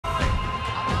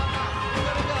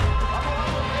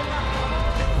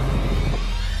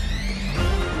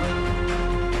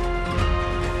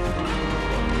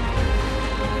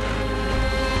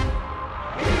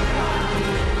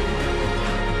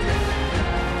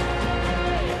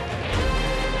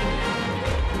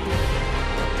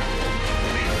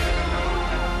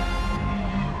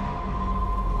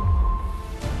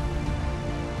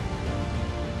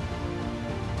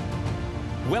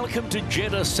Welcome to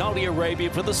Jeddah, Saudi Arabia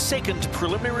for the second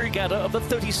preliminary regatta of the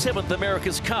 37th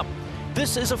America's Cup.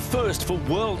 This is a first for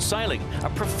world sailing, a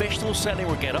professional sailing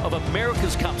regatta of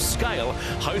America's Cup scale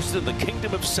hosted in the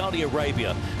Kingdom of Saudi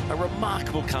Arabia. A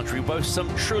remarkable country, boasts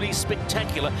some truly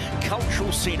spectacular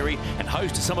cultural scenery and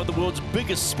hosts some of the world's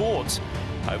biggest sports.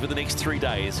 Over the next 3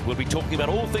 days, we'll be talking about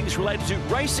all things related to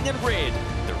racing in red,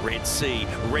 the Red Sea,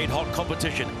 red hot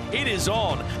competition. It is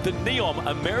on the NEOM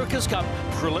America's Cup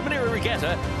Preliminary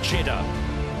Regatta, Jeddah.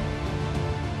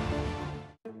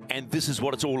 And this is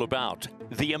what it's all about.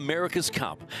 The America's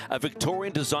Cup, a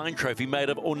Victorian design trophy made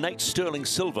of ornate sterling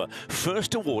silver,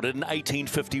 first awarded in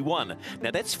 1851.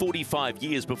 Now that's 45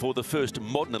 years before the first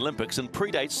modern Olympics and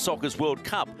predates soccer's World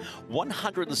Cup.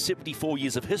 174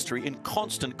 years of history in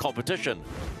constant competition.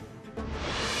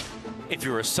 If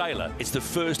you're a sailor, it's the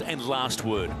first and last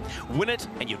word. Win it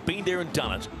and you've been there and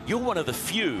done it. You're one of the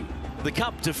few. The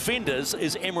Cup defenders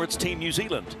is Emirates Team New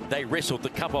Zealand. They wrestled the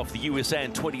Cup off the USA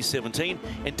in 2017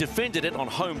 and defended it on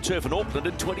home turf in Auckland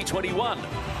in 2021.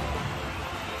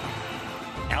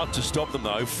 Out to stop them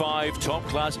though, 5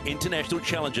 top-class international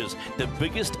challengers, the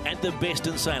biggest and the best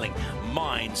in sailing,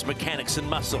 minds, mechanics and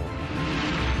muscle.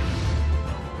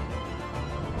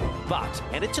 But,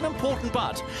 and it's an important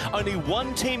but, only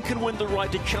one team can win the right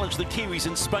to challenge the Kiwis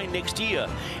in Spain next year.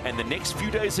 And the next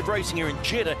few days of racing here in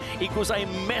Jeddah equals a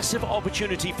massive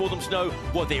opportunity for them to know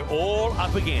what they're all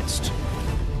up against.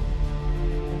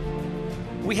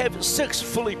 We have 6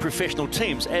 fully professional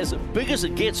teams, as big as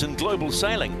it gets in global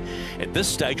sailing. At this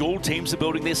stage, all teams are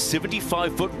building their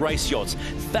 75-foot race yachts.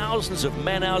 Thousands of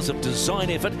man-hours of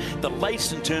design effort, the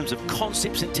latest in terms of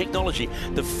concepts and technology,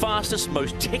 the fastest,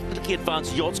 most technically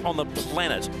advanced yachts on the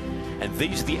planet. And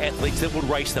these are the athletes that will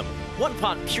race them. One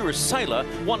part pure sailor,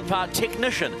 one part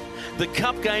technician. The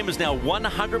Cup game is now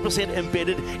 100%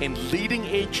 embedded in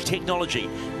leading-edge technology.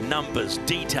 Numbers,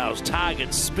 details,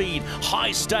 targets, speed,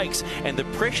 high stakes, and the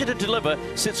pressure to deliver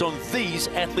sits on these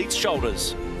athletes'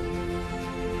 shoulders.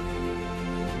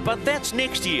 But that's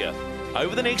next year.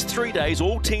 Over the next 3 days,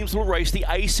 all teams will race the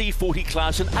AC40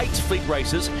 class in 8 fleet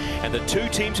races, and the 2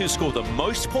 teams who score the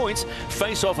most points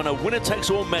face off in a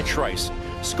winner-takes-all match race.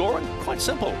 Scoring? Quite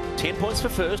simple. 10 points for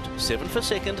first, 7 for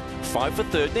second, 5 for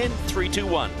third, then 3, 2,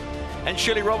 1. And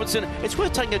Shirley Robertson, it's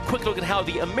worth taking a quick look at how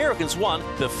the Americans won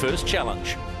the first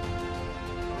challenge.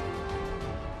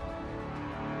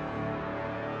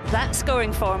 That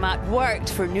scoring format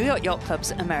worked for New York Yacht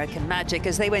Club's American Magic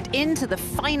as they went into the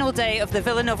final day of the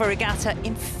Villanova Regatta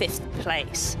in 5th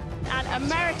place. And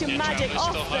American Magic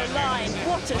off the line,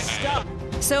 what a start.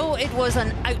 So it was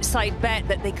an outside bet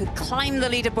that they could climb the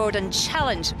leaderboard and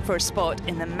challenge for a spot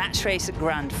in the match race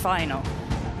grand final.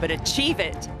 But achieve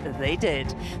it, they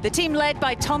did. The team led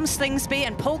by Tom Slingsby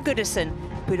and Paul Goodison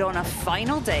put on a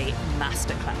final day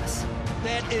masterclass.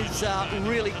 That is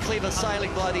really clever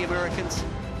sailing by the Americans.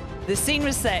 The scene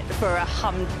was set for a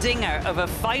humdinger of a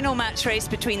final match race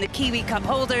between the Kiwi Cup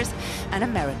holders and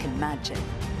American Magic.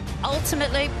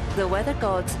 Ultimately, the weather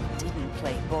gods didn't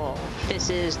play ball. This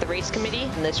is the race committee,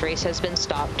 and this race has been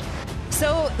stopped.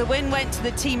 So the win went to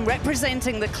the team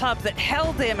representing the club that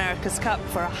held the America's Cup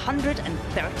for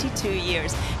 132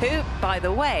 years, who, by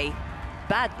the way,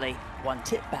 badly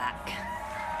want it back.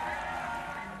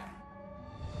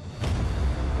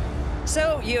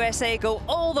 So USA go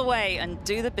all the way and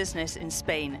do the business in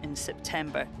Spain in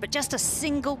September. But just a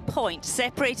single point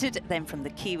separated them from the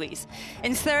Kiwis.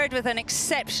 In third, with an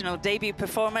exceptional debut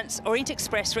performance, Orient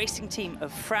Express Racing Team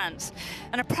of France.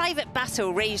 And a private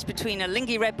battle raged between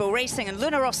Alinghi Red Bull Racing and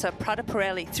Luna Rossa Prada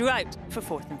Pirelli throughout for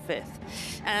 4th and 5th.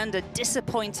 And a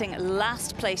disappointing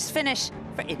last place finish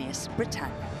for Ineos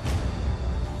Britannia.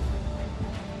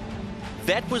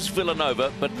 That was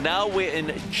Villanova, but now we're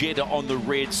in Jeddah on the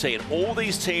Red Sea, and all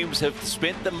these teams have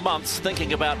spent the months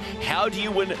thinking about how do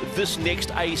you win this next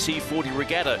AC40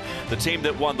 regatta. The team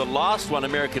that won the last one,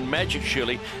 American Magic,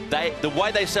 Shirley, the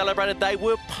way they celebrated, they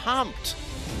were pumped.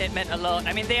 It meant a lot.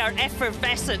 I mean, they are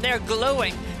effervescent. They're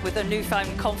glowing with their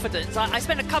newfound confidence. I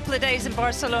spent a couple of days in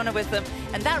Barcelona with them,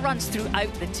 and that runs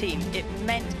throughout the team. It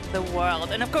meant the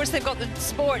world. And of course, they've got the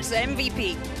sports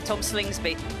MVP, Tom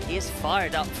Slingsby. He is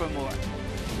fired up for more.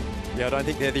 Yeah, I don't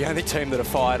think they're the only team that are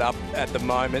fired up at the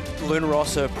moment. Luna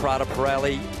Rossa, Prada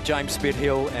Pirelli, James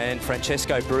Spithill and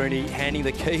Francesco Bruni handing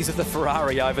the keys of the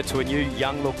Ferrari over to a new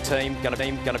young-look team. Going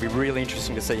to be really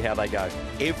interesting to see how they go.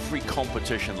 Every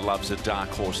competition loves a dark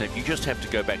horse. And if you just have to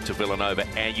go back to Villanova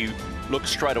and you look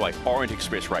straight away, Orient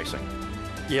Express Racing.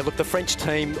 Yeah, look, the French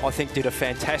team, I think, did a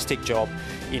fantastic job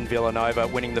in Villanova,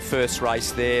 winning the first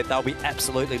race there. They'll be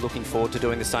absolutely looking forward to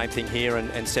doing the same thing here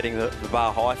and setting the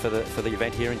bar high for the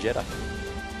event here in Jeddah.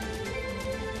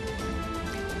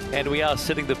 And we are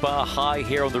setting the bar high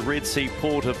here on the Red Sea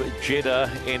port of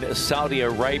Jeddah in Saudi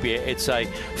Arabia. It's a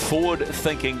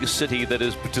forward-thinking city that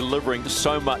is delivering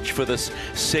so much for this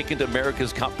second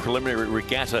America's Cup Preliminary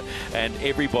Regatta, and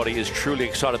everybody is truly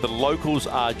excited. The locals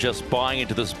are just buying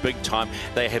into this big time.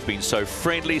 They have been so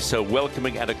friendly, so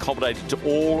welcoming and accommodating to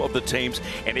all of the teams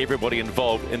and everybody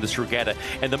involved in this regatta.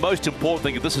 And the most important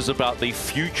thing, this is about the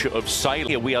future of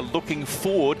sailing. We are looking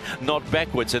forward, not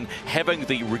backwards, and having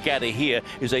the regatta here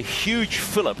is a huge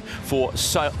fillip for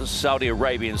Saudi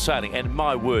Arabian sailing, and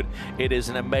my word, it is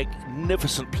in a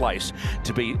magnificent place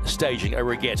to be staging a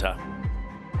regatta.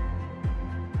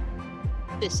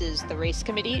 This is the race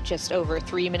committee, just over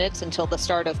 3 minutes until the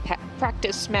start of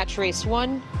practice match race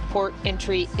 1, port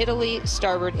entry Italy,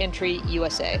 starboard entry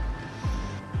USA.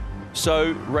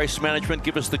 So race management,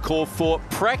 give us the call for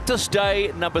practice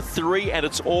day number 3, and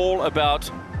it's all about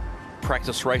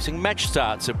practice racing. Match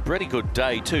starts a pretty good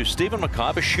day too. Stephen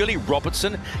McIver, Shirley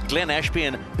Robertson, Glenn Ashby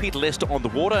and Peter Lester on the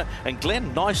water. And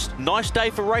Glenn, nice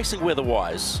day for racing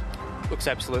weather-wise. Looks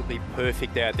absolutely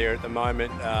perfect out there at the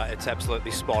moment. It's absolutely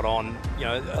spot on. You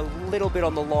know, a little bit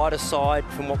on the lighter side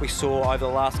from what we saw over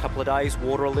the last couple of days.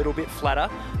 Water a little bit flatter,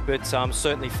 but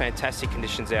certainly fantastic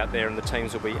conditions out there, and the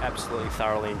teams will be absolutely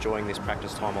thoroughly enjoying this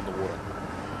practice time on the water.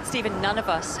 Stephen, none of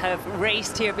us have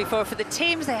raced here before. For the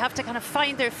teams, they have to kind of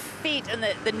find their feet and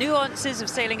the nuances of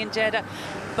sailing in Jeddah.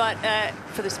 But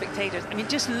for the spectators, I mean,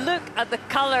 just look at the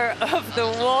colour of the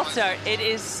water. It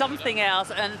is something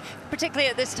else, and particularly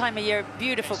at this time of year,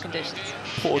 beautiful conditions.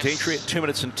 Port entry at 2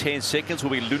 minutes and 10 seconds will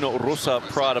be Luna Rossa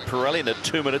Prada Pirelli, and at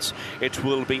 2 minutes it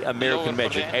will be American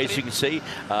Magic. As you can see,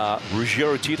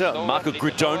 Ruggiero Tita, Marco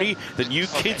Gridoni, the new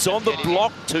kids on the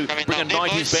block to bring a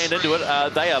 90s band into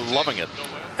it. They are loving it.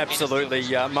 Absolutely,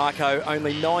 Marco,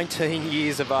 only 19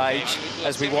 years of age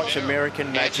as we watch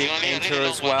American Magic enter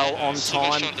as well on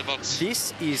time.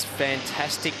 This is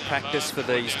fantastic practice for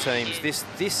these teams.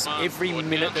 This every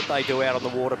minute that they do out on the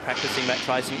water practicing match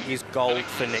racing is gold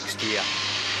for next year.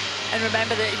 And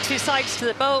remember, the 2 sides to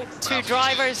the boat, 2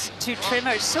 drivers, 2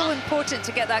 trimmers. So important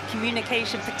to get that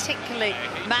communication, particularly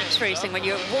match racing, when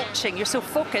you're watching, you're so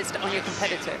focused on your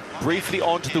competitor. Briefly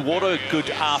onto the water, good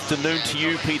afternoon to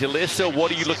you, Peter Lester.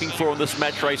 What are you looking for on this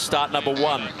match race start number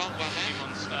 1?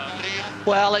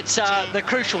 Well, it's the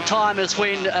crucial time is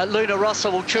when Luna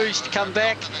Rossa will choose to come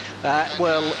back.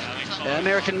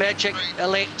 American Magic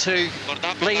elect to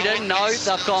lead in. No,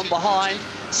 they've gone behind.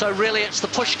 So really it's the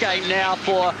push game now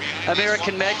for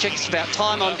American Magic. It's about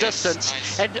time on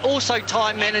distance and also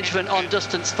time management on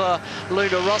distance for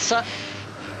Luna Rossa.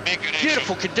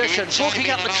 Beautiful conditions. Walking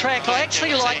up the track, I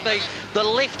actually like the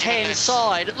left-hand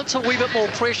side. It looks a wee bit more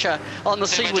pressure on the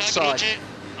seaward side.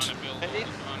 3,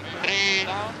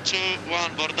 2,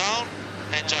 1, board down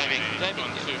and driving.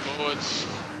 Forwards.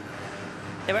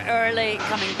 They were early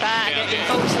coming back in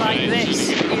boats like this.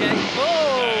 You know,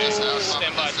 whoa!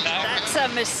 That's a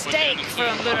mistake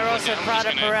from Luna Rossa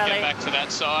Prada Pirelli. Back to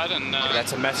that side, and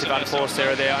that's a massive unforced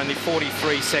error there. Only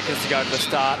 43 seconds to go to the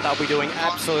start. They'll be doing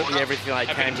absolutely everything they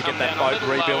can to get that boat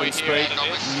rebuilding speed.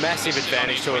 Massive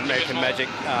advantage to American Magic.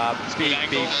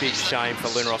 Big shame for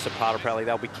Luna Rossa Prada Pirelli.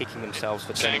 They'll be kicking themselves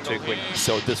for turning too quick.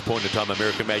 So at this point in time,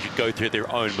 American Magic go through their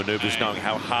own manoeuvres, knowing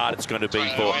how hard it's going to be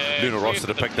for Luna Rossa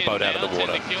to pick the boat out of the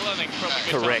water.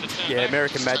 Correct. Yeah,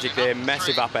 American Magic there,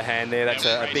 massive upper hand there. That's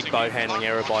a big boat handling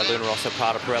error by Luna Rossa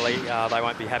Prada Pirelli. They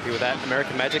won't be happy with that.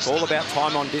 American Magic, all about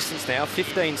time on distance now.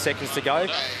 15 seconds to go.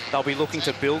 They'll be looking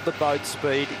to build the boat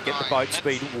speed, get the boat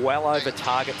speed well over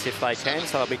targets if they can.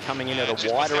 So they'll be coming in at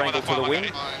a wider angle to the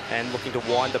wind and looking to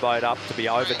wind the boat up to be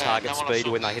over target speed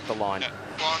when they hit the line.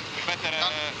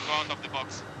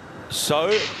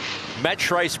 So, match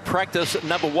race practice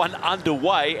number 1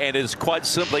 underway, and is quite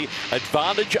simply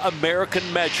advantage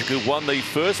American Magic, who won the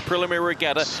first preliminary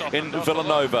regatta in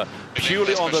Villanova,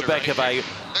 purely on the back of a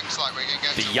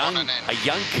young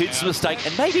kid's mistake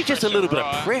and maybe just a little bit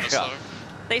of pressure.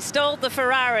 They stole the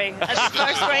Ferrari at the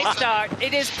first race start.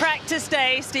 It is practice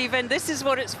day, Stephen. This is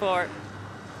what it's for.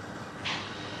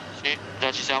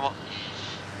 Let's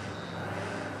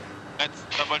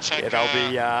double check.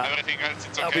 Yeah, everything else.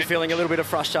 It's okay. They'll be feeling a little bit of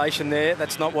frustration there.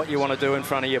 That's not what you want to do in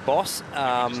front of your boss.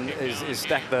 Is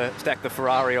stack the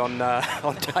Ferrari on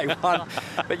day 1.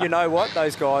 But you know what?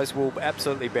 Those guys will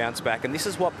absolutely bounce back. And this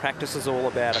is what practice is all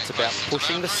about. It's about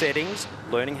pushing the settings,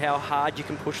 learning how hard you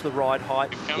can push the ride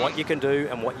height, what you can do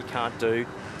and what you can't do,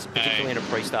 particularly in a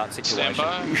pre-start situation.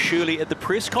 Surely at the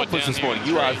press conference this morning,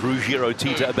 you asked Ruggiero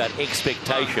Tita about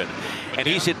expectation. And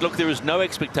he said, look, there is no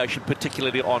expectation,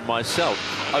 particularly on myself.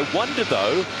 I wonder,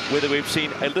 though, whether we've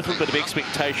seen a little bit of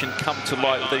expectation come to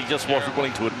light that he just wasn't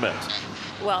willing to admit.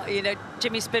 Well, you know,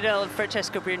 Jimmy Spithill and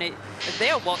Francesco Bruni,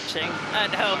 they're watching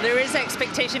at home. There is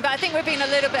expectation, but I think we're being a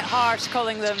little bit harsh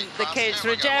calling them the kids.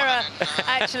 Rogera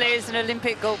actually is an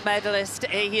Olympic gold medalist.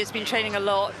 He has been training a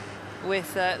lot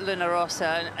with Luna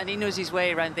Rossa, and he knows his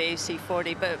way around the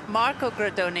AC40. But Marco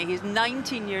Gradoni, he's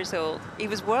 19 years old. He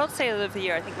was World Sailor of the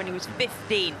Year, I think, when he was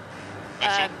 15.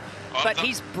 But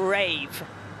he's brave.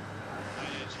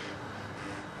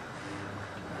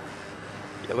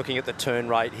 Yeah, looking at the turn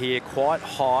rate here, quite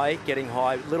high, getting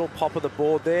high, little pop of the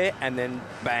board there, and then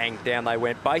bang, down they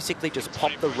went. Basically just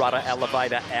pop the rudder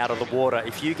elevator out of the water.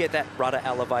 If you get that rudder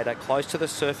elevator close to the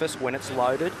surface when it's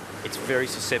loaded, it's very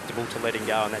susceptible to letting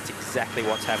go, and that's exactly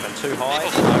what's happened. Too high,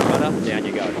 no rudder, down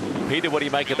you go. Peter, what do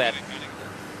you make of that?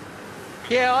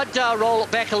 Yeah, I'd roll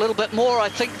it back a little bit more. I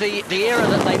think the error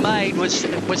that they made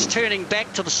was turning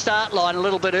back to the start line a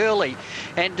little bit early.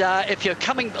 And if you're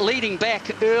leading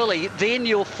back early, then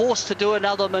you're forced to do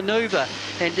another manoeuvre.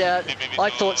 And I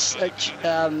thought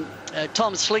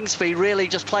Tom Slingsby really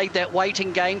just played that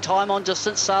waiting game, time on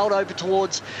distance, sailed over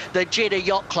towards the Jeddah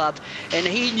Yacht Club. And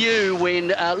he knew when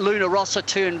Luna Rossa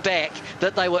turned back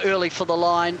that they were early for the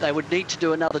line. They would need to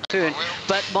do another turn.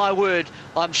 But my word,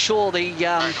 I'm sure the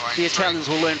Italians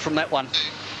will learn from that one.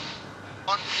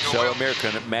 So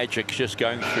American Magic just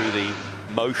going through the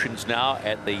motions now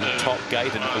at the top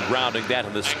gate and rounding that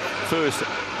in this first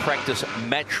practice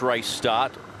match race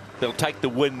start. They'll take the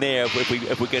win there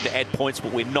if we're going to add points,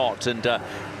 but we're not. And it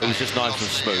was just nice and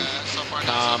smooth.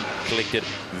 Calm, collected,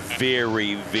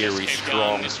 very, very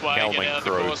strong helming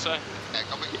crew.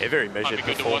 Yeah, very measured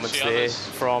performance there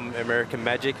from American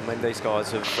Magic. I mean, these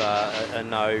guys are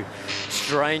no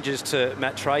strangers to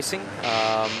match racing.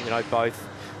 You know, both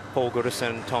Paul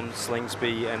Goodison, Tom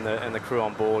Slingsby and the crew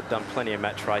on board done plenty of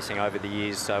match racing over the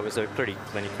years, so it was a pretty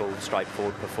clinical,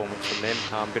 straightforward performance from them.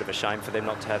 A bit of a shame for them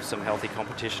not to have some healthy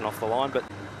competition off the line, but...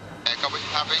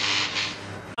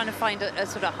 Trying to find a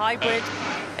sort of hybrid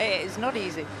is not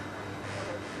easy.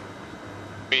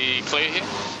 Be clear here?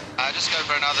 Just go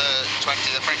for another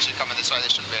 20. The French are coming this way, there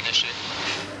shouldn't be an issue.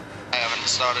 They haven't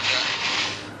started yet.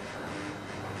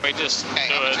 We just do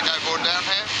happy it. to go board down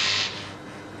here?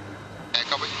 Yeah,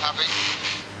 copy, happy.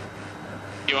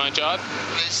 You want to jibe?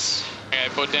 Please. Okay,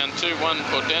 board down 2, 1,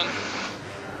 board down.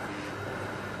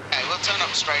 Okay, we'll turn up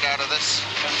straight out of this.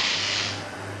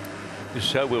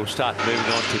 So we'll start moving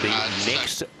on to the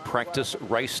next practice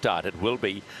race start. It will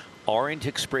be Orient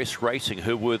Express Racing,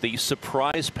 who were the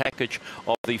surprise package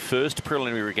of the first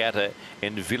preliminary regatta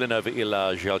in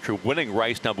Villeneuve-et-la-Geltrú, winning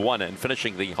race number 1 and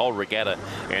finishing the whole regatta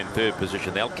in 3rd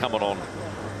position. They'll come on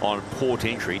port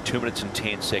entry, 2 minutes and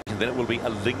 10 seconds. Then it will be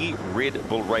Alinghi Red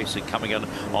Bull Racing coming in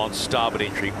on starboard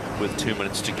entry with 2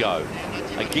 minutes to go.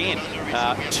 Again,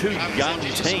 2 young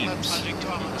teams.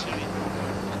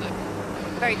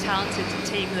 Very talented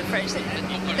team, the French.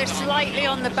 They're slightly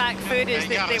on the back foot as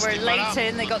they were late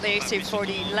in. They got the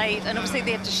AC40 late, and obviously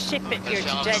they had to ship it here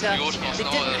to Jeddah. They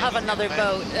didn't have another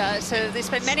boat, so they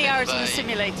spent many hours in the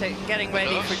simulator getting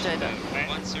ready for Jeddah.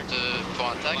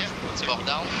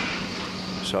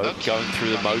 So going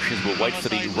through the motions, we'll wait for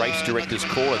the race director's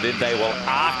call, and then they will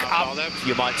arc up,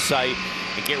 you might say,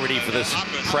 and get ready for this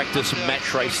practice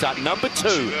match race start number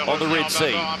 2 on the Red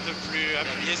Sea.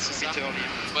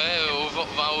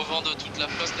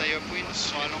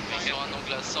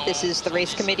 This is the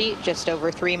race committee, just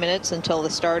over 3 minutes until the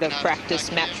start of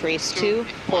practice match race 2,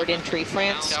 port entry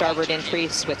France, starboard entry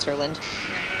Switzerland.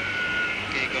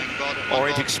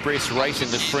 Orient Express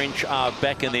Racing, the French are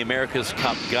back in the America's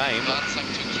Cup game.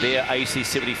 Their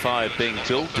AC75 being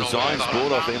built, designs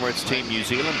bought off Emirates Team New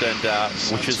Zealand, and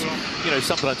which is, you know,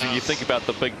 sometimes when you think about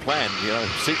the big plan, you know,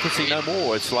 secrecy no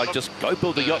more. It's like, just go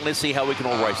build a yacht and let's see how we can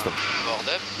all race them.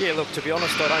 Yeah, look, to be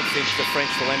honest, I don't think the French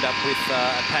will end up with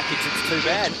a package that's too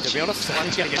bad, to be honest.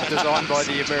 It's going to get designed by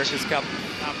the America's Cup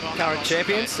current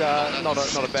champions. Not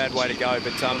a bad way to go,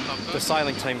 but the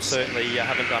sailing team certainly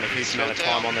haven't done a huge amount of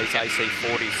time on these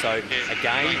AC40s. So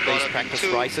again, these practice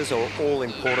races are all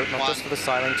important, not just for the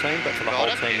sailing team, but for the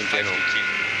whole team in general.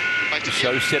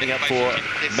 So setting up for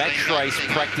match race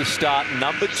practice start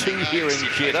number 2 here in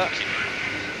Jeddah.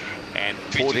 And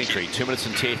port entry, 2 minutes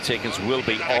and 10 seconds will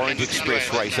be Orient Express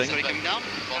Racing.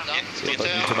 They're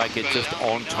looking to make it just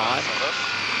on time.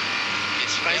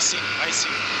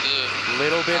 A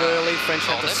little bit early, French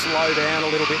have to slow down a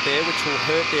little bit there, which will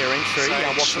hurt their entry.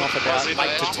 Washing off about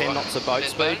 8 to 10 knots of boat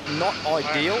speed. Not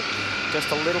ideal,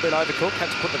 just a little bit overcooked. Had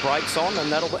to put the brakes on,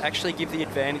 and that'll actually give the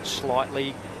advantage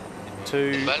slightly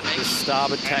to the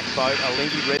starboard tack boat,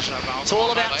 Alinghi Red. It's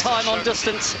all about time on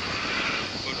distance.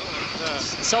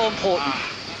 So important.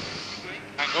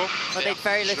 Well, they'd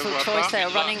very little choice there,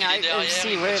 running out of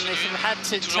sea room. They've had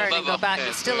to turn and go back.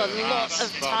 There's still a lot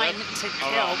of time to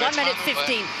kill. 1 minute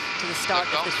 15 to the start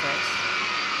of this race.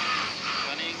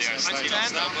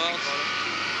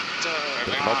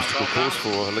 An obstacle course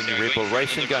for Lingy Red Bull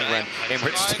Racing going around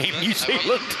Emirates Team New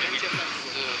Zealand.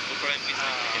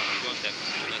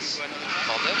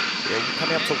 Yeah,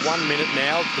 coming up to 1 minute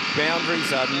now. The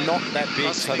boundaries are not that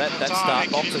big, so that start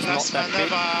box is not that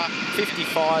big.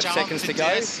 55 seconds to go.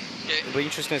 It'll be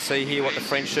interesting to see here what the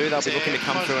French do. They'll be looking to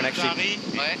come through and actually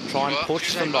try and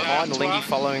push from behind, Lingy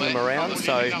following them around.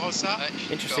 So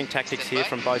interesting tactics here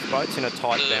from both boats in a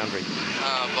tight boundary.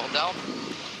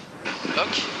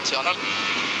 Lock, c'est Arnold.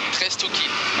 13 tout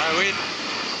kill. Ah oui.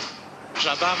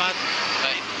 Là-bas, Matt.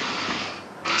 Ouais.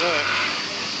 2.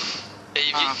 Et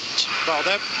Yves. Board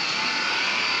up.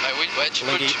 Ah oui, ouais, tu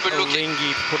peux le locker.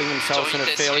 Lingy putting themselves in a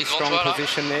fairly strong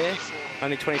position there.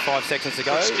 Only 25 seconds to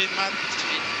go.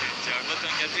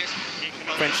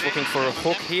 French looking for a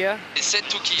hook here. Et 7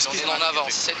 tout kill, on est en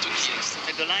avance. 7 tout kill.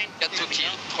 4 tout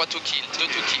kill, 3 tout kill, 2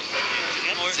 tout kill.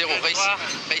 0, racing.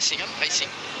 6, 10,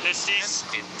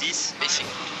 Racing.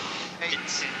 8,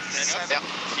 7,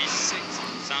 6,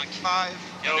 5, 5,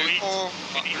 Plus haut.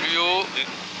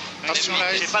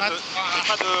 J'ai pas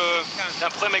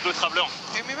d'après avec le traveleur.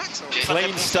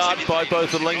 Clean start by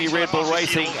both the Lingy Red Bull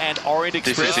Racing and Orient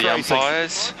Express This is the Racing.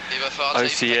 umpires.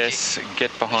 OCS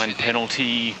get behind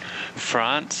penalty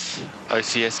France.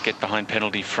 OCS get behind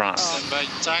penalty France.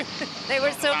 They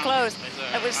were so close.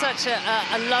 It was such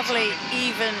a lovely,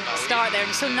 even start there.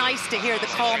 And so nice to hear the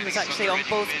comms actually on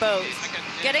both boats.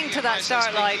 Getting to that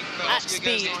start line at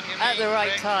speed, at the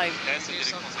right time.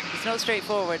 It's not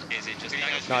straightforward.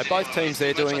 No, both teams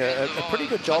there doing a pretty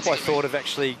good job, I thought, of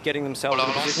actually getting themselves in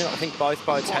position. I think both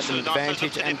boats had an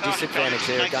advantage and disadvantage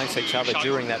there against each other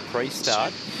during that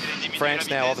pre-start. France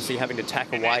now obviously having to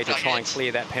tack away to try and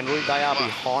clear that penalty. They are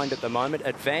behind at the moment.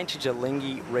 Advantage of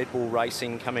Lingy Red Bull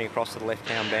Racing coming across the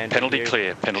left-hand band. Penalty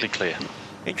clear, penalty clear.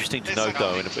 Interesting to note,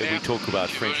 though, and we talk about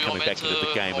French coming back into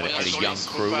the game and a young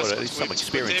crew, or at least some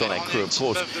experience on that crew, of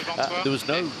course. There was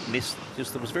no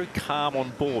there was very calm on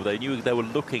board. They knew they were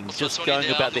looking, just going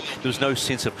about there. There was no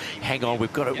sense of, hang on,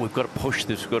 we've got to push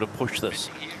this, we've got to push this.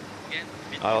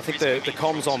 I think the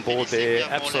comms on board there,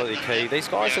 absolutely key. These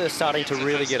guys are starting to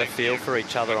really get a feel for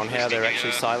each other on how they're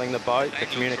actually sailing the boat, the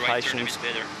communications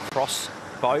cross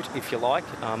boat, if you like,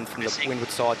 from the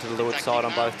windward side to the leeward side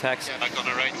on both tacks.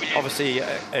 Obviously,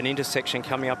 an intersection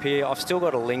coming up here. I've still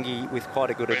got a Lingy with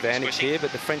quite a good advantage here,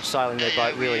 but the French sailing their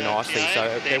boat really nicely,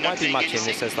 so there won't be much in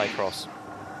this as they cross.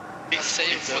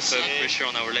 Pressure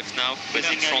on our left now, but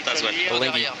in front as well.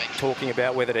 Lingy talking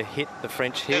about whether to hit the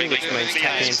French here, which means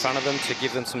tapping in front of them to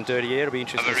give them some dirty air. It'll be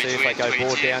interesting to see if they go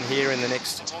board down here in the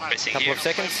next couple of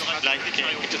seconds.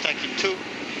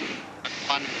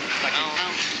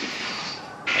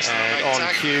 And on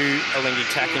cue, Lingy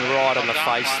tacking right on the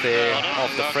face there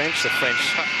of the French. The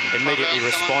French immediately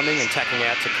responding and tacking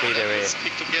out to clear their air.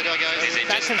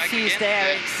 That confused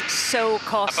air, it's so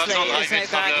costly, isn't it,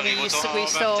 Greg? I mean, we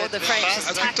saw the French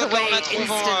just tack away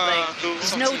instantly.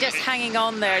 There's no just hanging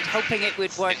on there, hoping it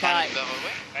would work out.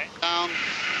 Yeah,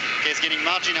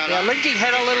 Lingy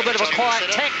had a little bit of a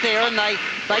quiet tack there, and they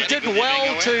did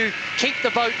well to keep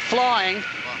the boat flying.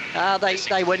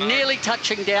 They were nearly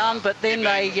touching down, but then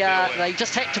they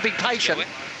just had to be patient.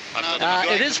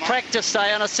 It is practice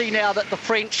day, and I see now that the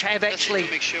French have actually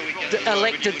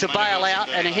elected to bail out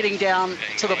and are heading down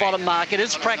to the bottom mark. It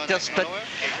is practice, but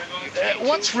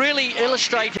what's really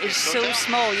illustrated is so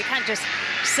small. You can't just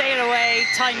sail away,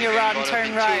 time your run,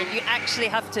 turn round. You actually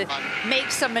have to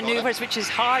make some manoeuvres, which is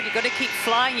hard. You've got to keep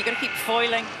flying, you've got to keep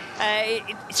foiling.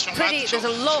 It's pretty, there's a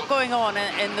lot going on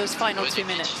in those final 2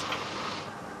 minutes.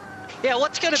 Yeah,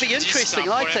 what's going to be interesting,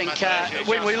 I think,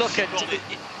 when we look at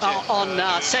on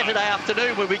Saturday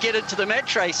afternoon when we get into the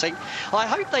match racing, I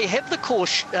hope they have the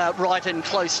course right in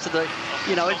close to the,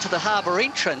 into the harbour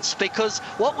entrance, because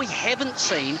what we haven't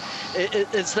seen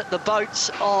is that the boats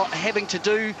are having to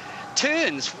do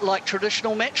turns like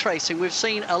traditional match racing. We've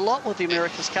seen a lot with the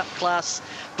America's Cup class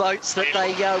boats that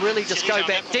they really just go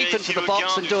back deep into the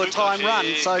box and do a time run.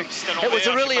 So it was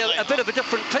really a bit of a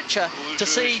different picture to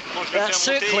see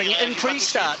circling in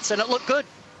pre-starts, and it looked good.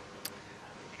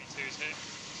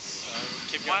 So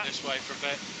keep going this way for a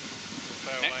bit.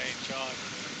 Fairway drive.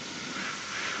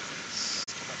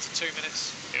 Come back to 2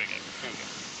 minutes. Here we go.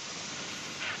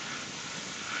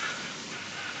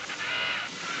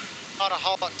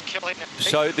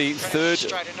 So the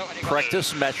third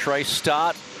practice match race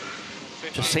start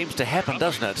just seems to happen,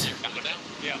 doesn't it?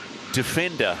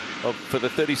 Defender for the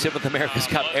 37th America's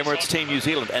Cup, Emirates Team New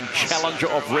Zealand, and challenger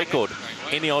of record,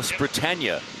 Ineos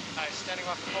Britannia.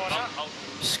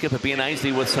 Skipper Ben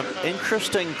Ainslie with some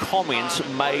interesting comments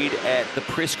made at the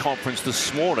press conference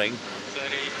this morning,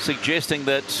 suggesting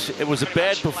that it was a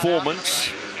bad performance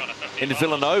in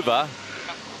Villanova,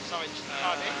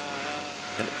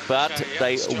 but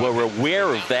they were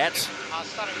aware of that,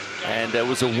 and it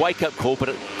was a wake-up call, but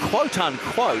it,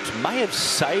 quote-unquote, may have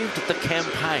saved the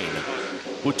campaign.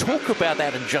 We'll talk about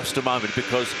that in just a moment,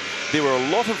 because there were a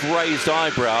lot of raised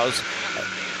eyebrows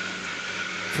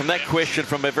from that question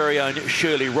from our very own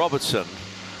Shirley Robertson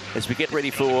as we get ready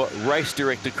for race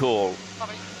director call.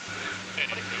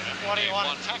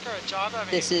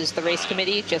 This is the race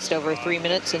committee, just over 3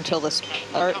 minutes until the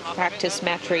start. Practice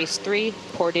match race 3,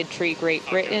 port entry Great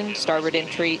Britain, starboard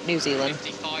entry New Zealand.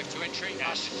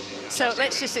 So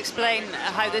let's just explain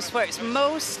how this works.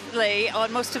 Mostly,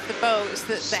 on most of the boats,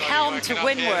 the helm to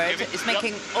windward is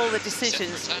making all the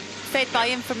decisions, fed by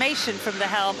information from the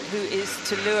helm who is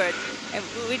to leeward. And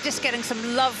we're just getting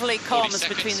some lovely comms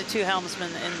between the two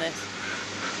helmsmen in this.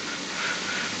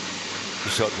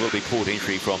 So it will be port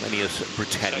entry from Ineos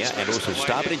Britannia, and also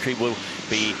starboard entry will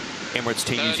be Emirates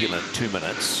Team New Zealand, 2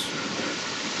 minutes.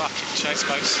 Chase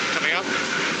boats coming up.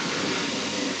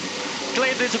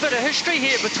 Glenn, there's a bit of history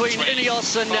here between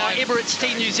Ineos and Emirates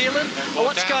Team New Zealand.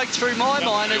 What's going through my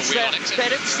mind is that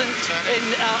incident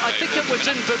in, I think it was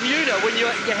in Bermuda, when you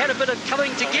had a bit of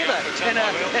coming together in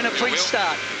a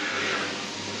pre-start.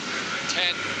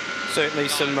 Certainly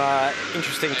some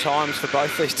interesting times for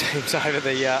both these teams over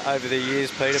the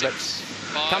years, Peter. But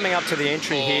coming up to the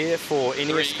entry here for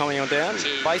Ineos coming on down,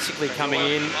 basically coming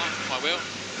in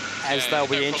as they'll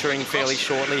be entering fairly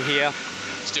shortly here.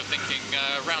 Still thinking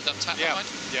round up tap behind.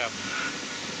 Yeah.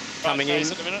 Coming in,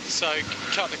 at the minute, so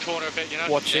cut the corner a bit, you know.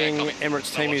 Watching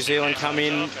Emirates Team New Zealand come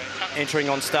in, entering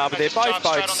on starboard. They're both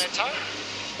boats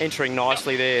entering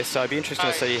nicely there, so it'll be interesting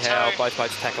to see how both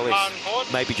boats tackle this.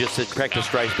 Maybe just a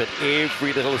practice race, but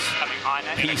every little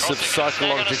piece of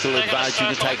psychological advantage you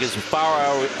can take as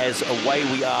far as away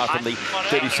we are from the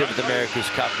 37th America's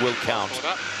Cup will count.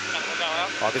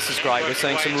 Oh, this is great. We're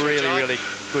seeing some really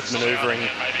good manoeuvring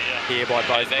here by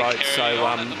both boats. So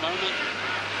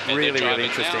really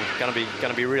interesting. Going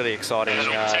to be really exciting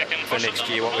for next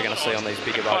year. What we're going to see on these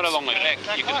bigger boats.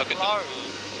 You can look at them.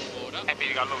 Happy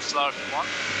to go a little slow if you want.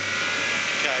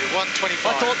 Okay, 125. I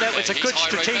thought that was a good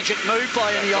strategic move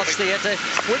by Ineos there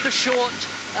with the short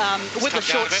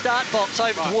start box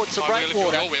over towards the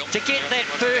breakwater to get that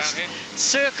first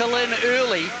circle in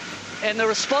early, and the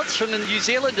response from the New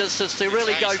Zealanders is to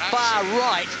really go far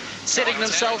right, setting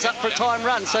themselves up for a time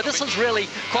run. So this is really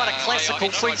quite a classical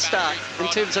pre-start in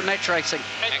terms of match racing.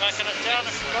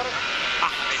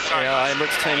 Yeah,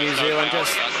 Emirates Team New Zealand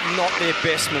just not their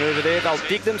best manoeuvre there. They'll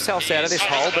dig themselves out of this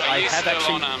hole, but they have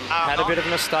actually had a bit of a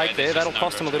mistake there. That'll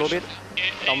cost them a little bit.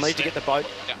 They'll need to get the boat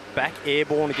back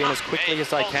airborne again as quickly as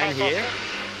they can here.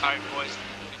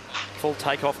 Full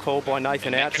takeoff call by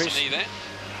Nathan Outridge.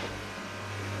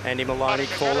 Andy Maloney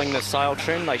calling the sail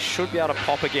trim. They should be able to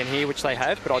pop again here, which they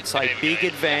have, but I'd say big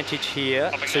advantage here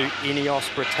to Ineos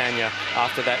Britannia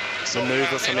after that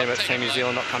manoeuvre from Emirates Team New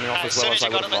Zealand not coming off as well as they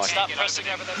would have liked.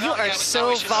 You are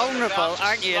so vulnerable,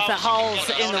 aren't you, if the hull's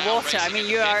in the water? I mean,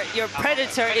 your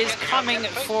predator is coming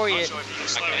for you. We can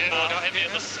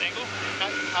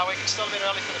still a bit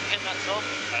early for the pin, that's all.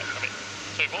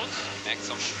 2 boards.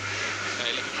 Excellent.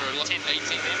 Okay, looking for a lot. 18, 17,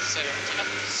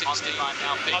 16.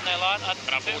 On their line, I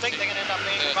think they're going to end up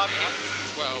being above you.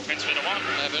 12,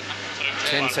 11,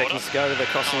 10 seconds to go to the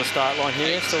crossing the start line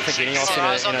here. Still think Ineos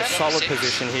in a solid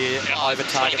position here over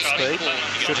target speed.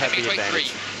 Should have the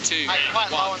advantage. 2,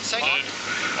 quite low on second.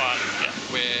 I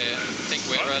think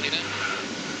we're early now.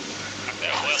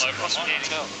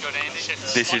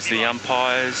 This is the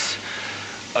umpires.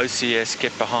 OCS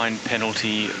get behind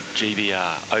penalty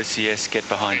GBR. OCS get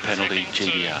behind penalty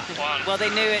GBR. Well, they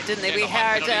knew it, didn't they? We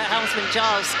heard helmsman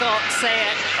Giles Scott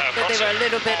say it, that they were a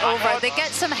little bit over. They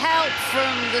get some help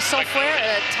from the software,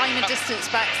 time and distance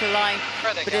back to the line,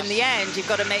 but in the end, you've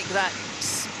got to make that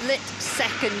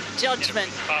split-second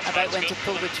judgment about when to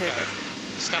pull the trigger.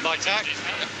 Stand by tack.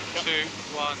 2,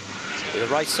 1. The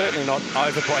race certainly not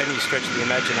over by any stretch of the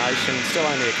imagination. Still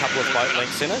only a couple of boat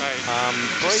lengths in it.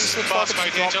 Breeze looks like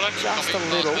it's dropped just a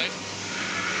little.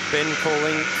 Ben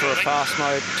calling for a fast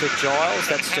mode to Giles.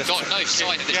 That's just I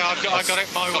got it.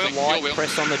 My will. Light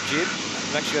press on the jib.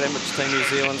 We've actually got Emirates Team New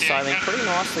Zealand sailing pretty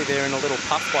nicely there in a little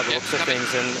puff by the looks of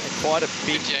things, and quite a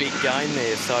big gain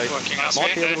there. So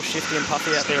might be a little shifty and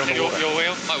puffy out there on the water. Your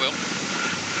wheel. My will.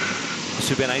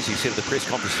 Sir Ben Ainslie said at the press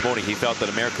conference this morning he felt that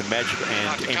American Magic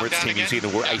and Emirates Team New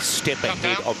Zealand were a step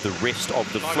ahead of the rest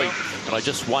of the fleet. And I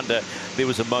just wonder, there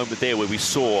was a moment there where we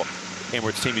saw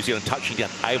Emirates Team New Zealand touching down,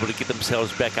 able to get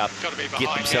themselves back up,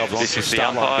 get themselves onto the This is the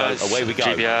start line. umpires. Away we go.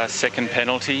 GBR second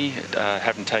penalty.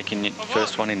 Haven't taken the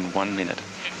first one in 1 minute.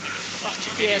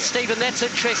 Yeah, Stephen, that's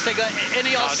interesting.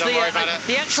 Ineos,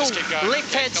 the actual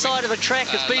left-hand side of the track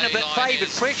has been a bit favoured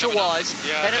pressure-wise,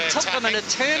 and it took them an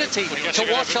eternity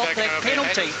to wash off that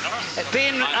penalty.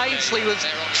 Ben Ainslie was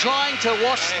trying to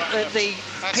wash the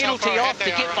penalty off to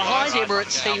get behind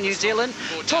Emirates Team New Zealand.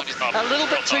 Took a little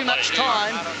bit too much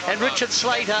time, and Richard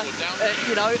Slater,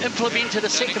 implemented a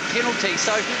second penalty.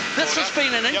 So this has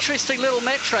been an interesting little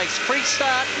match race.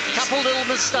 Pre-start, couple little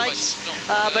mistakes,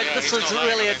 but this is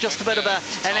really just a bit of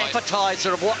an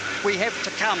appetizer of what we have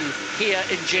to come here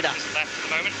in Jeddah.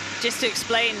 Just to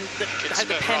explain how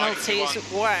the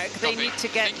penalties work, they need to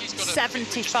get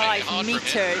 75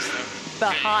 metres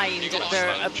behind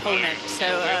their opponent. So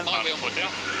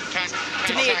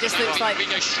to me, it just looks like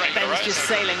Ben's just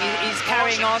sailing. He's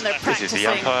carrying on. They're practicing. This is the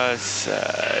umpires.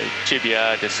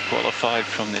 GBR disqualified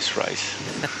from this race.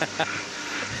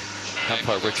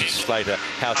 Umpire Richard Slater,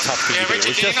 how tough can you be?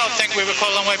 Richard, did you not think we were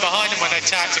quite a long way behind them when they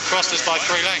tacked across us by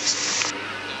 3 lengths?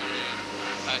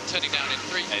 Turning down in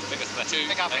 3, 2,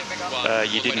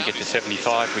 You didn't get to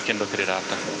 75. We can look at it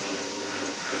after.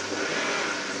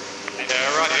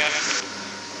 Yeah, right, yeah.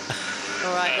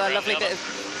 All right, well, a lovely bit of...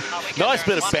 Nice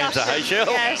bit of banter, hey, Cheryl?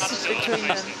 Yes, between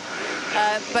them.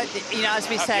 But, you know, as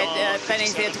we said, Ben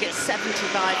Ainslie had to get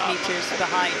 75 metres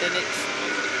behind, and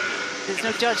there's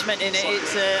no judgment in it.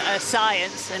 It's a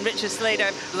science, and Richard Slater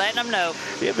letting them know.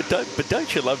 Yeah, but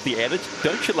don't you love the attitude?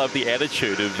 Don't you love the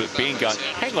attitude of being going?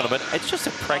 Hang on a minute, it's just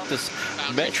a practice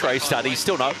match race start. He's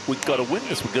still no. We've got to win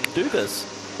this. We've got to do this.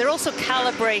 They're also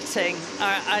calibrating,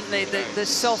 aren't they, the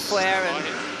software,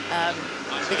 and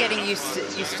they're getting used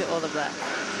to all of that.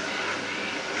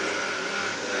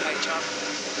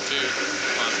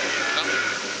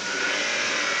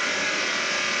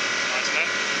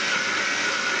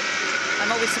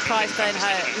 I'm always surprised by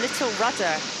how little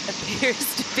rudder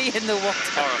appears to be in the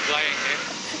water.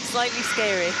 Slightly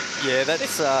scary. Yeah,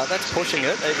 that's pushing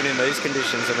it, even in these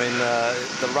conditions. I mean,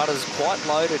 the rudder's quite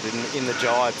loaded in the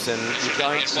jibes, and you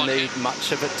don't need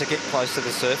much of it to get close to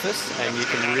the surface, and you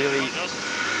can really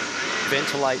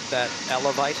ventilate that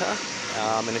elevator.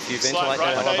 And if you ventilate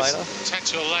that elevator,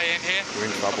 potential lay in here. You're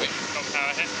in trouble.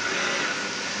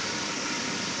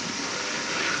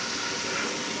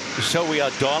 So we are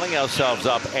dialing ourselves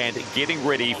up and getting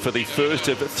ready for the first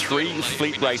of 3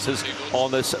 fleet races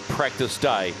on this practice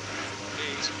day.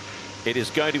 It is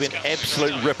going to be an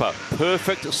absolute ripper.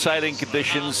 Perfect sailing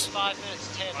conditions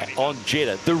on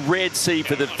Jeddah, the Red Sea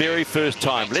for the very first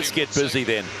time. Let's get busy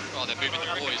then.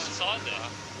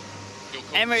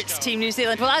 Emirates Team New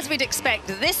Zealand. Well, as we'd expect,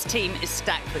 this team is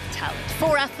stacked with talent.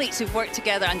 4 athletes who've worked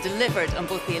together and delivered on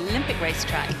both the Olympic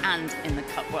racetrack and in the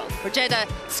Cup World. For Jeddah,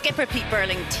 skipper Pete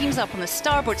Burling teams up on the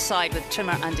starboard side with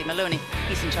trimmer Andy Maloney.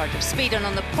 He's in charge of speed, and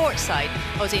on the port side,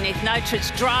 Aussie Nathan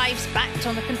Outridge drives backed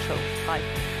on the control by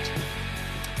Pete.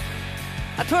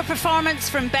 A poor performance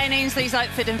from Ben Ainslie's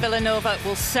outfit in Villanova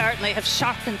will certainly have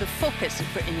sharpened the focus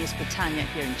for Ineos Britannia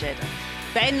here in Jeddah.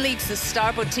 Ben leads the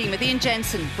starboard team with Ian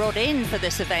Jensen brought in for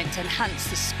this event to enhance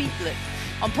the speed look.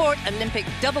 On port, Olympic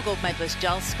double gold medalist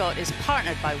Giles Scott is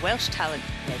partnered by Welsh talent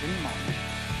Evan Moore.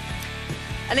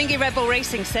 Alinghi Red Bull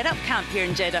Racing set up camp here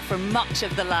in Jeddah for much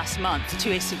of the last month.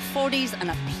 2 AC40s and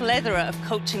a plethora of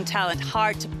coaching talent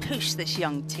hard to push this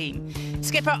young team.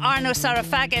 Skipper Arno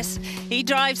Sarafagis, he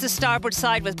drives the starboard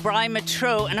side with Brian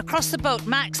Matreau, and across the boat,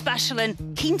 Max Bachelin,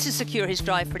 keen to secure his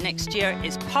drive for next year,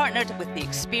 is partnered with the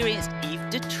experienced Yves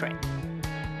de Trey.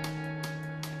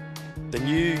 The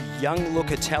new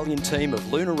young-look Italian team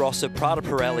of Luna Rossa Prada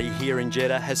Pirelli here in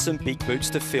Jeddah has some big boots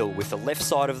to fill, with the left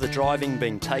side of the driving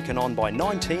being taken on by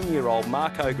 19-year-old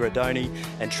Marco Gradoni,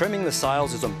 and trimming the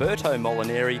sails is Umberto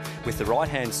Molinari, with the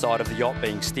right-hand side of the yacht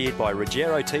being steered by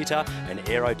Ruggiero Tita and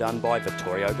aero done by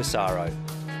Vittorio Bassaro.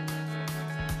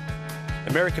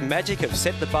 American Magic have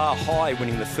set the bar high,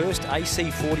 winning the first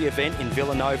AC40 event in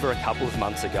Villanova a couple of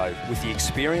months ago, with the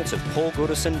experience of Paul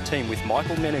Goodison teamed with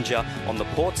Michael Menninger on the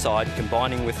port side,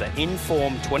 combining with the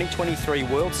in-form 2023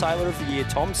 World Sailor of the Year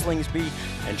Tom Slingsby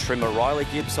and trimmer Riley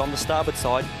Gibbs on the starboard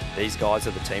side. These guys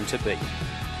are the team to beat.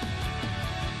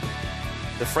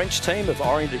 The French team of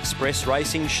Orient Express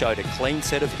Racing showed a clean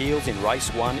set of heels in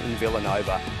race 1 in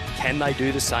Villanova. Can they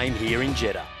do the same here in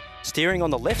Jeddah? Steering on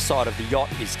the left side of the yacht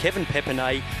is Kevin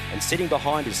Pepinay, and sitting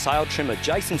behind is sail trimmer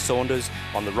Jason Saunders.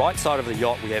 On the right side of the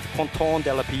yacht we have Quentin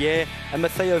Delapierre and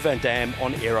Matteo Van Dam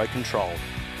on aero control.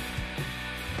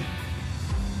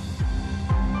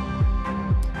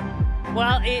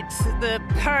 Well, it's the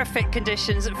perfect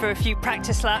conditions for a few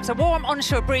practice laps. A warm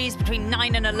onshore breeze between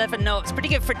 9 and 11 knots. Pretty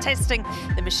good for testing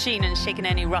the machine and shaking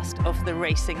any rust off the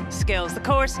racing skills. The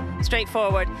course,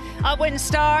 straightforward. Upwind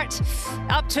start,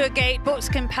 up to a gate. Boats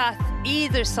can path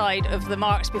either side of the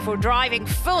marks before driving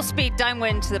full speed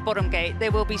downwind to the bottom gate.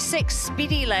 There will be 6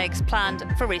 speedy legs planned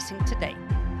for racing today.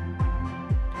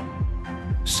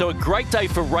 So a great day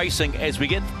for racing as we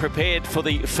get prepared for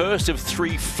the first of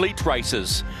 3 fleet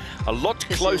races. A lot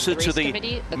closer to the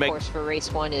committee. The course for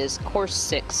race 1 is course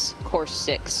 6. Course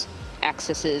 6.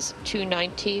 Axis is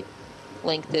 290.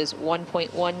 Length is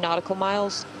 1.1 nautical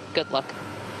miles. Good luck.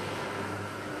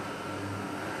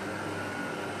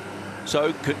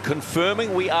 So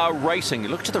confirming we are racing.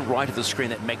 Look to the right of the screen.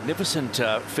 That magnificent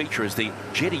feature is the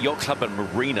Jeddah Yacht Club and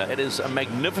Marina. It is a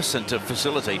magnificent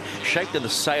facility shaped in the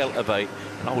sail of an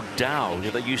old dhow.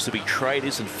 They used to be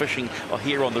traders and fishing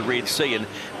here on the Red Sea, and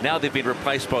now they've been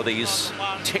replaced by these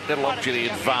technologically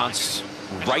advanced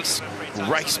race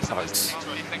boats.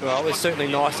 Well, there's certainly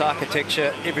nice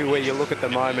architecture everywhere you look at the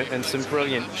moment, and some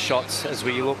brilliant shots as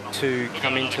we look to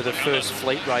come into the first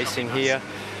fleet racing here.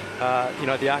 You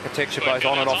know, the architecture both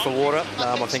on and off the water,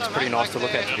 I think it's pretty nice to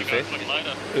look at, to be fair.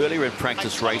 Earlier in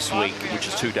practice race week, which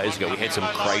is 2 days ago, we had some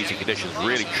crazy conditions,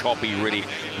 really choppy,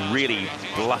 really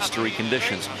blustery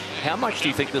conditions. How much do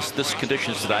you think this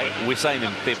conditions today, we're saying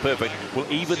they're perfect, will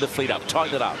even the fleet up,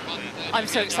 tighten it up? I'm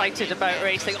so excited about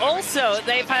racing. Also,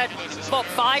 they've had, what,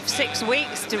 5-6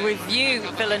 weeks to review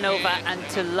Villanova and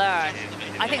to learn.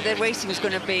 I think the racing is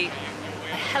going to be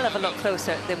a hell of a lot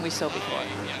closer than we saw before.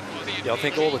 Yeah, I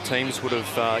think all the teams would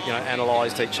have, you know,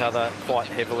 analysed each other quite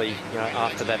heavily, you know,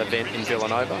 after that event in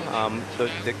Villanova.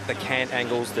 The cant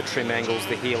angles, the trim angles,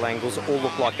 the heel angles all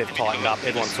look like they've tightened up.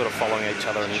 Everyone's sort of following each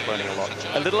other and learning a lot.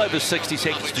 A little over 60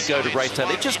 seconds to go to race day.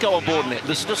 Let's just go on board and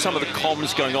listen to some of the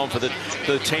comms going on for the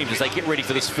teams as they get ready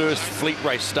for this first fleet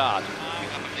race start.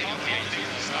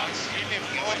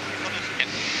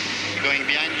 Going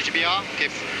behind the GBR, okay,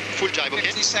 full jibe,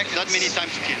 okay? Not many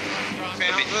times to kill.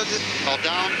 Or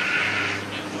down.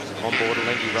 On board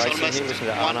Lengy Racing here, listen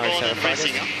to Arno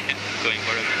Sarafagis. Going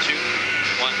forward, 2,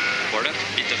 1, forward.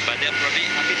 Bit of bad air probably.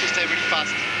 Happy to stay really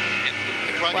fast.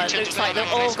 Well, it looks like they're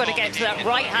all going to get to that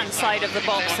right-hand side of the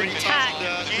box and tack,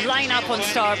 line up on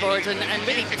starboard and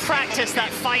really practice that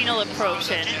final approach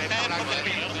in.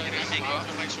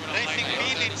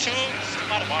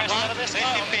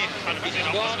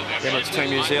 Emirates Team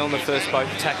New Zealand, the first boat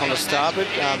to tack on the starboard,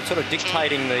 sort of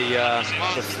dictating the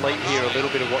fleet here a little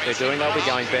bit of what they're doing. They'll be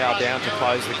going bow down to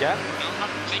close the gap.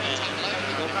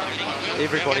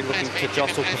 Everybody looking to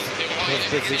jostle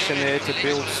position there to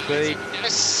build speed.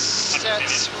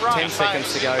 10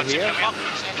 seconds to go here.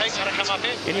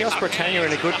 Ineos Britannia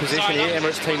in a good position here.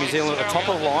 Emirates Team New Zealand at the top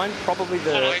of the line, probably in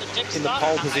the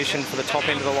pole position for the top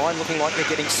end of the line, looking like they're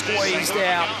getting squeezed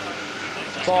out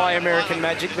by American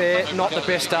Magic there. Not the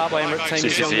best start by Emirates Team New Zealand.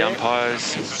 This is the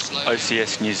umpires.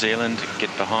 OCS New Zealand,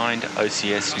 get behind.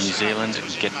 OCS New Zealand,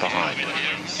 get behind.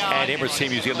 And Emirates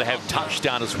Team New Zealand, they have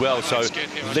touchdown as well, so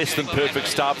less than perfect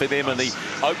start for them in the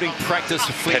opening practice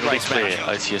fleet race match.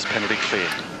 OCS penalty clear.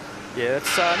 Yeah,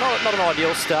 it's not an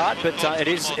ideal start, but it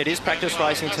is practice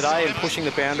racing today, and pushing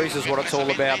the boundaries is what it's all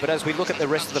about. But as we look at the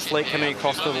rest of the fleet coming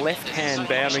across the left-hand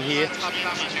boundary here,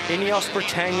 Ineos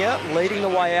Britannia leading the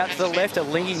way out to the left,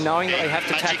 Alinghi knowing that they have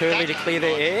to tack early to clear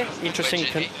their air.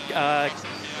 Interesting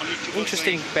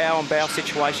bow-on-bow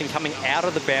situation coming out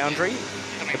of the boundary.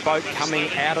 The boat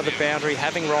coming out of the boundary,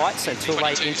 having rights until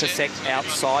they intersect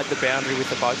outside the boundary with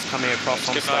the boats coming across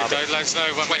on starboard. Let us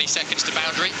know 20 seconds to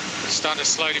boundary. Starting to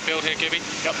slowly build here, Gibby.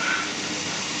 Yep.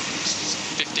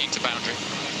 15 to boundary.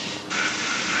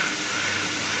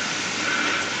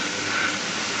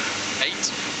 8.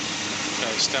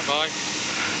 Go, stand by.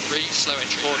 3, slow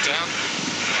entry. 4 down.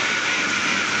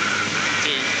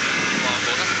 2, 1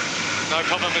 border. No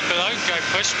problem with below. Go,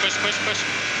 push, push, push, push.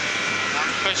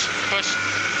 Push, push.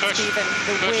 Stephen,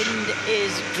 the wind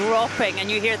is dropping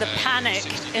and you hear the panic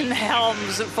in the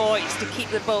helm's voice to keep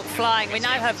the boat flying. We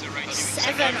now have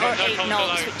 7 or 8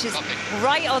 knots, which is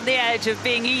right on the edge of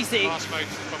being easy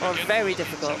or very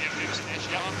difficult.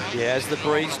 Yeah, as the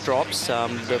breeze drops, all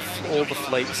the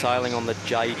fleet sailing on the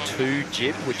J2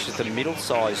 jib, which is the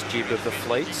middle-sized jib of the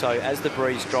fleet. So as the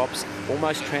breeze drops,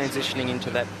 almost transitioning into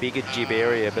that bigger jib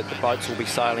area, but the boats will be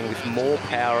sailing with more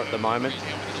power at the moment,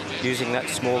 using that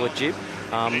smaller jib.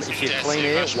 If you're clean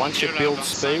air, once you build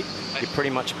speed, you're pretty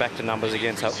much back to numbers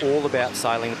again. So all about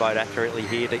sailing the boat accurately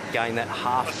here to gain that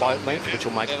half boat length, which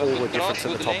will make all the difference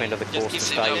at the top end of the course to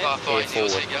stay air forward.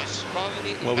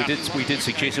 Well, we did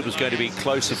suggest it was going to be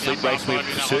close to fleet race. We've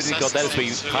certainly got that as we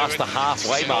pass the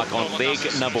halfway mark on leg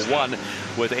number 1,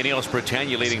 with Ineos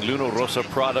Britannia leading Luna Rossa,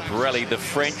 Prada Pirelli, the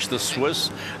French, the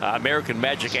Swiss, American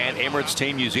Magic and Emirates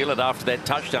Team New Zealand after that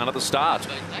touchdown at the start.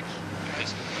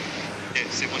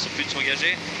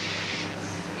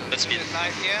 Let's speed.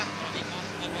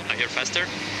 I hear faster.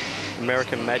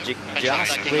 American Magic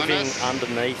just living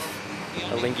underneath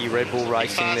Alinghi Red Bull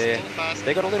Racing there.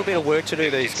 They've got a little bit of work to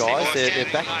do, these guys. They're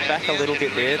back a little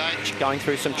bit there, going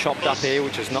through some chopped up air,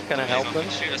 which is not going to help them.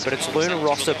 But it's Luna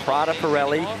Rossa, Prada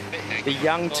Pirelli, the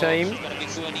young team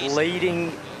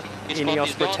leading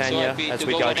Ineos Britannia as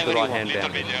we go to the right-hand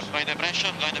boundary.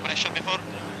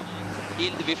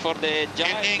 Before the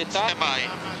jump, the tap.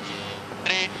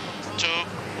 3, 2,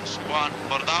 1,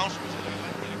 more down.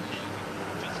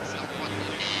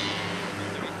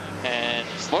 And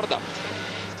more down.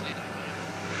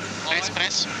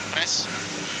 Press.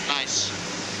 Nice.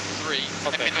 3.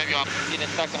 Okay. In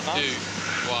attack now. 2,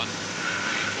 1.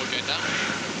 We're going down.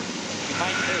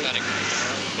 Behind you.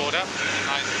 Board up.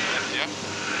 Nice. Yeah.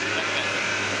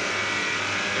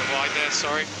 You're wide there,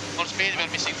 sorry. More speed, we're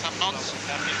missing some knots.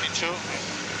 Missing 2.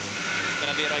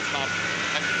 Gonna be right now.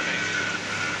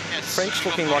 French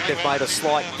looking like they've made a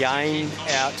slight gain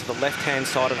out to the left-hand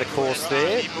side of the course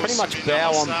there. Pretty much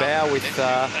bow on bow with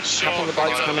a couple of the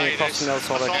boats coming across from the other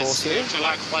side of the course here.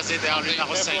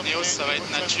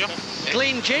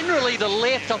 Glenn, generally the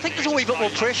left, I think there's a wee bit more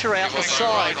pressure out the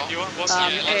side,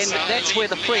 and that's where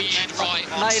the French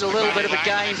made a little bit of a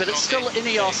gain, but it's still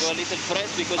Ineos,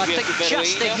 I think,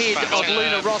 just ahead of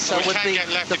Luna Rossa with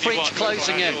the French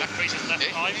closing in.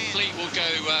 Fleet will go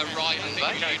right and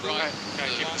back. Right. Okay,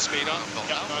 keep the speed on.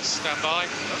 Nice, stand by.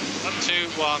 2,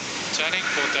 1, turning,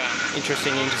 4 down.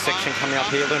 Interesting intersection coming up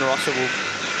here. Luna Rossa will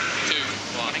 2,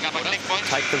 1.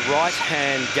 take the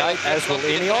right-hand gate, as will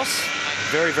Ineos.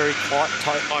 Very, very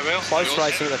close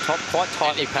racing at the top, quite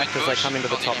tightly packed as they come into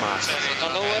the top mark.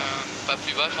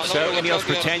 So Ineos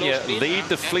Britannia lead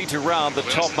the fleet around the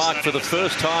top mark for the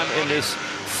first time in this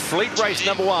fleet race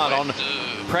number 1 on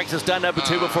practice day number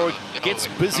 2 before it gets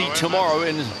busy tomorrow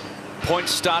and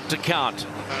points start to count.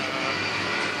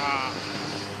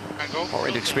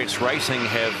 Orient Express Racing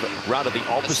have run at the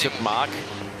opposite mark.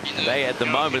 They at the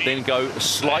moment then go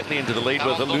slightly into the lead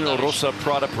with the Luna Rossa,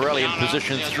 Prada Pirelli in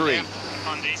position 3.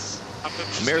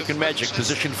 American Magic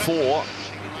position 4.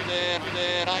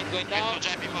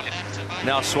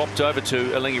 Now swapped over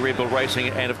to Alinghi Red Bull Racing,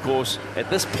 and of course at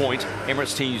this point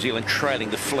Emirates Team New Zealand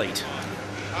trailing the fleet.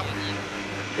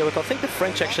 Yeah, look, I think the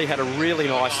French actually had a really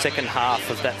nice second half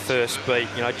of that first beat.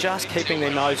 You know, just keeping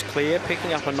their nose clear,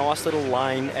 picking up a nice little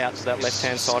lane out to that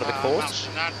left-hand side of the course.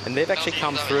 And they've actually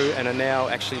come through and are now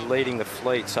actually leading the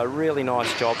fleet. So really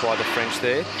nice job by the French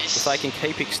there. If they can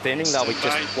keep extending, they'll be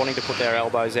just wanting to put their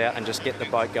elbows out and just get the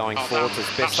boat going forwards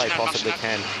as best they possibly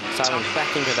can, sailing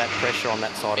back into that pressure on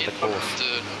that side of the course.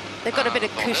 They've got a bit of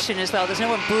cushion as well. There's no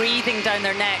one breathing down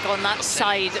their neck on that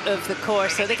side of the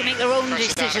course, so they can make their own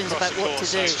decisions about what to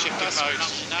do.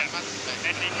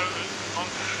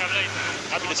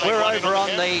 We're over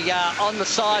on the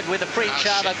side where the French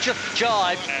are. They've just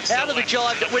jibed. Out of the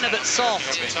jibe that went a bit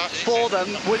soft for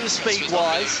them, wind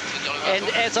speed-wise. And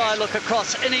as I look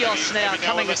across, Ineos now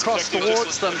coming across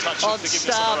towards them on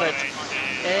starboard.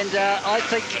 And I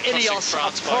think Ineos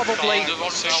are probably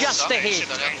just ahead.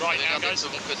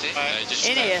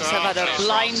 Ineos have had a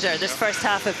blinder this first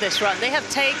half of this run. They have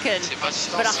taken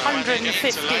about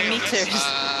 150 metres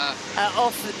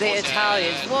off the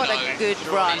Italians. What a good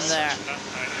run there.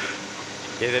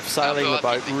 Yeah, they're sailing the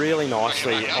boat really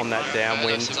nicely on that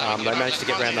downwind. They managed to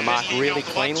get around the mark really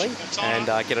cleanly and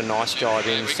get a nice dive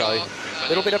in. So a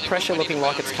little bit of pressure looking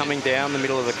like it's coming down the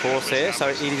middle of the course there. So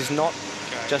it is not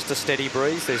just a steady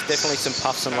breeze. There's definitely some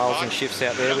puffs and lulls and shifts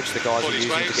out there, which the guys are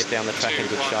using to get down the track in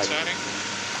good shape.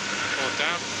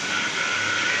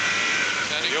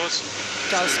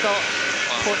 Giles Scott,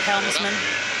 port helmsman.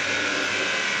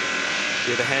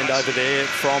 Yeah, the handover there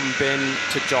from Ben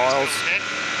to Giles.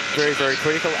 Very, very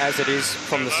critical, as it is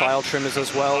from the sail trimmers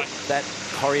as well. That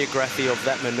choreography of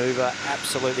that manoeuvre,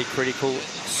 absolutely critical.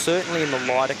 Certainly in the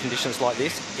lighter conditions like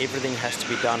this, everything has to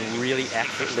be done really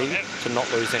accurately to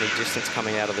not lose any distance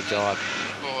coming out of the jibe.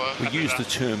 We use the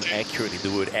term accurately,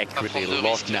 the word accurately, a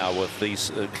lot now with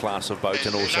these class of boats,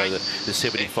 and also the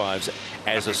 75s.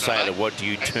 As a sailor, what do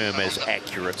you term as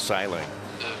accurate sailing?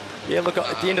 Yeah, look,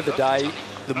 at the end of the day,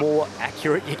 the more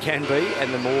accurate you can be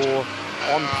and the more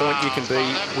on point you can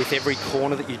be with every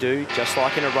corner that you do, just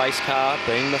like in a race car,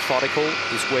 being methodical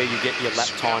is where you get your lap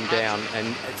time down.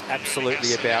 And it's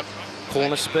absolutely about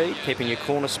corner speed, keeping your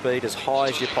corner speed as high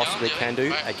as you possibly can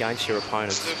do against your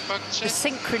opponents. The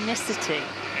synchronicity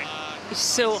is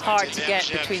so hard to get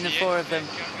between the four of them.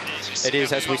 It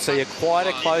is, as we see quite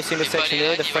a close intersection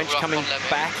there. The French coming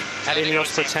back at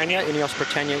Ineos Britannia. Ineos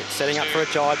Britannia setting up for a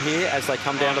jibe here as they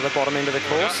come down to the bottom end of the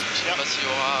course.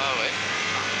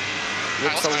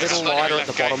 Looks a little lighter at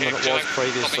the bottom than it was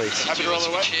previously. I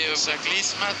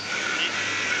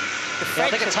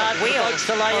think it's hard for the boats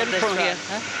to lay in from here.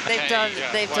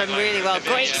 They've done really well.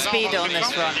 Great speed on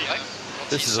this run.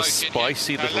 This is a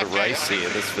spicy little race here,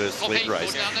 this first fleet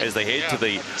race, as they head to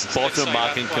the bottom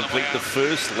mark and complete the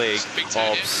first leg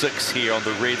of 6 here on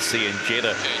the Red Sea in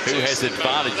Jeddah. Who has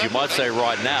advantage? You might say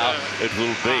right now it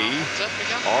will be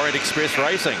Orient Express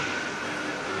Racing.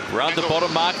 Round the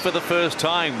bottom mark for the first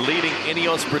time, leading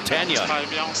Ineos Britannia.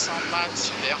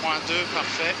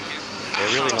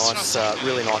 Yeah,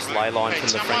 really nice lay line from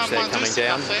the French there coming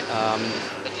down.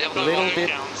 A little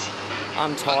bit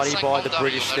untidy by the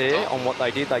British there on what they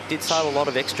did. They did sail a lot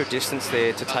of extra distance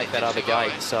there to take that other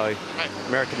gate. So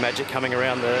American Magic coming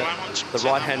around the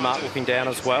right-hand mark looking down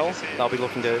as well. They'll be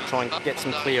looking to try and get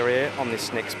some clear air on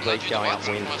this next beat going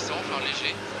upwind.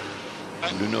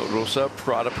 Luna Rossa,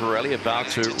 Prada Pirelli about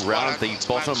to round the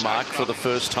bottom mark for the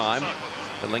first time.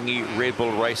 Lingy Red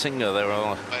Bull Racing, they're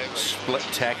on a split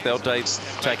tack. They'll take,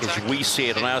 as we see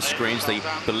it on our screens, the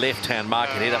left-hand mark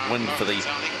and head upwind for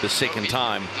the second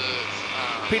time.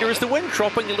 Peter, is the wind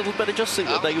dropping a little bit? It just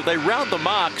they round the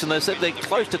marks and they said they're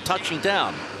close to touching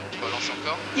down.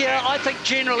 Yeah, I think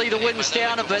generally the wind's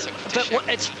down a bit, but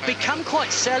it's become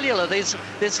quite cellular. There's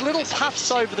little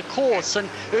puffs over the course, and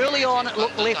early on it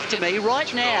looked left to me.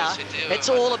 Right now, it's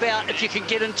all about if you can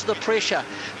get into the pressure.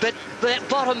 But that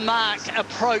bottom mark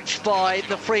approach by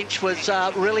the French was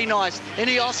really nice.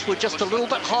 Ineos were just a little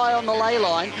bit high on the lay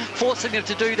line, forcing them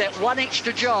to do that one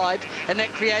extra jibe, and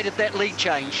that created that lead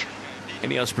change.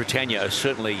 Ineos Britannia are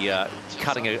certainly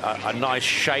cutting a nice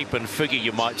shape and figure,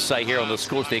 you might say, here on this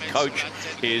course. Their coach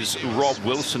is Rob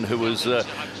Wilson, who is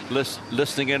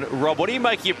listening in. Rob, what do you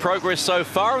make of your progress so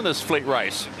far in this fleet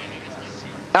race?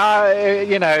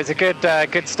 You know, it's a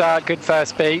good start, good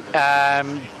first beat.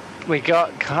 We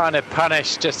got kind of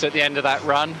punished just at the end of that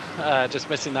run,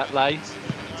 just missing that lay.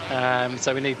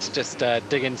 So we need to just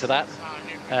dig into that.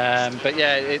 But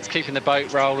yeah, it's keeping the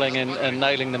boat rolling and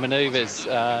nailing the manoeuvres.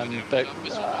 But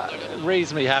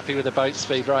reasonably happy with the boat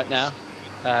speed right now,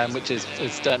 which is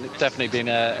definitely been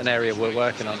an area we're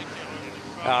working on.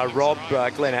 Rob,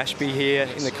 Glenn Ashby here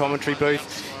in the commentary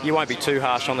booth. You won't be too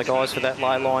harsh on the guys for that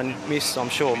lay line miss, I'm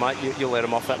sure, mate. You'll let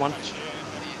them off that one.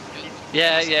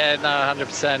 Yeah, no,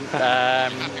 100%.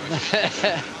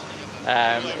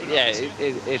 Yeah,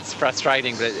 it's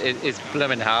frustrating, but it's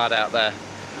blooming hard out there.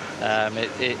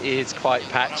 It is quite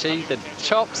patchy. The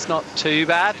chop's not too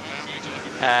bad,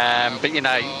 but you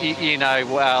know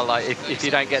well, like if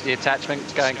you don't get the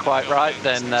attachment going quite right,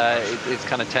 then it's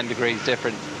kind of 10 degrees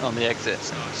different on the exit.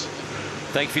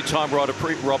 Thank you for your time,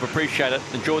 Rob. Appreciate it.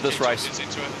 Enjoy this race.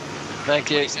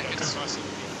 Thank you.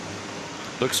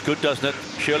 Looks good, doesn't it?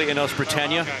 Shirley, Ineos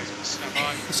Britannia.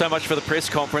 So much for the press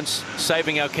conference,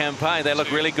 saving our campaign. They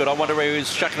look really good. I wonder where he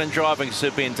was shucking and driving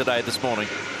Sir Ben today, this morning.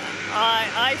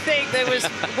 I think there was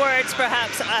words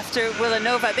perhaps after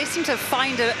Villanova. They seem to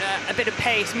find a bit of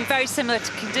pace. I mean, very similar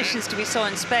to conditions to we saw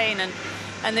in Spain,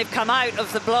 and they've come out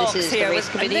of the blocks this is here the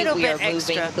race with committee. a little we bit are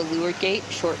moving extra. the leeward gate,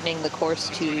 shortening the course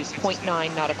to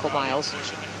 0.9 nautical miles.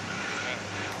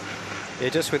 Yeah,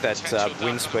 just with that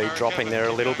wind speed dropping there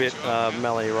a little bit,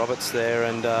 Melanie Roberts there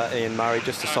and Ian Murray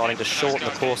just deciding to shorten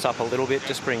the course up a little bit,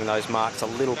 just bringing those marks a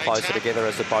little closer together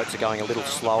as the boats are going a little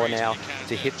slower now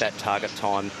to hit that target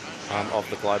time of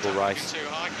the global race.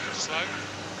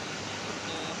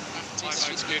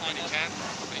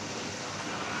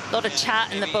 A lot of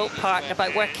chat in the boat park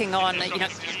about working on,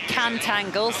 cant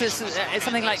angles. There's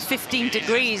something like 15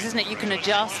 degrees, isn't it? You can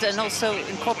adjust, and also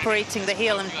incorporating the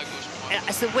heel. And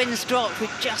as the winds drop, we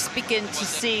just begin to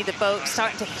see the boat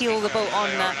starting to heel the boat on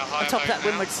top of that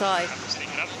windward side.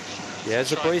 Yeah,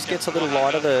 as the breeze gets a little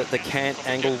lighter, the cant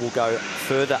angle will go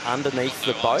further underneath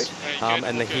the boat,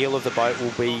 and the heel of the boat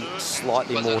will be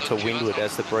slightly more to windward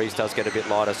as the breeze does get a bit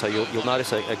lighter. So you'll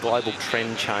notice a global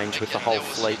trend change with the whole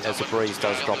fleet as the breeze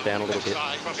does drop down a little bit.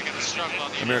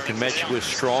 American Magic was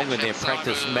strong in their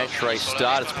practice match race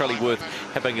start. It's probably worth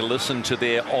having a listen to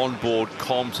their onboard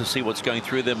comms to see what's going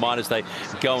through their mind as they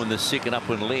go in the second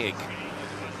upwind leg.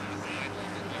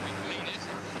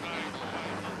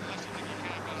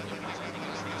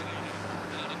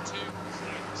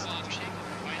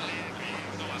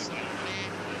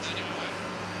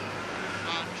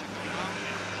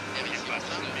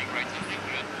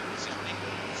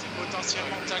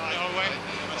 Take the other way.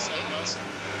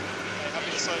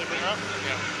 Happy to slowly bring her up?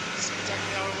 Yeah. Take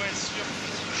the other way.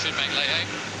 Should make lay aim.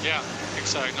 Yeah, I think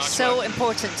so. Nice So work.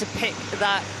 important to pick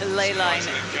that lay line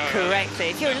correctly.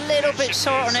 If you're a little bit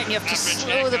short on it and you have to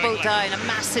slow the boat down, a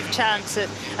massive chance of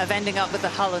ending up with the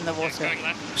hull in the water.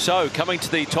 So, coming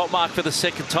to the top mark for the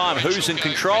second time, who's in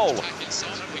control?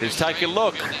 Let's take a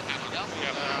look.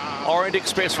 Orient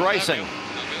Express Racing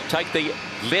take the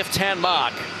left-hand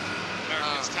mark.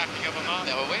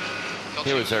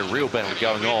 Here is a real battle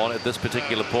going on at this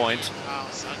particular point.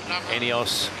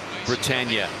 Ineos,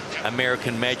 Britannia,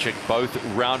 American Magic, both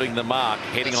rounding the mark,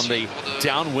 heading on the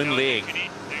downwind leg.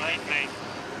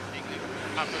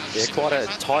 Yeah, quite a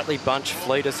tightly bunched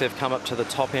fleet as they've come up to the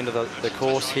top end of the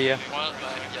course here.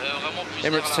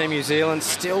 Emirates Team New Zealand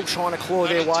still trying to claw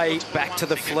their way back to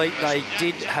the fleet. They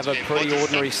did have a pretty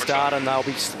ordinary start and they'll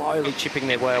be slowly chipping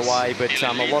their way away, but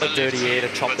a lot of dirty air to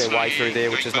chop their way through there,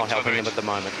 which is not helping them at the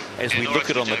moment. As we look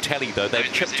at on the tally, though,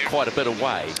 they've chipped quite a bit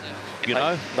away. You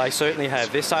know? They certainly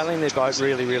have. They're sailing their boat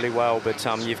really, really well, but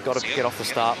you've got to get off the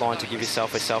start line to give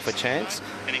yourself a chance.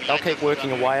 They'll keep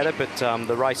working away at it, but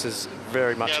the race is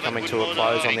very much coming to a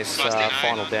close on this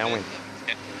final downwind.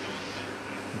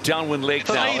 Downwind leg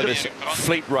now in this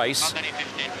fleet race.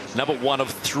 Number 1 of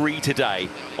 3 today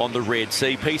on the Red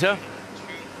Sea. Peter?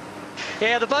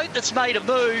 Yeah, the boat that's made a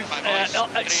move,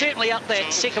 certainly up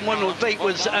that second windward beat,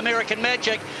 was American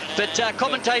Magic, but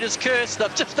commentators cursed.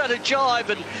 They've just done a jibe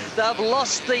and they've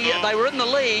lost the, they were in the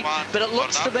lead, but it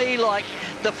looks to me like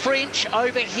the French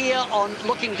over here on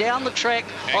looking down the track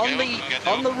on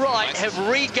the right have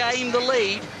regained the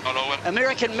lead.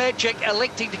 American Magic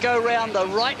electing to go around the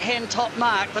right-hand top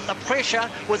mark, but the pressure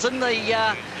was in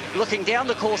the looking down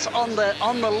the course on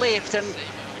the left, and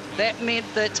that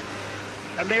meant that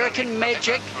American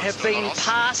Magic have been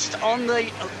passed on the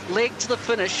leg to the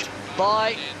finish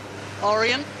by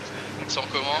Orient.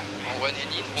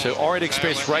 So Orient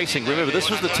Express Racing, remember this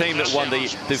was the team that won the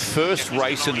first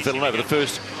race in Villanova, the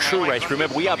first true race.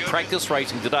 Remember, we are practice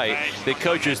racing today. Their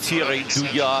coach is Thierry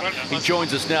Douillard. He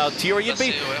joins us now. Thierry,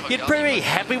 you'd pretty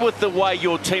happy with the way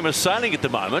your team is sailing at the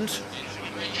moment.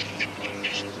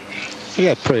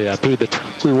 Yeah, pretty happy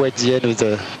that we wait the end of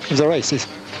the races.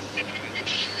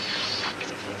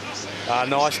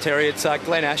 Nice, Terry. It's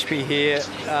Glenn Ashby here.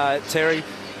 Terry,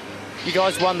 you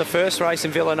guys won the first race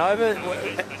in Villanova.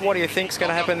 What do you think's going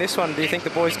to happen this one? Do you think the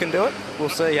boys can do it? We'll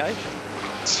see, eh?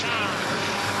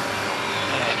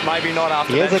 Maybe not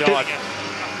after that jibe.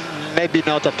 Maybe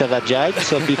not after that jibe.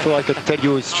 So before I could tell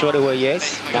you straight away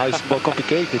yes. Now it's more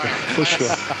complicated, for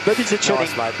sure. But it's a training.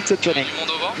 Nice, mate. It's a training.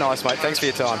 Nice, mate. Thanks for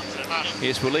your time.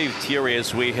 Yes, we'll leave Thierry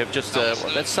as we have just,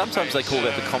 that's sometimes they call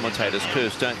that the commentator's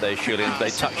curse, don't they, Shirley? They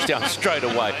touch down straight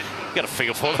away. You've got a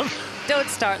feel for them. Don't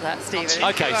start that, Stephen.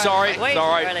 Okay, sorry.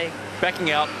 Early.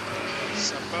 Backing out.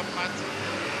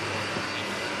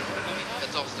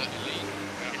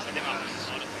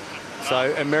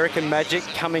 So American Magic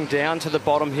coming down to the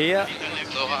bottom here.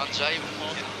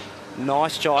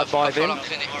 Nice jibe by them.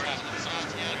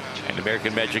 And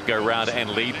American Magic go round and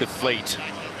lead the fleet.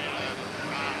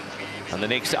 And the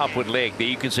next upward leg, there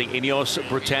you can see Ineos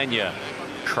Britannia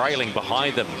trailing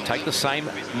behind them. Take the same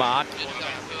mark.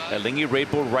 Lingy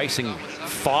Red Bull Racing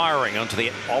firing onto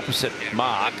the opposite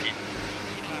mark.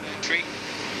 3,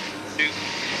 2,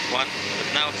 1.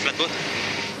 But now flat boat.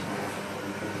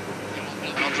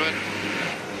 100.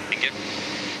 Thank you.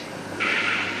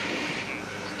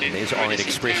 And there's Orient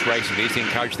Express Racing. There's the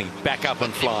encouraging thing. Back up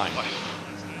and flying.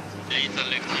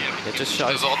 It just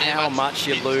shows how much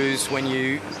you lose when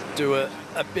you do a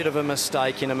bit of a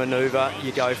mistake in a manoeuvre.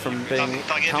 You go from being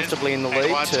comfortably in the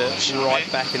lead to right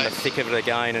back in the thick of it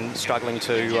again and struggling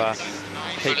to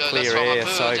keep clear air.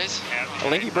 So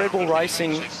Lingy Red Bull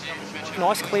Racing,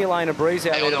 nice clear lane of breeze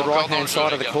out there to the right-hand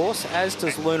side of the course, as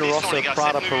does Luna Rossa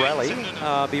Prada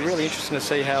Pirelli. Be really interesting to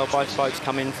see how both boats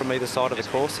come in from either side of the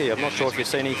course here. I'm not sure if you've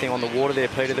seen anything on the water there,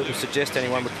 Peter, that would suggest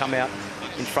anyone would come out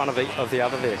in front of the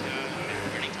other there.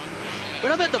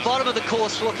 When I'm at the bottom of the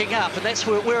course looking up, and that's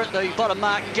where we're at the bottom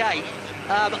mark gate,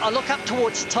 I look up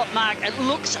towards the top mark. It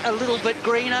looks a little bit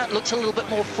greener, it looks a little bit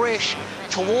more fresh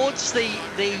towards the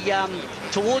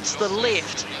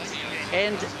left.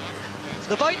 And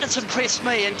the boat that's impressed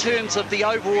me in terms of the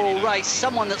overall race,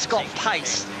 someone that's got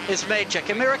pace, is Magic.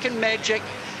 American Magic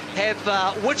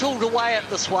have whittled away at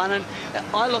this one, and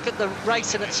I look at the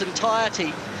race in its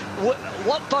entirety.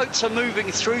 What boats are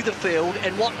moving through the field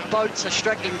and what boats are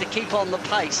struggling to keep on the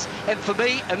pace. And for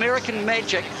me, American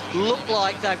Magic look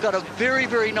like they've got a very,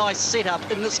 very nice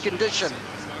setup in this condition.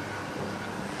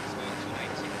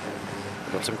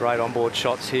 Got some great onboard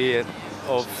shots here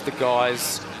of the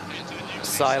guys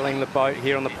sailing the boat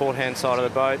here on the port-hand side of the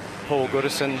boat. Paul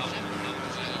Goodison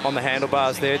on the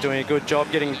handlebars there, doing a good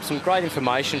job, getting some great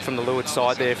information from the leeward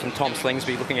side there from Tom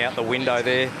Slingsby, looking out the window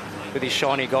there with his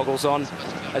shiny goggles on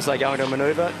as they go into a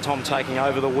manoeuvre. Tom taking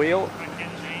over the wheel,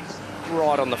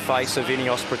 right on the face of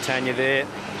Ineos Britannia there.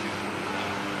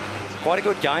 Quite a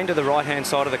good gain to the right-hand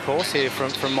side of the course here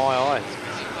from my eye.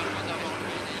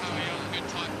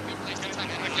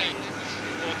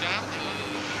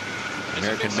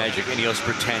 American Magic, Ineos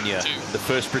Britannia, the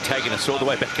first protagonist all the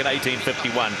way back in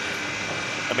 1851.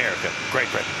 America, Great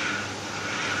Britain.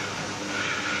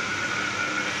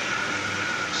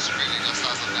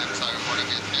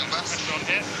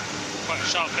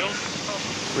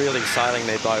 Really sailing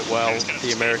their boat well,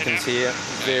 the Americans here.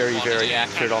 Very, very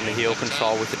accurate on the heel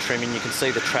control with the trimming. You can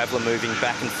see the Traveller moving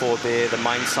back and forth there, the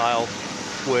mainsail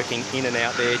working in and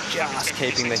out there, just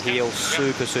keeping the heel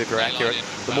super, super accurate.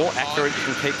 The more accurate you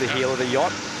can keep the heel of the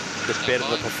yacht, the better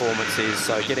the performance is.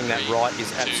 So getting that right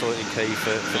is absolutely key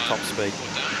for top speed.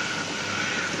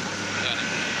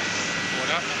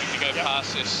 You go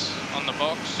past this on the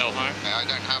box. No home. I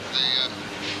don't have the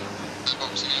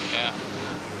box again. Yeah.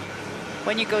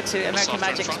 When you go to American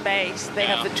Magic's base, they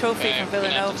have the trophy from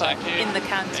Villanova in the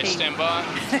canteen. Stand by.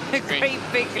 Great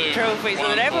big trophy so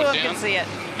that everyone can see it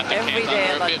every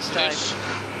day at lunchtime.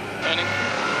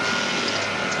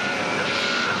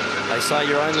 They say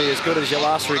you're only as good as your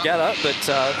last regatta, but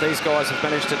these guys have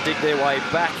managed to dig their way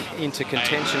back into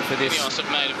contention for this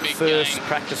first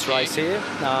practice race here.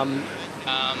 At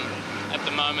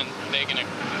the moment, they're going to...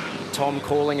 Tom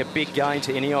calling a big gain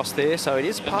to Ineos there, so it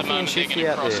is puffy and shifty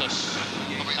out there.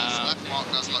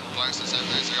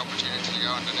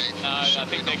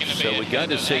 So we're going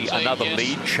to see another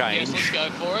lead change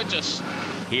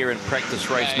here in practice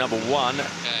race number 1.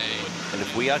 And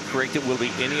if we are correct, it will be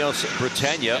Ineos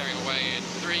Britannia.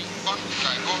 3, 1,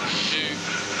 2,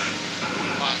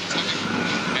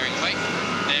 1, bearing weight.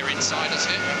 They're inside us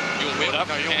here. Your wheel. No,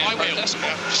 my wheel.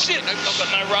 Shit, I've got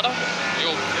no rudder.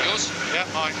 Yours? Yeah,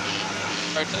 mine.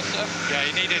 Protester? Yeah,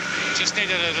 you just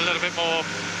needed a little bit more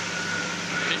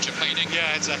picture painting.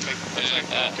 Yeah, exactly.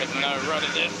 No rudder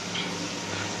there.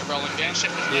 Rolling down.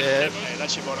 Yeah,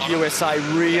 USA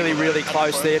really, really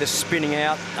close there to spinning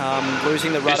out,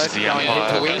 losing the rudder. This is the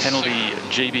umpire. Penalty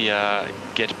GBR,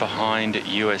 get behind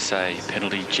USA.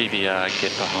 Penalty GBR,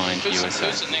 get behind USA.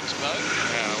 Who's the next boat?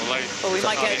 Well, we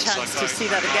might get a chance to see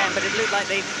that again, but it looked like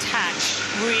they tacked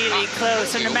really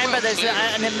close. And remember, there's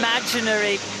an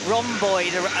imaginary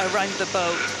rhomboid around the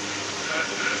boat.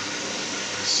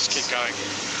 Just keep going.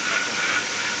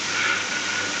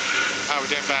 How are we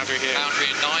doing boundary here?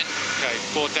 Boundary at 9. Okay,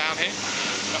 board down here.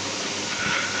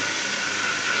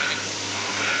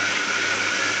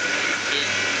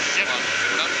 Yep. 1,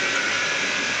 up.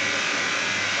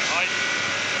 Right.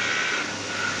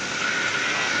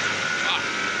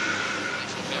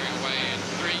 Bearing away in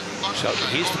 3. So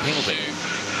here's the penalty.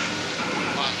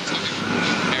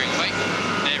 1, bearing weight.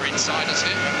 They're inside us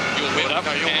here. Your wheel. No,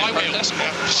 my wheel.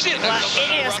 Shit. Well,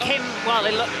 Ineos came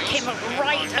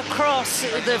right across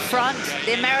the front.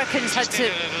 The Americans had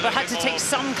to take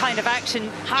some kind of action.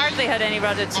 Hardly had any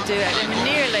rudder to do it. I mean,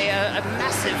 nearly a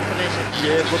massive collision.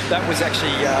 Yeah, look, that was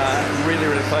actually really,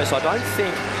 really close. I don't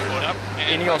think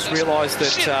Ineos realised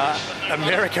that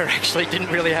America actually didn't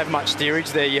really have much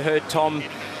steerage there. You heard Tom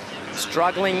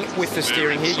struggling with the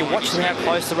steering here. You're watching how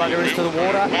close the rudder is to the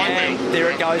water, and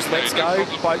there it goes, let's go.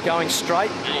 Boat going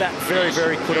straight. That very,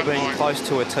 very could have been close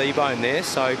to a T-bone there,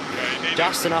 so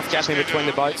just enough gap in between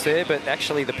the boats there, but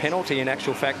actually the penalty in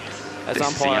actual fact as this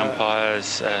umpire...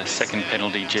 is the umpire's second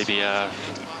penalty GBR.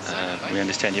 We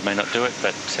understand you may not do it,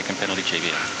 but second penalty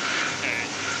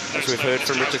GBR. As we've heard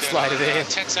from Richard Slater there,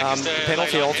 the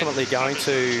penalty ultimately going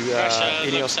to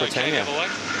Ineos Britannia.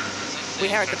 We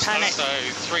heard the panic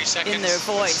in their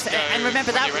voice. And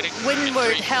remember that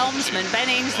windward helmsman, Ben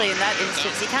Ainsley, in that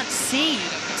instance, he can't see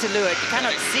to leeward. You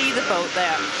cannot see the boat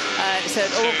there. So it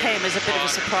all came as a bit of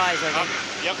a surprise, I think.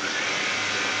 Yep.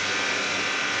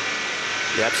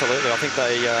 Yeah, absolutely. I think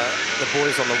the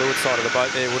boys on the leeward side of the boat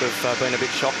there would have been a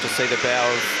bit shocked to see the bow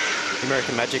of the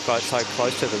American Magic boat so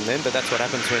close to them then, but that's what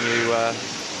happens when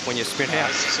you spin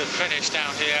out. It's a finish down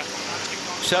here.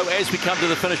 So as we come to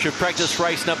the finish of practice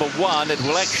race number 1, it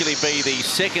will actually be the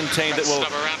second team that will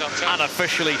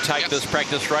unofficially take this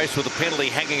practice race with a penalty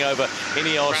hanging over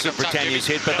Ineos Britannia's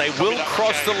head, but they will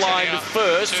cross the line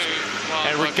first,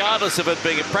 and regardless of it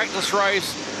being a practice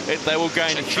race, they will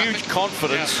gain huge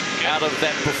confidence out of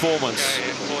that performance.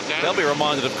 They'll be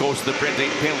reminded, of course, of the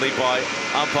penalty by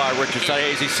umpire Richard Slater.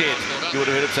 As he said, you would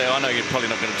have heard him say, I know you're probably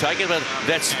not going to take it, but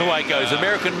that's the way it goes.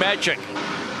 American Magic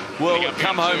will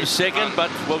come home second,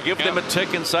 but we'll give them a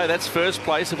tick and say that's first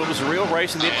place. If it was real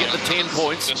racing, they'd get the 10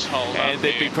 points, and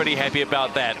they'd be pretty happy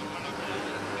about that.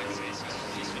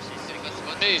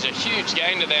 There's a huge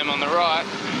gain to them on the right.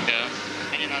 Yeah.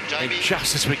 And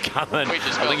just as we come in, I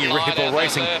think you Red Bull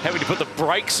Racing having to put the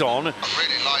brakes on Really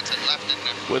light and left, isn't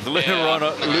it? with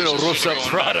Luna Rossa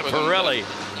Prada Pirelli.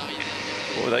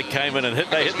 Well, they came in and hit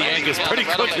the anchors pretty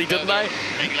quickly, didn't they?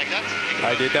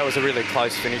 They did. That was a really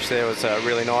close finish there. It was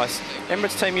really nice.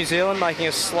 Emirates Team New Zealand making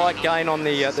a slight gain on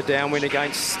the downwind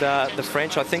against the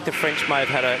French. I think the French may have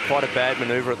had quite a bad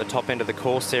manoeuvre at the top end of the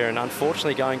course there, and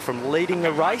unfortunately going from leading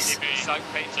the race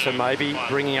to maybe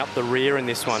bringing up the rear in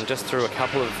this one just through a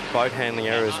couple of boat handling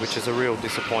errors, which is a real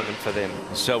disappointment for them.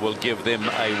 So we'll give them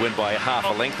a win by half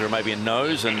a length or maybe a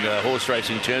nose in horse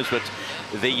racing terms, but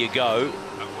there you go.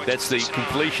 That's the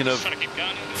completion of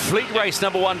Fleet Race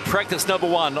number 1, practice number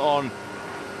 1 on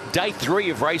day 3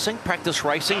 of racing, practice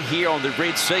racing here on the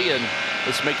Red Sea in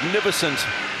this magnificent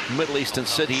Middle Eastern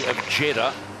city of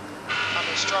Jeddah.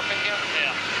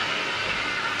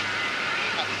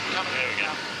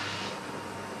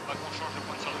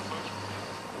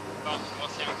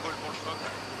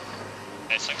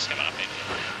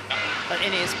 But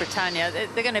Ineos Britannia,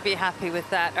 they're going to be happy with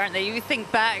that, aren't they? You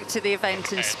think back to the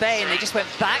event in Spain, they just went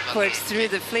backwards through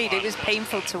the fleet. It was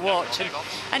painful to watch.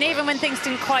 And even when things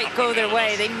didn't quite go their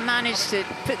way, they managed to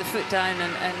put the foot down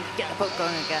and get the boat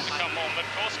going again.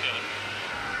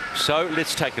 So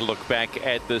let's take a look back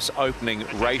at this opening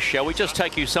race. Shall we just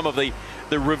take you some of the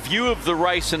review of the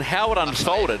race and how it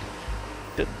unfolded?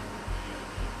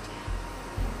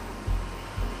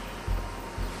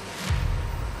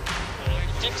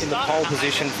 In the pole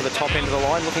position for the top end of the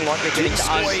line, looking like they're getting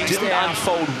squeezed. Didn't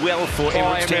unfold well for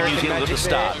Emirates Team New Zealand at the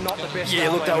start. Yeah,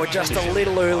 look, they were just a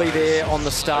little early there on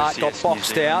the start, got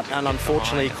boxed out, and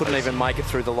unfortunately couldn't even make it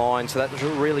through the line. So that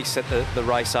really set the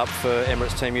race up for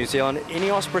Emirates Team New Zealand.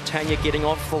 Ineos Britannia getting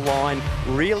off the line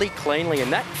really cleanly,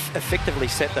 and that effectively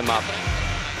set them up.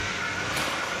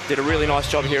 Did a really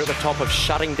nice job here at the top of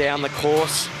shutting down the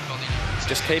course.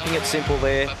 Just keeping it simple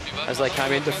there as they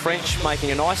came in. The French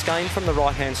making a nice gain from the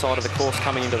right-hand side of the course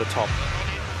coming into the top.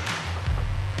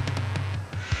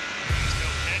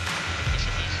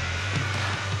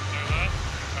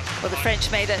 Well, the French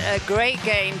made a great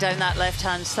gain down that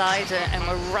left-hand side and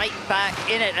were right back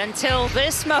in it until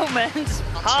this moment.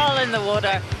 Hull in the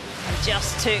water and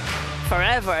just took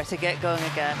forever to get going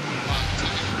again.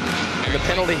 And the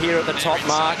penalty here at the top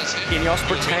mark. Ineos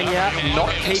Britannia not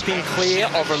keeping clear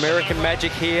of American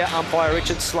Magic here. Umpire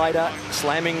Richard Slater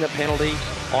slamming the penalty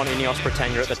on Ineos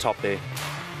Britannia at the top there.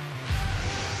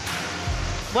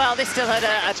 Well, they still had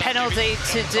a penalty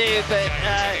to do, but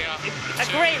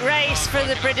a great race for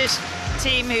the British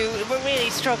team who were really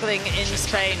struggling in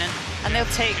Spain, and they'll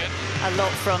take a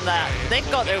lot from that. They've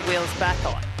got their wheels back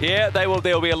on. Yeah, they will.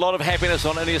 There will be a lot of happiness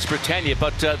on Ineos Britannia,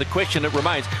 but the question that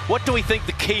remains, what do we think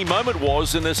the key moment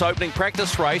was in this opening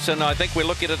practice race? And I think we're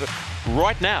looking at it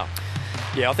right now.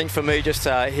 Yeah, I think for me, just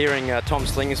hearing Tom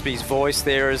Slingsby's voice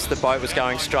there as the boat was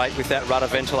going straight with that rudder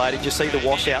ventilated. You see the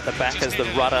wash out the back as the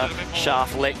rudder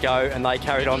shaft let go and they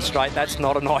carried on straight. That's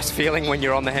not a nice feeling when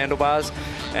you're on the handlebars.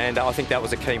 And I think that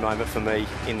was a key moment for me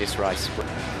in this race.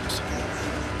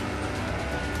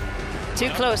 Too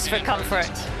close for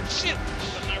comfort.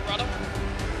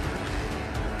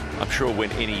 I'm sure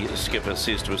when any skipper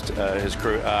says to his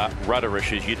crew, rudder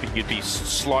issues, you'd be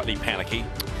slightly panicky.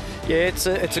 Yeah, it's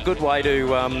a good way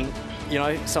to, you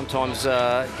know, sometimes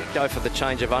go for the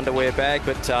change of underwear bag,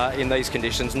 but in these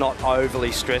conditions, not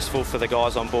overly stressful for the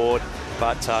guys on board.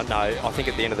 But no, I think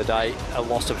at the end of the day, a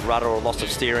loss of rudder or loss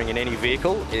of steering in any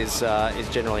vehicle is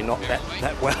generally not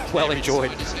that well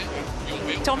enjoyed.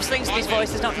 Tom Slingsby's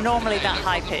voice is not normally that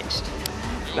high-pitched.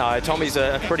 No, Tommy's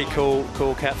a pretty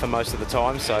cool cat for most of the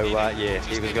time, so yeah,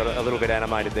 he was got a little bit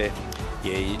animated there.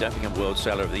 Yeah, you don't become World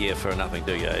Sailor of the Year for nothing,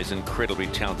 do you? He's an incredibly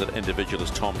talented individual, as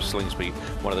Tom Slingsby,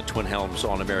 one of the twin helms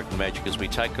on American Magic, as we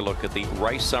take a look at the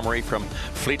race summary from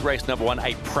Fleet Race number 1,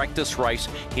 a practice race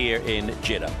here in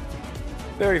Jeddah.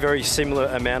 Very, very similar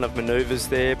amount of manoeuvres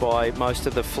there by most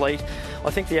of the fleet.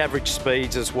 I think the average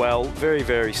speeds as well, very,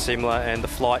 very similar, and the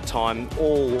flight time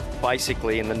all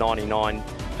basically in the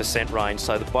 99% range,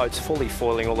 so the boat's fully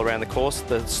foiling all around the course.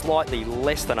 The slightly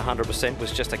less than 100%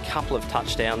 was just a couple of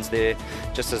touchdowns there,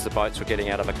 just as the boats were getting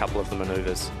out of a couple of the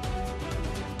manoeuvres.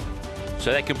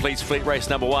 So that completes Fleet Race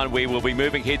number 1. We will be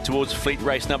moving ahead towards Fleet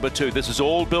Race number 2. This is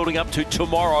all building up to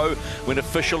tomorrow when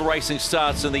official racing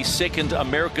starts in the second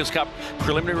America's Cup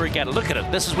Preliminary Regatta. Look at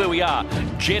it. This is where we are.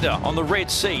 Jeddah on the Red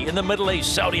Sea in the Middle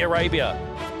East, Saudi Arabia.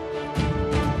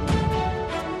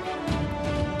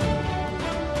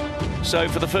 So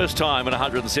for the first time in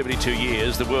 172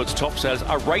 years, the world's top sailors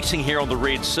are racing here on the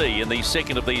Red Sea in the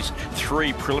second of these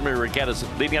 3 preliminary regattas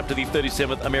leading up to the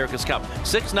 37th America's Cup.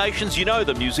 6 nations, you know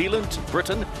them: New Zealand,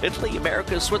 Britain, Italy,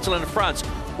 America, Switzerland and France,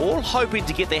 all hoping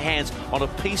to get their hands on a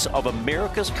piece of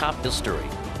America's Cup history.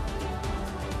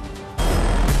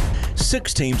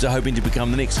 6 teams are hoping to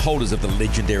become the next holders of the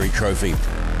legendary trophy.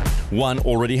 One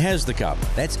already has the cup.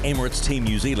 That's Emirates Team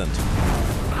New Zealand.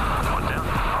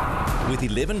 With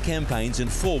 11 campaigns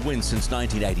and 4 wins since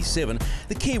 1987,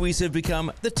 the Kiwis have become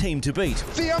the team to beat.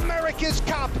 The America's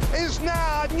Cup is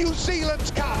now New Zealand's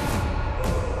cup.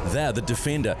 They're the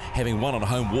defender, having won on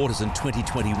home waters in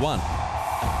 2021.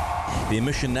 Their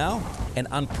mission now? An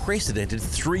unprecedented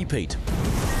three-peat.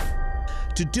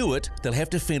 To do it, they'll have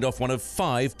to fend off one of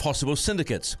 5 possible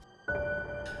syndicates.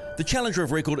 The challenger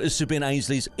of record is Sir Ben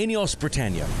Ainsley's Ineos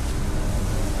Britannia.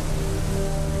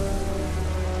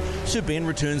 Sir Ben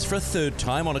returns for a 3rd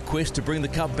time on a quest to bring the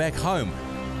cup back home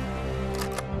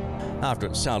after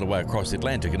it sailed away across the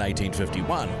Atlantic in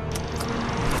 1851.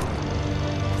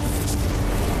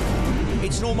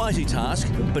 It's an almighty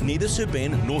task, but neither Sir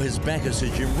Ben nor his backer Sir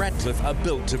Jim Ratcliffe are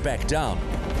built to back down.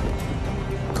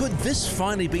 Could this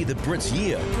finally be the Brits'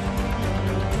 year?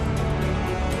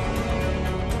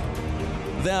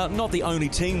 They're not the only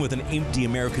team with an empty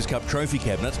America's Cup trophy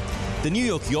cabinet. The New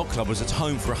York Yacht Club was its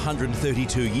home for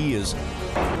 132 years.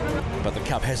 But the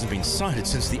cup hasn't been sighted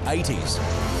since the 80s.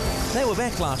 They were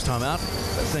back last time out,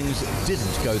 but things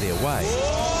didn't go their way.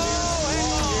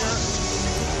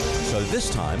 So this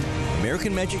time,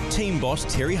 American Magic team boss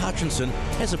Terry Hutchinson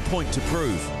has a point to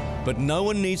prove. But no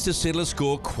one needs to settle a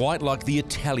score quite like the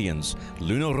Italians,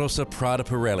 Luna Rossa Prada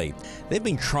Pirelli. They've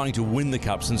been trying to win the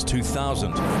cup since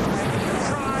 2000.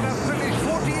 Trying to finish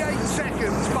 48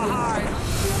 seconds behind.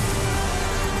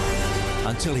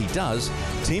 Until he does,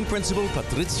 team principal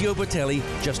Patrizio Bertelli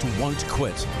just won't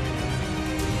quit.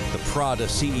 The Prada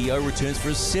CEO returns for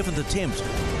his 7th attempt.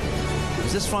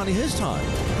 Is this finally his time?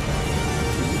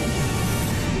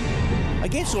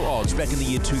 Against all odds, back in the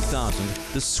year 2000,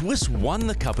 the Swiss won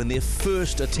the cup in their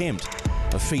first attempt,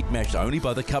 a feat matched only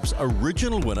by the cup's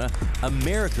original winner,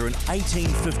 America, in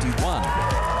 1851.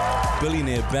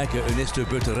 Billionaire backer Ernesto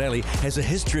Bertarelli has a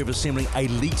history of assembling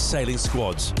elite sailing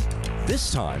squads.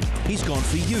 This time, he's gone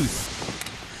for youth.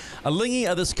 Alinghi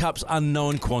are this cup's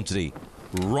unknown quantity.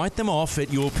 Write them off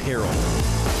at your peril.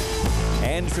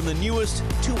 And from the newest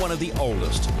to one of the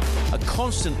oldest, a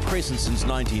constant presence since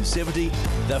 1970,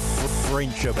 the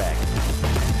French are back.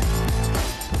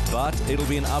 But it'll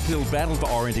be an uphill battle for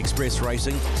Orient Express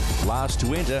Racing, last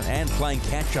to enter and playing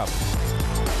catch-up.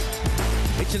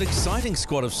 It's an exciting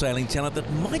squad of sailing talent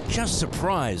that might just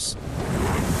surprise.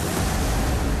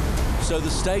 So the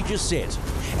stage is set,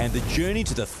 and the journey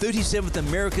to the 37th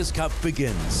America's Cup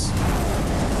begins.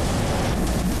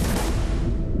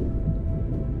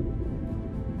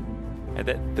 And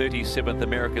that 37th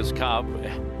America's Cup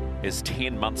is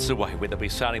 10 months away, where they'll be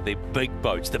sailing the big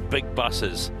boats, the big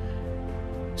buses.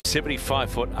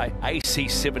 75-foot AC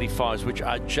 75s, which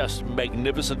are just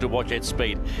magnificent to watch at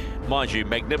speed. Mind you,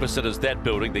 magnificent is that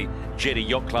building, the Jeddah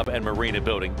Yacht Club and Marina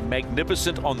building.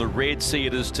 Magnificent on the Red Sea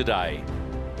it is today.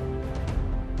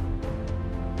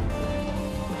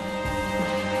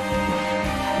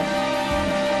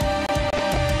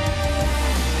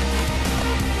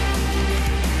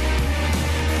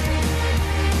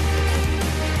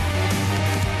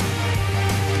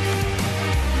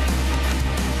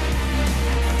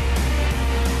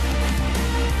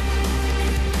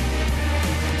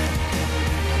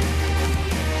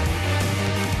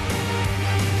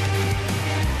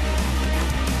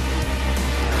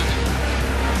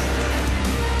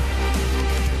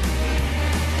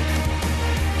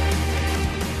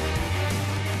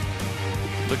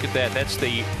 Look at that, that's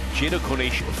the Jeddah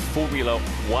Corniche Formula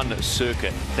 1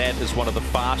 circuit. That is one of the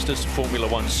fastest Formula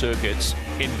 1 circuits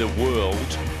in the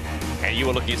world. And you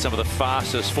are looking at some of the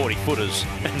fastest 40-footers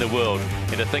in the world.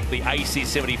 And to think the AC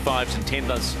 75s in 10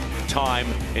 months' time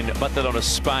in Barcelona,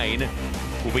 Spain,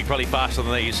 will be probably faster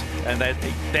than these. And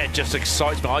that just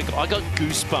excites me. I got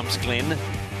goosebumps, Glenn.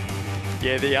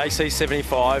 Yeah, the AC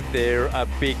 75, they're a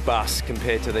big bus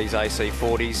compared to these AC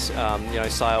 40s. You know,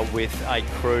 sail with a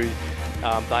crew.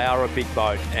 They are a big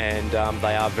boat, and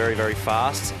they are very, very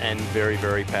fast and very,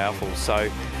 very powerful.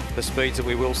 So the speeds that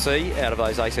we will see out of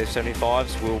those AC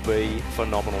 75s will be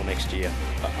phenomenal next year.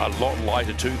 A lot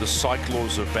lighter too. The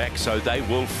cyclors are back, so they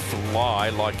will fly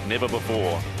like never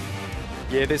before.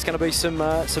 Yeah, there's going to be some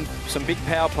big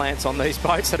power plants on these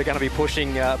boats that are going to be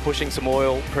pushing some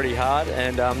oil pretty hard,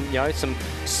 and you know, some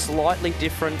slightly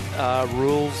different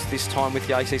rules this time with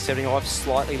the AC-75.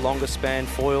 Slightly longer span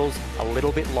foils, a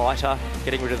little bit lighter,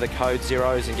 getting rid of the code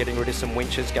zeros and getting rid of some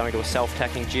winches, going to a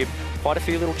self-tacking jib. Quite a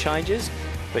few little changes,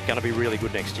 but going to be really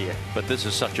good next year. But this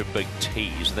is such a big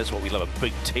tease. That's what we love, a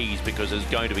big tease, because there's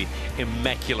going to be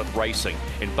immaculate racing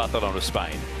in Barcelona,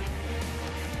 Spain.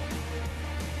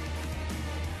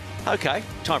 Okay,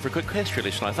 time for a quick history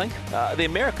lesson, I think. The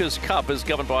America's Cup is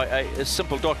governed by a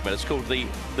simple document. It's called the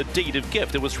Deed of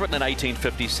Gift. It was written in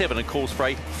 1857 and calls for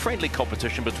a friendly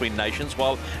competition between nations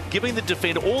while giving the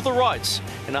defender all the rights.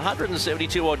 In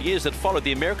 172 odd years that followed,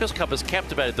 the America's Cup has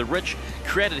captivated the rich,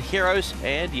 created heroes,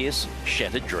 and yes,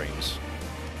 shattered dreams.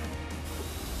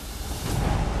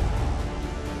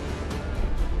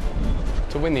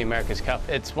 To win the America's Cup,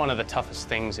 it's one of the toughest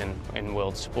things in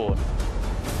world sport.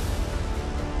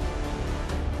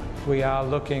 We are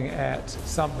looking at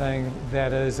something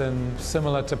that is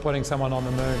similar to putting someone on the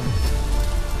moon.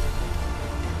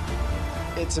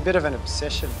 It's a bit of an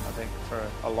obsession, I think, for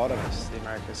a lot of us, the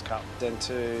America's Cup. And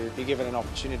to be given an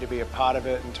opportunity to be a part of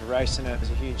it and to race in it is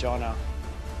a huge honour.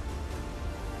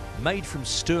 Made from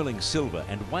sterling silver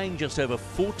and weighing just over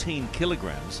 14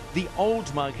 kilograms, the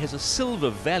old mug has a silver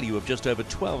value of just over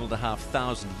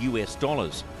 $12,500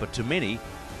 US. But to many,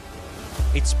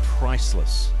 it's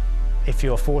priceless. If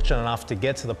you're fortunate enough to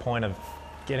get to the point of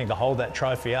getting to hold that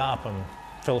trophy up and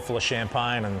fill it full of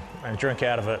champagne and drink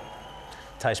out of it,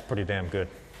 it tastes pretty damn good.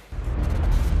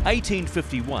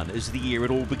 1851 is the year it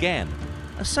all began.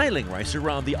 A sailing race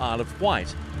around the Isle of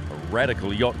Wight. A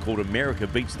radical yacht called America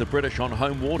beats the British on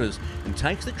home waters and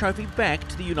takes the trophy back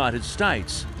to the United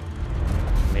States.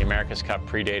 The America's Cup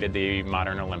predated the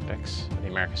modern Olympics. The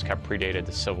America's Cup predated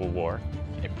the Civil War.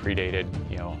 It predated,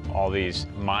 you know, all these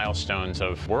milestones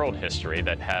of world history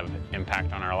that have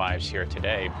impact on our lives here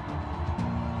today.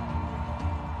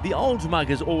 The old mug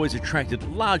has always attracted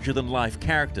larger-than-life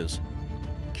characters,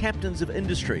 captains of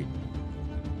industry,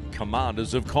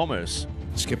 commanders of commerce.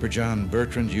 Skipper John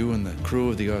Bertrand, you and the crew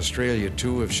of the Australia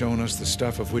 2 have shown us the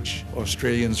stuff of which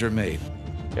Australians are made.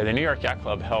 Yeah, the New York Yacht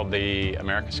Club held the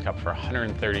America's Cup for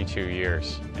 132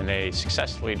 years, and they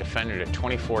successfully defended it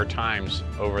 24 times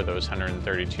over those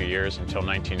 132 years until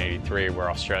 1983, where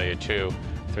Australia 2,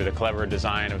 through the clever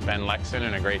design of Ben Lexon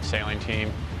and a great sailing team,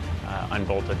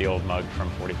 unbolted the old mug from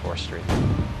 44th Street.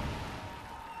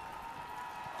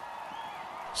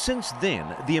 Since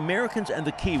then, the Americans and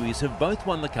the Kiwis have both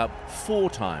won the Cup 4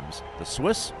 times, the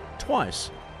Swiss twice.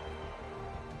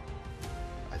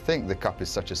 I think the Cup is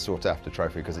such a sought-after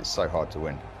trophy because it's so hard to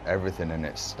win. Everything in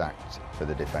it's stacked for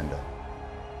the defender.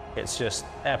 It's just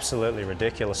absolutely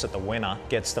ridiculous that the winner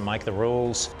gets to make the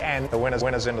rules and the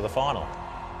winner's into the final.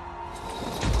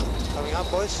 Coming up,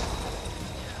 boys.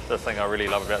 The thing I really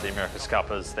love about the America's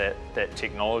Cup is that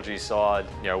technology side,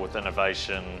 you know, with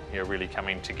innovation, you know, really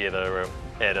coming together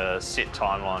at a set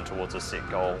timeline towards a set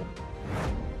goal.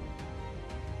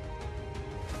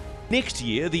 Next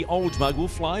year, the old mug will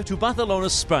fly to Barcelona,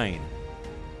 Spain,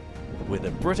 where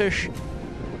the British,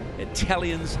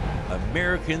 Italians,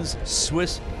 Americans,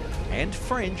 Swiss and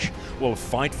French will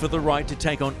fight for the right to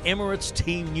take on Emirates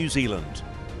Team New Zealand.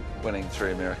 Winning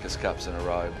 3 America's Cups in a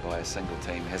row by a single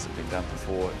team hasn't been done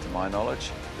before, to my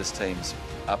knowledge. This team's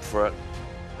up for it.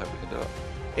 Hope we can do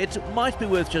it. It might be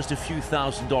worth just a few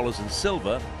 $1,000s in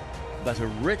silver, but a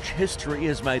rich history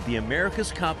has made the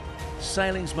America's Cup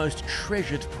sailing's most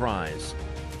treasured prize.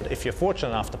 If you're fortunate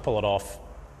enough to pull it off,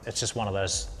 it's just one of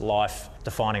those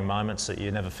life-defining moments that you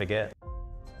never forget.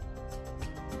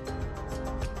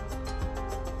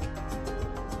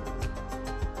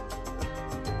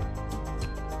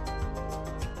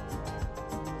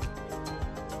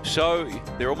 So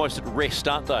they're almost at rest,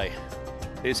 aren't they?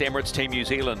 There's Emirates Team New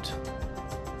Zealand.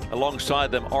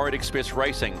 Alongside them, Orient Express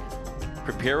Racing,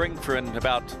 preparing for, in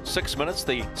about 6 minutes,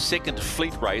 the second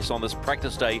fleet race on this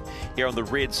practice day here on the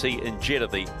Red Sea in Jeddah,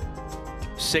 the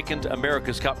second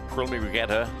America's Cup Preliminary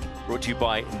Regatta, brought to you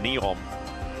by Neom.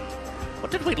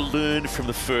 What did we learn from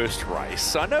the first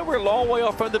race? I know we're a long way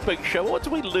off from the big show. What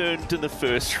did we learn in the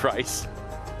first race?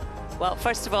 Well,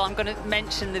 first of all, I'm going to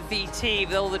mention the VT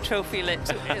with all the trophy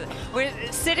lips. We're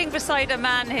sitting beside a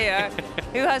man here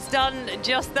who has done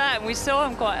just that, and we saw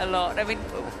him quite a lot. I mean,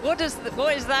 what is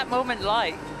that moment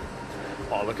like?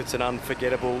 Oh, look, it's an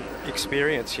unforgettable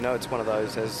experience. You know, it's one of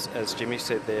those, as Jimmy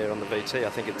said there on the VT, I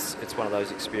think it's one of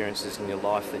those experiences in your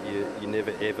life that you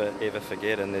never, ever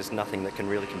forget, and there's nothing that can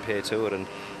really compare to it. And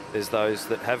There's those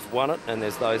that have won it and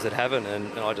there's those that haven't,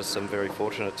 and I just am very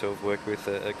fortunate to have worked with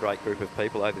a great group of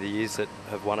people over the years that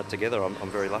have won it together. I'm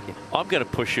very lucky. I'm going to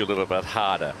push you a little bit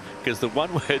harder, because the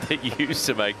one word that you used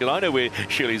to make, and I know where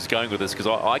Shirley's going with this, because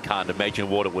I can't imagine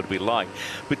what it would be like,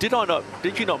 but did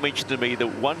you not mention to me that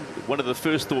one of the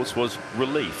first thoughts was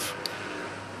relief?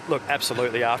 Look,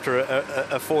 absolutely. After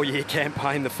a 4-year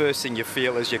campaign, the first thing you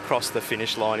feel as you cross the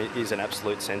finish line is an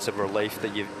absolute sense of relief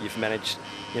that you've managed,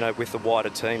 with the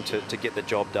wider team to get the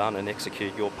job done and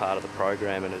execute your part of the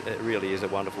program, and it really is a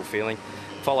wonderful feeling.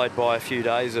 Followed by a few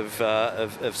days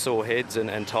of sore heads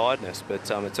and tiredness, but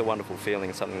it's a wonderful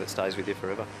feeling and something that stays with you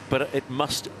forever. But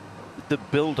the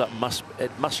build-up must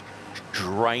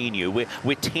drain you.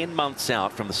 We're 10 months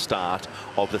out from the start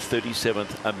of the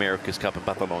 37th America's Cup in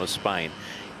Barcelona, Spain.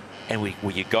 And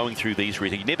when you're going through these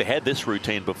routines, you never had this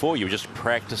routine before. You were just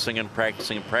practicing and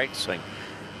practicing and practicing.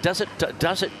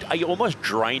 Are you almost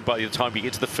drained by the time you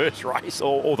get to the first race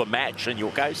or the match in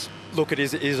your case? Look, it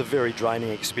is a very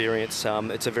draining experience.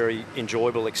 It's a very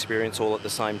enjoyable experience all at the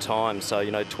same time. So,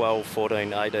 12,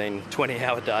 14, 18,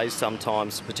 20-hour days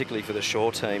sometimes, particularly for the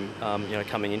shore team,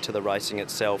 coming into the racing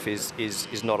itself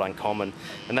is not uncommon.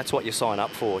 And that's what you sign up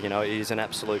for. It is an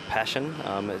absolute passion.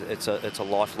 It's a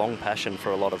lifelong passion for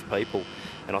a lot of people.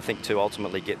 And I think to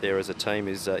ultimately get there as a team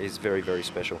is very, very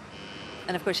special.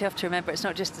 And of course, you have to remember, it's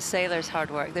not just the sailors' hard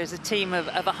work. There's a team of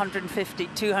 150,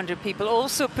 200 people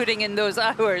also putting in those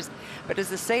hours. But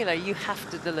as a sailor, you have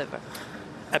to deliver.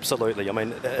 Absolutely. I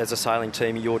mean, as a sailing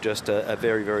team, you're just a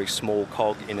very, very small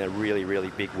cog in a really, really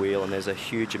big wheel, and there's a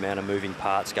huge amount of moving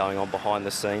parts going on behind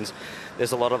the scenes.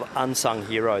 There's a lot of unsung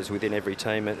heroes within every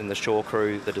team, in the shore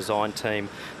crew, the design team,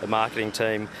 the marketing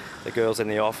team, the girls in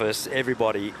the office.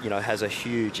 Everybody, has a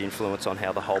huge influence on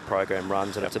how the whole program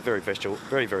runs, and it's a very,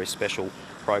 very special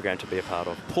program to be a part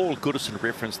of. Paul Goodison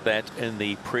referenced that in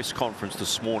the press conference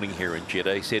this morning here in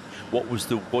Jeddah. He said,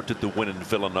 what did the win in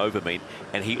Villanova mean?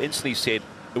 And he instantly said,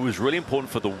 it was really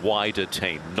important for the wider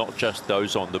team, not just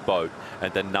those on the boat,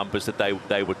 and the numbers that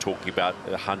they were talking about,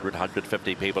 100,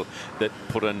 150 people that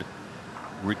put in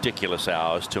ridiculous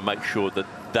hours to make sure that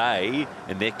they,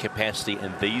 in their capacity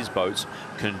in these boats,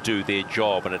 can do their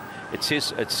job. And it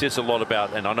says a lot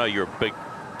about, and I know you're a big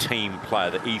team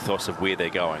player, the ethos of where they're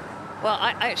going. Well,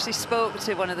 I actually spoke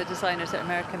to one of the designers at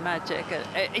American Magic,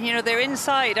 and they're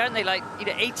inside, aren't they,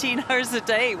 18 hours a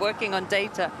day working on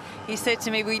data. He said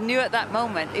to me, we knew at that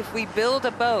moment, if we build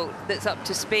a boat that's up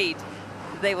to speed,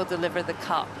 they will deliver the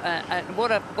cup. And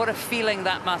what a feeling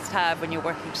that must have when you're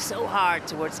working so hard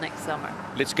towards next summer.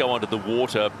 Let's go onto the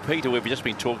water. Peter, we've just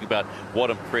been talking about what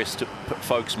impressed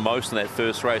folks most in that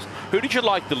first race. Who did you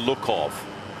like the look of?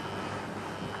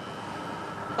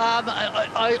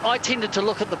 I tended to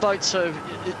look at the boat, so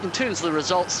in terms of the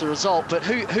result, but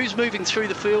who's moving through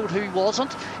the field, who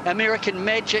wasn't. American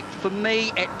Magic, for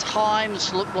me, at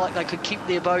times looked like they could keep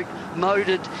their boat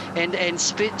motored, and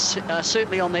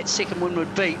certainly on that second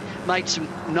windward beat, made some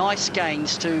nice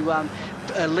gains to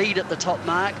lead at the top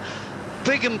mark.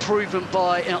 Big improvement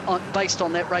based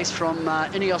on that race from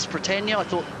Ineos Britannia. I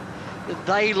thought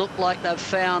they look like they've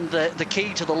found the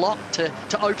key to the lock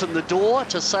to open the door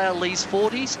to sail these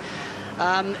 40s.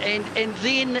 And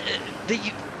then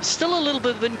still a little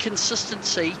bit of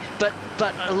inconsistency, but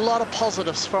a lot of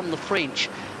positives from the French.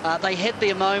 They had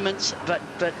their moments, but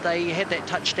they had that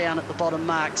touchdown at the bottom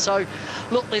mark. So,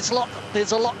 look, there's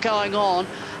a lot going on.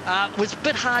 It was a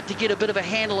bit hard to get a bit of a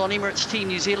handle on Emirates Team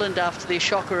New Zealand after their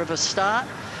shocker of a start,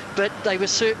 but they were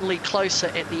certainly closer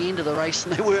at the end of the race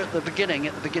than they were at the beginning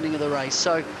of the race.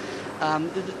 So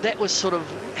that was sort of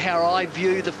how I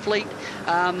view the fleet.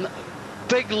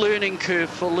 Big learning curve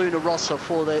for Luna Rossa,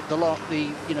 for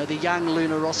the young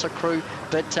Luna Rossa crew,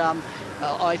 but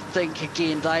I think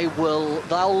again they'll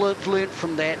have learnt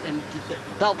from that, and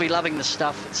they'll be loving the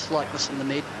stuff. It's like this in the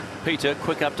Med. Peter,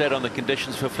 quick update on the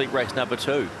conditions for fleet race number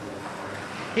 2.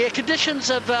 Yeah, conditions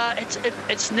of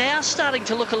it's now starting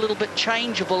to look a little bit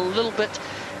changeable, a little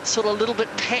bit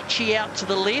patchy out to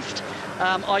the left.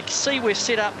 I see we're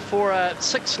set up for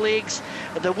 6 legs,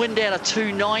 the wind out of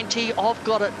 290. I've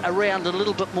got it around a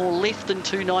little bit more left than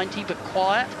 290, but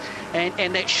quiet,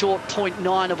 and that short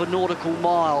 0.9 of a nautical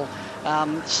mile.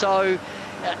 So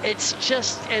it's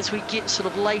just as we get sort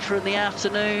of later in the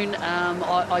afternoon,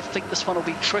 I think this one will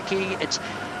be tricky.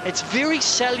 It's very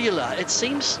cellular. It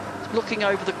seems, looking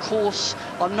over the course,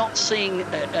 I'm not seeing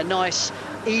a nice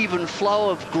even flow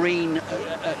of green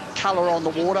colour on the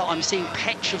water. I'm seeing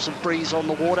patches of breeze on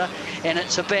the water, and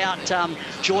it's about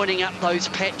joining up those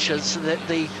patches that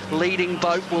the leading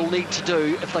boat will need to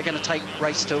do if they're going to take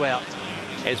race 2 out.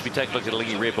 As we take a look at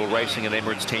Lee Rebel Racing and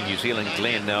Emirates Team New Zealand,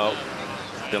 Glenn, now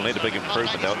they'll need a big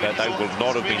improvement. They will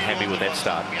not have been happy with that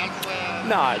start.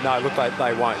 No, look,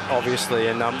 they won't, obviously,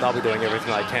 and they'll be doing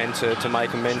everything they can to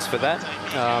make amends for that.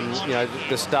 You know,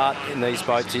 the start in these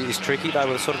boats is tricky. They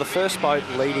were sort of the first boat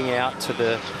leading out to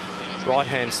the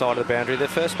right-hand side of the boundary, their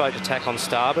first boat to tack on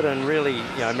starboard, and really,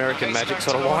 you know, American Magic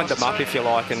sort of lined them up, if you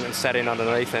like, and sat in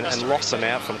underneath and locked them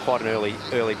out from quite an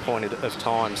early point of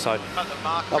time. So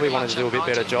they'll be wanting to do a bit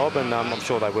better job, and I'm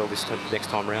sure they will this next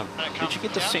time round. Did you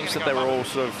get the sense that they were all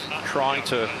sort of trying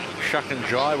to shuck and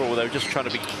jive, or were they just trying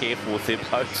to be careful with their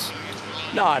boats?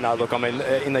 No, look, I mean,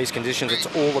 in these conditions, it's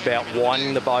all about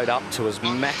winding the boat up to as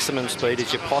maximum speed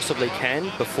as you possibly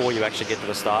can before you actually get to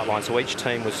the start line. So each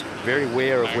team was very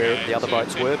aware of where the other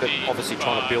boats were, but obviously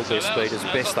trying to build their speed as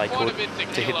best they could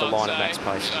to hit the line at max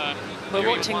pace. We're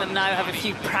watching them now have a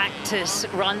few practice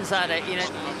runs at it, you know,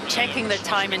 checking their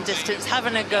time and distance,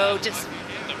 having a go, just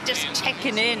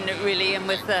checking in, really, and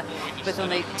with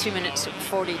only 2 minutes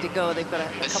 40 to go, they've got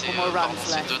a couple more runs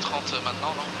left.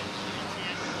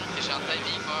 J'ai un timing,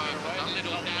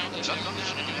 je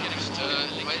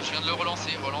viens de le relancer.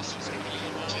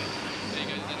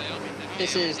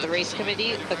 This is the race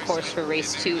committee. The course for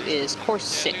race 2 is course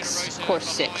 6. Course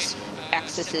 6.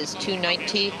 Axis is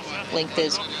 290. Length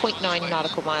is 0.9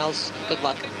 nautical miles. Good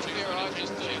luck.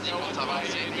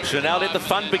 So now let the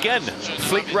fun begin.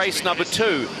 Fleet race number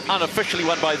 2, unofficially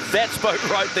won by that boat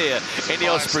right there,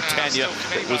 Ineos Britannia.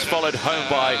 It was followed home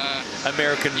by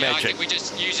American Magic.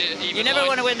 You never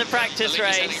want to win the practice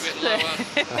race.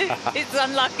 It's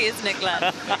unlucky, isn't it,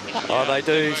 Glenn? Oh, they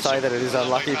do say that it is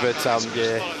unlucky, but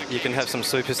yeah, you can have some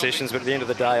superstitions. But at the end of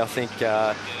the day, I think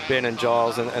Ben and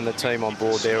Giles and the team on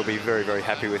board there will be very, very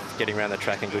happy with getting around the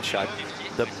track in good shape.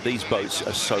 These boats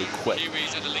are so quick.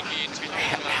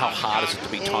 How hard is it to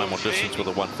be time on distance with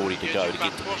a 140 to go to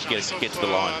get to the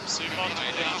line?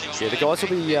 Yeah, the guys will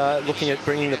be looking at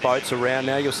bringing the boats around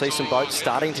now. You'll see some boats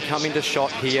starting to come into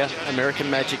shot here.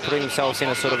 American Magic putting themselves in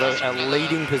a sort of a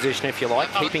leading position, if you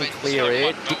like, keeping clear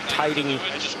air, dictating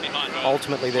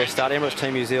ultimately their start. Emirates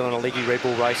Team New Zealand and Leaky Red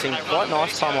Bull Racing. Quite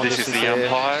nice time on distance. This is the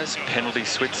umpires, penalty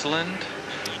Switzerland,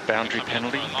 boundary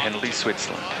penalty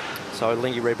Switzerland. So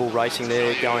Lingy Red Bull Racing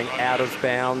there going out of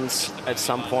bounds at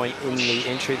some point in the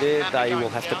entry there. They will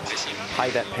have to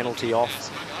pay that penalty off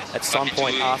at some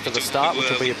point after the start, which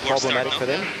will be problematic for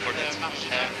them.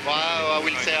 I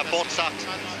will say a port start.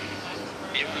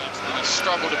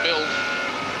 Struggle to build.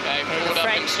 The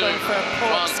French going for a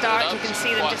port start. You can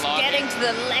see them just getting to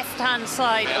the left-hand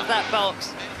side of that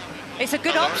box. It's a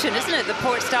good option, isn't it, the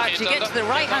port start? You get to the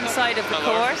right-hand side of the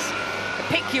course.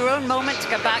 Pick your own moment to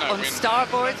get back on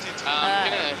starboard.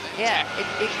 Yeah,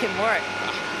 it can work.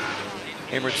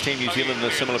 Emirates Team New Zealand in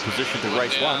a similar position to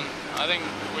race 1. I think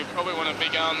we probably want to be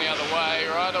going the other way,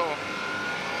 right? Or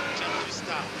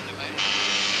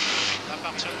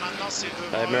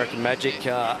American Magic,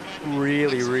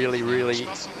 really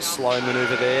slow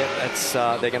manoeuvre there.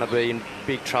 They're going to be in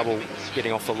big trouble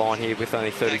getting off the line here with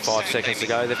only 35 seconds to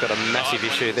go. They've got a massive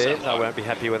issue there. They won't be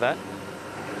happy with that.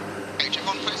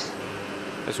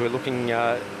 As we're looking,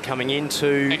 coming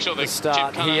into the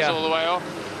start here, all the way off.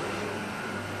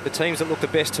 the teams that look the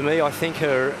best to me, I think,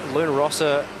 are Luna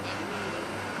Rossa,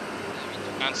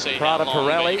 Prada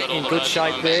Pirelli in good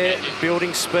shape there,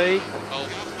 building speed,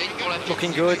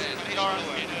 looking good.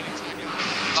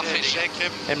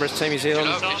 Emirates Team New Zealand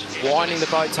winding the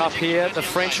boats up here. The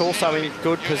French also in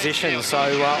good position. So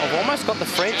I've almost got the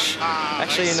French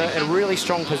actually in a really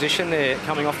strong position there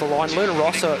coming off the line. Luna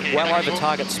Rossa well over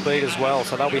target speed as well.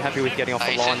 So they'll be happy with getting off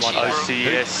the line like that.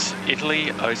 OCS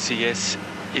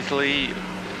Italy,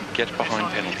 get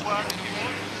behind penalty.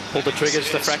 Pulled the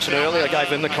triggers the fraction early. I gave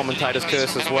them the commentator's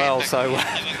curse as well. So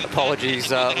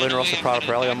apologies, Luna Rossa, Prada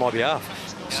Pirelli on my behalf.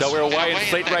 So we're away in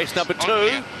fleet race number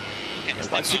 2.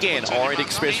 And once again, Orient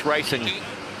Express Racing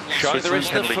showing the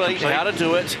rest of the fleet how to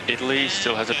do it. Italy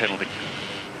still has a penalty.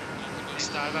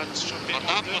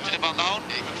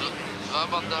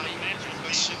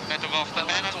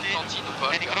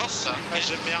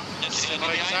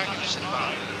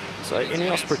 So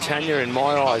Ineos Britannia, in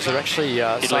my eyes, are actually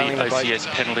sailing the boat. OCS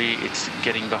penalty, it's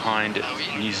getting behind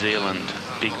New Zealand.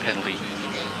 Big penalty.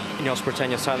 Ineos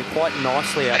Britannia sailing quite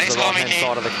nicely out to the right-hand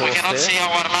side of the course there. See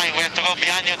our line. We're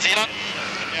behind New Zealand.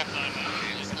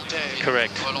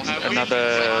 Correct.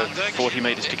 Another 40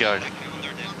 metres to go.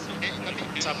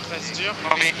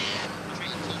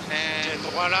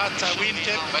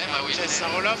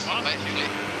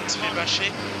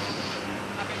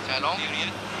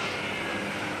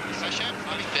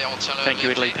 Thank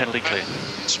you, Italy. Penalty clear.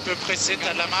 Tu peux presser,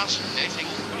 t'as de la marge.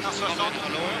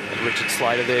 Richard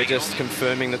Slater there just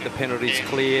confirming that the penalty's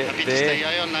clear there.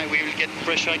 We will get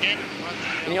pressure again.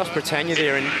 Ineos Britannia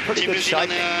there in pretty good shape.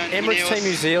 Emirates Team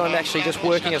New Zealand actually just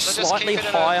working a slightly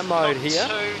higher mode here.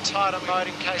 Too tight a mode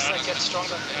in case they get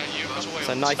stronger.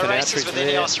 So Nathan the race is Outridge with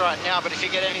there. Ineos right now, but if you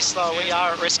get any slower, we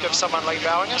are at risk of someone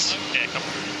lead-bowing us.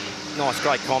 Nice,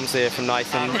 great comms there from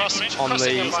Nathan on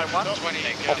the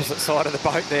opposite side of the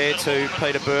boat there to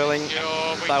Peter Burling.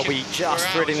 They'll be just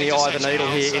threading the eye of the needle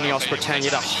here. Ineos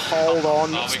Britannia to hold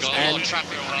on, and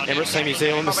Emirates Team New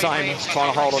Zealand the same,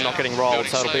 trying to hold on, not getting rolled.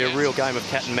 So it'll be a real game of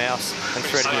cat and mouse and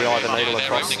threading the eye of the needle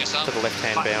across to the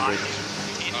left-hand boundary.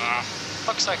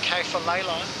 Looks okay for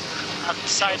Leyline.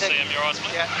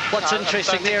 What's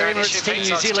interesting there, Emirates Team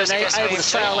New Zealand able to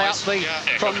sail out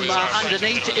from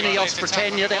underneath Ineos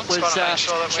Britannia. That was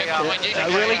a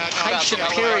really patient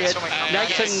period.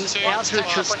 Nathan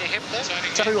Outridge was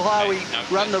too high. We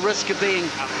run the risk of being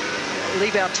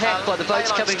leave our tack by the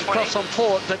boats coming across on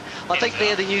port, but I think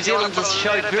there the New Zealanders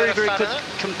showed very, very good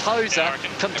composure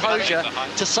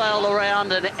to sail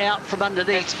around and out from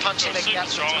underneath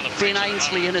Ben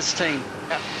Ainsley and his team.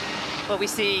 Well, we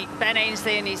see Ben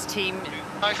Ainsley and his team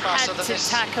had to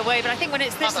tack away, but I think when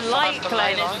it's this light,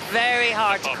 Glenn, it's very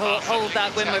hard to hold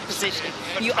that windward position.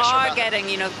 You are getting,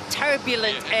 you know,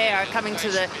 turbulent air coming to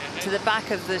the back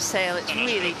of the sail. It's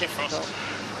really difficult.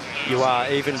 You are,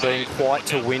 even being quite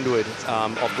to windward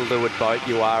of the leeward boat,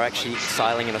 you are actually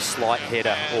sailing in a slight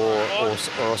header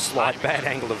or a slight bad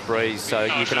angle of breeze, so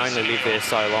you can only live there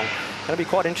so long. It'll be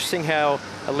quite interesting how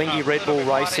Alinghi Red Bull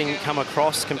Racing come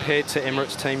across compared to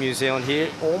Emirates Team New Zealand here.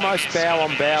 Almost bow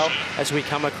on bow as we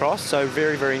come across, so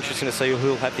very, very interesting to see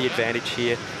who'll have the advantage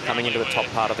here coming into the top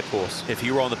part of the course. If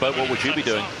you were on the boat, what would you be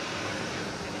doing?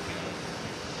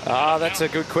 That's a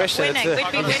good question. Winning,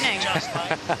 we'd be winning,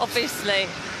 obviously.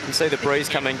 You can see the breeze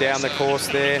coming down the course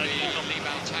there.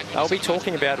 They'll be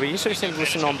talking about, we usually seem to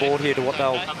listen on board here to what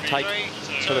they'll take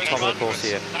to the top of the course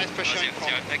here.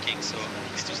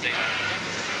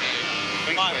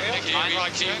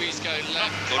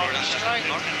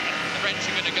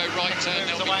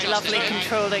 Lovely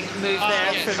controlling move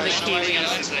there from the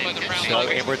Kiwis. So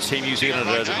Emirates Team New Zealand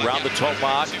around the top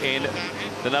mark in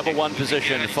the #1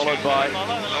 position, followed by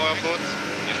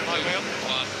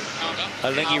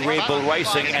Alinghi Red Bull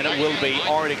Racing, and it will be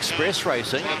Orient Express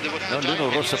Racing, Luna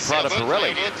Rossa Prada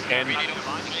Pirelli, and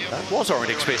that was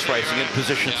Orient Express Racing in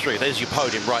position 3. There's your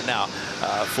podium right now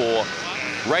for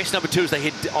race #2 as they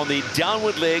head on the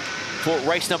downward leg for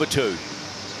race #2.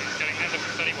 Getting into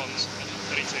 31s,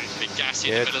 32s. Big gas in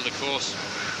the middle of the course.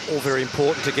 All very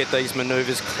important to get these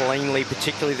manoeuvres cleanly,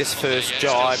 particularly this first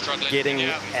jibe, getting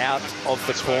out of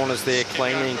the corners there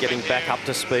cleanly and getting back up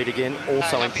to speed again.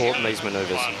 Also important, these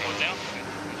manoeuvres.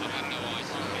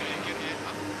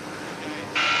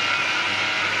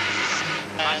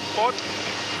 And port.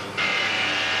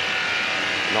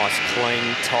 Nice,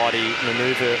 clean, tidy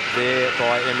manoeuvre there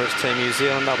by Emirates Team New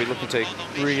Zealand. They'll be looking to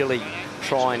really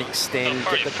try and extend.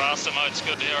 Get the faster mode's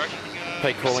good here.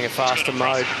 Pete calling a faster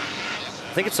mode.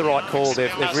 I think it's the right call.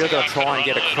 They've really got to try and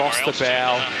get across the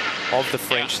bow of the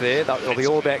French there. They'll be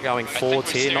all about going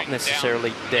forwards here, not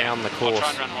necessarily down the course. Try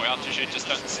and run more altitude, just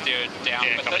don't steer it down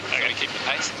with it. They're going to keep the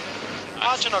pace.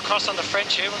 Marginal cross on the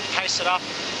French here, we'll pace it up.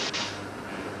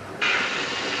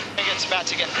 I think it's about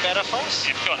to get better for us.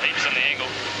 You've got heaps in the angle.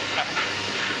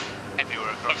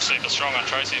 Looks super strong on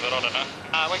Tracy, but I don't know.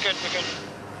 We're good, we're good.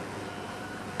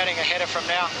 Heading a header from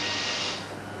now.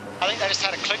 I think they just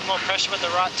had a click more pressure with the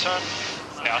right turn.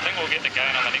 Yeah, I think we'll get the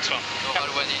gain on the next one.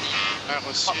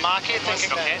 What mark are you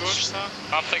thinking?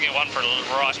 I'm thinking one for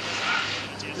right.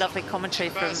 Lovely commentary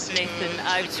from Nathan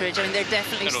Outridge. I mean, they're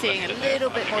definitely seeing a little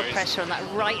bit more pressure on that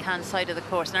right-hand side of the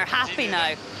course, and they're happy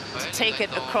now to take it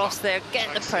across there,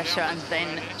 get the pressure, and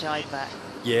then jibe back.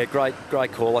 Yeah, great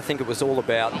call. I think it was all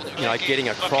about, you know, getting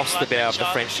across the bow of the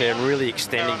French there and really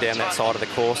extending down that side of the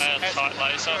course. Tight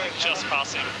laser, just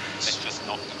past him. Just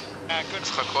knocked him.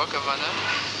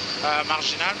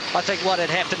 Marginal. I think what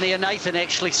had happened there, Nathan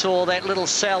actually saw that little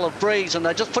cell of breeze and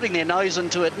they're just putting their nose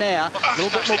into it now. A little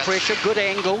bit more pressure, good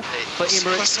angle for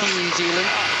Emirates Team New Zealand.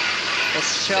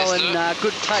 It's showing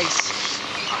good pace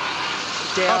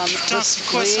down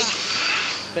this leg.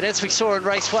 But as we saw in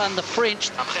race 1, the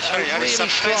French are really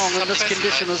strong in this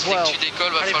condition as well.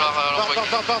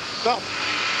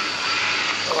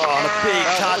 Oh, a big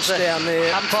touchdown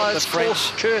there. Umpire's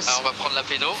curse.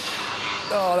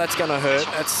 Oh, that's going to hurt.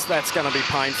 That's going to be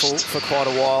painful for quite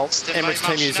a while. Emirates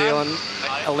Team New Zealand,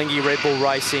 Alinghi Red Bull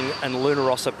Racing and Luna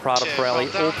Rossa Prada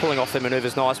Pirelli all pulling off their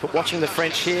manoeuvres nice. But watching the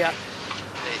French here,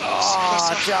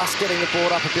 just getting the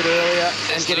board up a bit earlier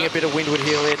and getting a bit of windward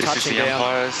heel there, touching down.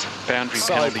 Umpires, boundary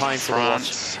So penalty painful to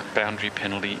France, boundary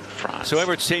penalty France. So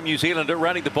Emirates Team New Zealand are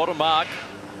running the bottom mark.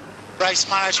 Race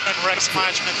management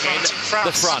France.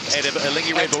 The front at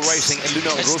Alingi Red Bull Racing and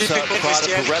Luna Rosa Prada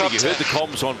Pirelli. You heard the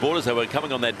comms on board as they were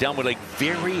coming on that downward leg,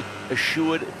 very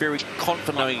assured, very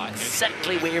confident, knowing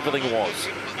exactly where everything was.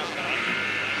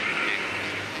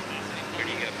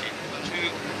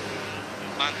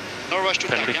 No rush to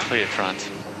penalty clear, France.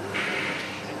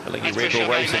 Alingi Red Bull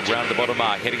Racing round the bottom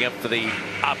mark, heading up for the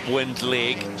upwind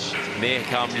leg. There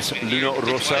comes Luna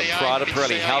Rosa Prada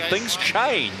Pirelli. How things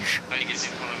change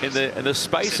in the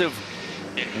space of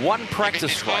one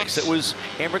practice race. It was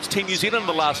Emirates Team New Zealand in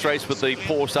the last race with the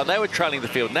poor start. They were trailing the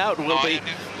field. Now it will be,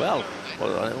 well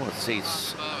I don't want to see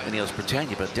Ineos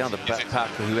Britannia, but down the back park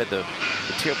who had the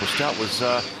terrible start was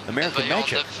American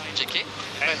Magic.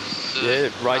 Yeah,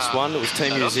 race one, it was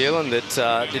Team New Zealand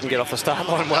that didn't get off the start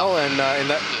line well, and in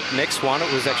that next one,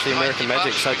 it was actually American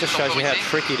Magic. So it just shows you how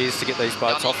tricky it is to get these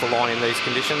boats off the line in these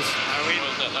conditions.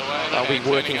 They'll be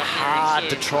working hard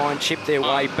to try and chip their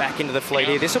way back into the fleet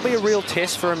here. This will be a real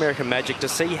test for American Magic to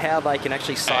see how they can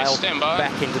actually sail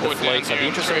back into the fleet. So it'll be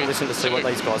interesting to listen to see what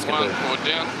these guys can do.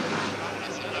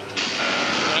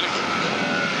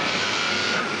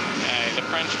 Okay, the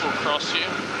French will cross you.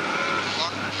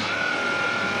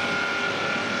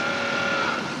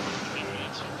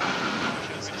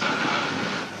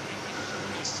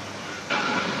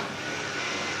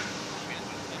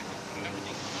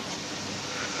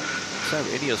 So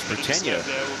Ineos Britannia,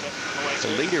 the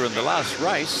leader in the last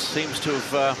race, seems to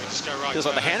have feels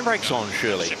like the handbrake's on,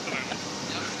 surely.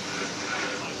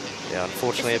 Yeah,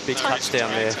 unfortunately a big touchdown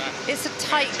there. It's a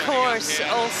tight course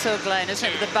also, Glenn, isn't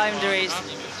it? The boundaries,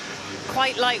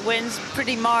 quite light winds,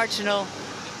 pretty marginal.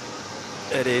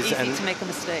 It is, easy and to make a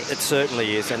mistake. It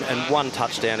certainly is, and one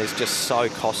touchdown is just so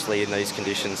costly in these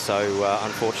conditions. So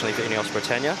unfortunately for Ineos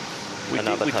Britannia, we're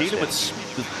dealing with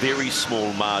very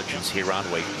small margins here,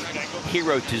 aren't we?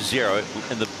 0 to 0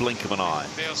 in the blink of an eye.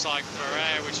 Feels like for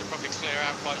air, we should probably clear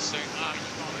out quite soon.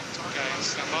 Okay,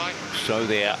 stand by. So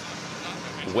they're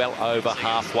well over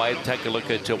halfway. Take a look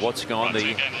at what's going on,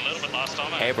 the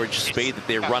average speed that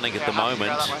they're running at the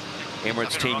moment.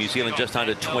 Emirates Team New Zealand just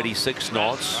under 26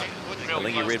 knots.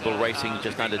 Alingi Red Bull Racing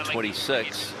just under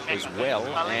 26 as well.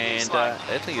 And I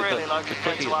think the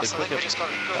quicker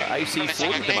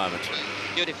AC40 at the moment.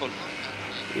 Beautiful.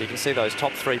 You can see those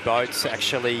top three boats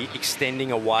actually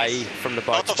extending away from the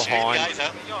boats behind,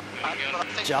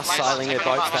 just sailing their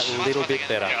boats that little bit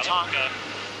better.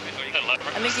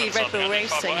 Alingi Red Bull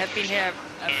Racing have been here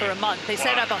for a month. They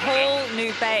set up a whole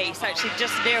new base, actually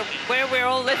just near where we're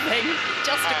all living,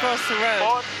 just across the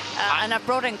road. And I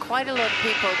brought in quite a lot of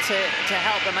people to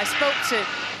help them.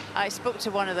 I spoke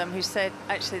to one of them who said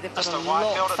actually they've got a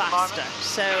lot faster.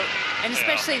 So, and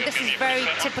especially this is very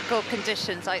typical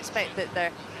conditions. I expect that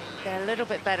they're a little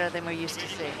bit better than we're used to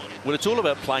seeing. Well, it's all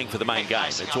about playing for the main game.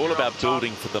 It's all about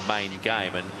building for the main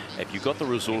game. And if you've got the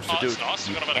resource to do it,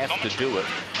 you have to do it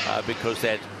because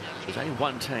there's only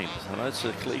one team. I know it's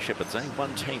a cliche, but there's only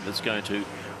one team that's going to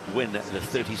win the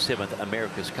 37th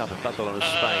America's Cup in Barcelona,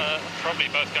 Spain. Probably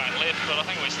both going left, but I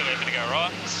think we're still happy to go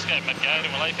right. Let's go mid-gate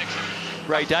and we'll apex it.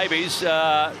 Ray Davies,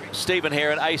 Stephen here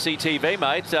at ACTV,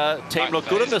 mate. Team looked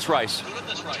good in this race.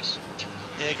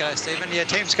 Yeah, go Stephen. Yeah,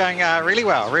 team's going really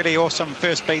well. Really awesome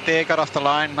first beat there. Got off the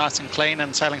line nice and clean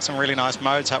and sailing some really nice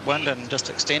modes upwind and just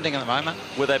extending at the moment.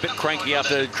 Were they a bit cranky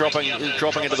after dropping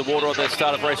into the water at the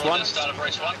start of race one?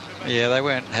 Yeah, they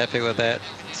weren't happy with that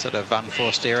sort of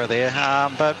unforced error there,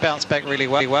 but bounced back really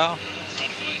well.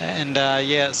 And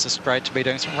yeah, it's just great to be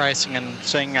doing some racing and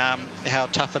seeing how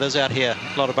tough it is out here.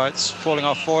 A lot of boats falling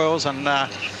off foils, and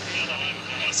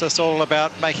it's just all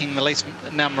about making the least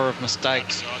number of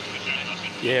mistakes.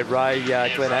 Yeah, Ray,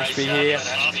 Glenn Ashby here.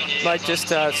 Mate, just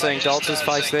seeing Dalton's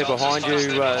face there behind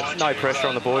you. No pressure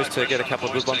on the boys to get a couple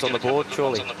of good ones on the board,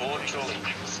 surely.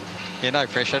 Yeah, no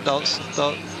pressure.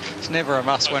 It's never a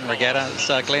must-win regatta.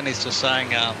 So Glenn is just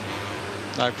saying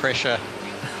no pressure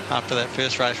after that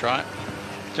first race, right?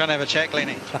 Do you want to have a chat,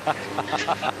 Glennie?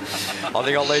 I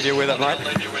think I'll leave you with it, mate.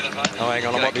 Oh, hang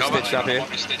on, I might be stitched up here.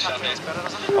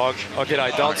 Oh,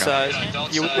 g'day, Dots.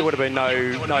 There would have been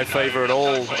no fever at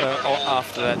all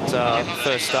after that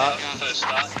first start.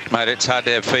 Mate, it's hard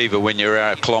to have fever when you're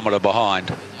a kilometre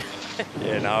behind.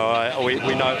 Yeah, no, we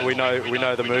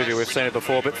know the movie. We've seen it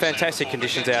before, but fantastic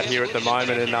conditions out here at the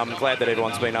moment, and I'm glad that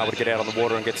everyone's been able to get out on the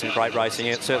water and get some great racing.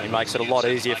 It certainly makes it a lot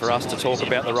easier for us to talk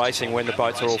about the racing when the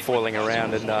boats are all foiling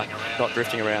around and not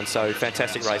drifting around. So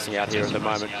fantastic racing out here at the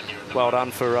moment. Well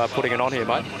done for putting it on here,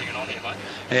 mate.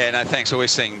 Yeah, no, thanks. So we're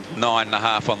seeing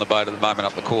 9.5 on the boat at the moment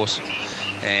up the course.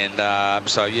 And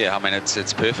so, yeah, I mean,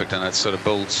 it's perfect, and it sort of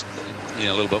builds, you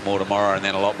know, a little bit more tomorrow and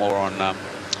then a lot more on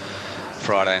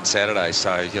Friday and Saturday.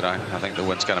 So, you know, I think the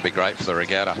wind's going to be great for the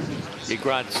regatta. Yeah,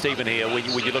 Grant, Stephen here. When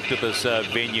you looked at this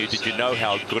venue, did you know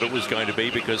how good it was going to be?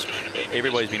 Because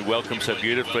everybody's been welcomed so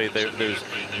beautifully. There's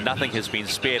nothing has been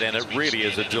spared, and it really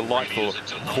is a delightful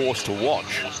course to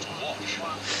watch.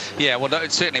 Yeah, well, no,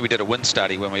 certainly we did a wind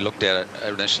study when we looked at it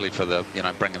initially for the, you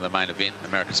know, bringing the main event,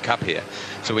 America's Cup here.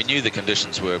 So we knew the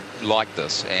conditions were like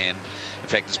this, and in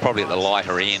fact, it's probably at the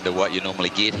lighter end of what you normally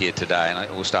get here today,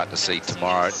 and we'll start to see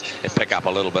tomorrow it pick up a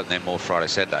little bit, and then more Friday,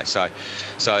 Saturday. So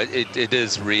it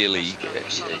is really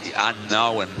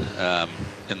unknown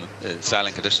in the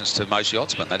sailing conditions to most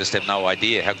yachtsmen. They just have no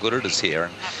idea how good it is here,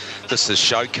 and this is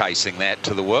showcasing that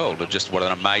to the world of just what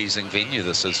an amazing venue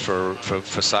this is for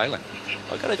sailing.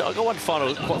 I've got one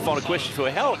final question for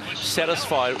you. How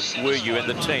satisfied were you and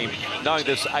the team knowing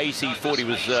this AC40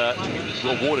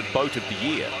 was awarded Boat of the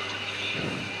Year?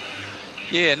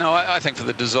 Yeah, no, I think for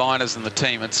the designers and the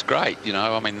team, it's great. You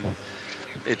know, I mean,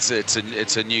 it's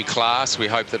a new class. We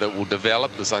hope that it will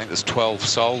develop. I think there's 12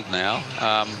 sold now,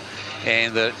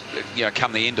 and that, you know,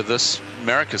 come the end of this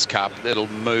America's Cup, it'll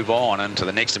move on into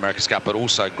the next America's Cup, but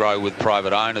also grow with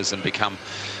private owners and become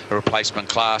a replacement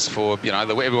class for, you know,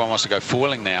 everyone wants to go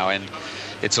foiling now, and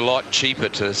it's a lot cheaper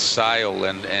to sail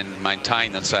and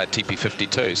maintain than, say, a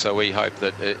TP52. So we hope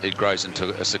that it grows into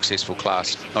a successful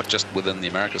class, not just within the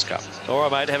America's Cup. All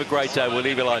right, mate. Have a great day. We'll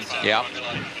leave you alone. Yeah.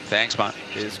 Thanks, mate.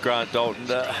 Here's Grant Dalton,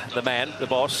 the man, the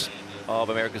boss of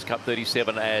America's Cup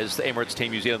 37, as the Emirates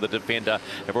Team New Zealand, the defender,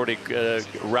 have already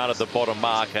rounded the bottom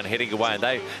mark and heading away. And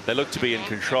they look to be in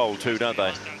control too, don't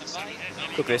they?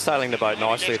 Look, they're sailing the boat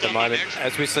nicely at the moment.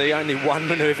 As we see, only one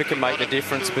manoeuvre can make the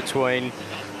difference between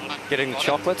getting the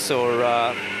chocolates or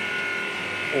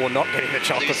not getting the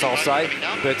chocolates, I'll say.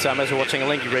 But as we're watching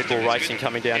Alinghi Red Bull Racing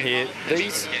coming down here,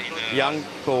 these young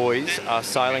boys are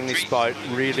sailing this boat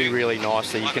really, really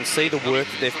nicely. You can see the work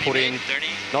that they've put in,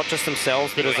 not just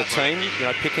themselves, but as a team, you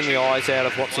know, picking the eyes out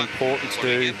of what's important to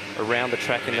do around the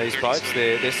track in these boats.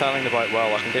 They're sailing the boat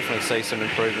well. I can definitely see some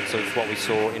improvements of what we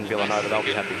saw in Villanova. They'll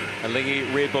be happy.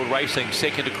 Alinghi Red Bull Racing,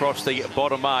 second across the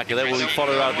bottom mark. That will be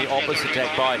followed out of the opposite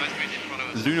attack by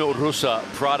Luna Rossa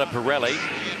Prada Pirelli.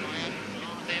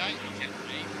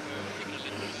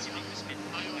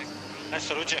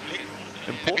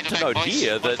 Important to note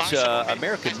here that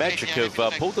American Magic have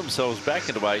pulled themselves back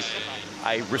into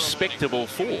a respectable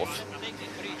fourth.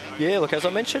 Yeah, look, as I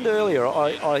mentioned earlier,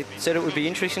 I said it would be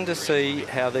interesting to see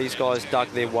how these guys dug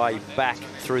their way back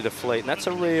through the fleet. And that's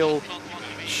a real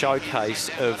showcase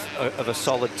of a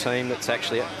solid team that's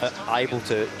actually able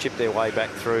to chip their way back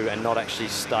through and not actually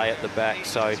stay at the back.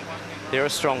 So they're a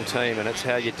strong team, and it's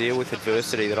how you deal with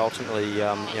adversity that ultimately, you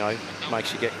know,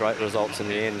 makes you get great results in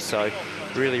the end. So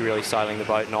really, really sailing the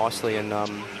boat nicely, and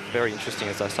very interesting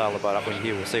as they sail the boat upwind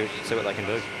here. We'll see what they can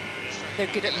do. They're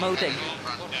good at moulding,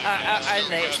 aren't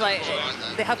they? It's like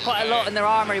they have quite a lot in their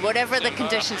armoury. Whatever the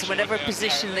conditions, whatever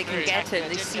position they can get in,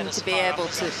 they seem to be able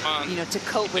to, you know, to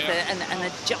cope with it and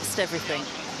adjust everything.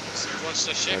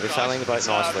 Yeah, they're sailing the boat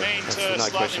nicely.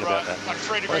 There's no question about that.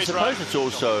 Well, I suppose it's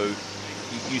also,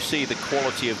 you see the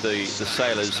quality of the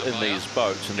sailors in these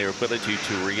boats and their ability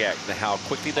to react, and how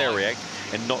quickly they react,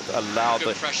 and not allow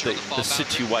the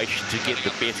situation to get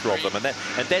the better of them.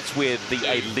 And that's where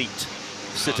the elite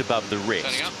sit above the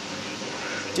rest.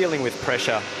 Dealing with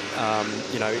pressure,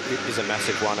 you know, is a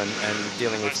massive one, and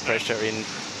dealing with pressure in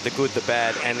the good, the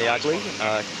bad, and the ugly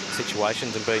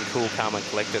situations, and being cool, calm, and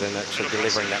collected, and actually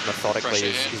delivering that methodically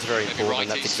is very important.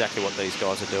 And that's exactly what these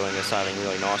guys are doing. They're sailing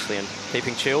really nicely and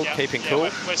keeping chilled, keeping cool,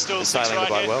 and sailing the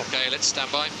boat well. Okay, let's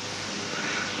stand by.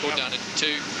 All done in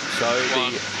 2. So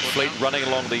the fleet running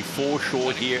along the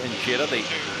foreshore here in Jeddah, the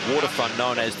waterfront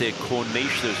known as their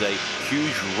Corniche. There's a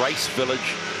huge race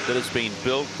village that has been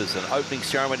built. There's an opening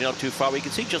ceremony not too far. We can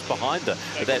see just behind that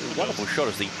wonderful shot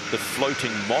is the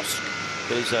floating mosque.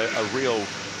 There's a real,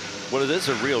 well, it is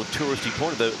a real touristy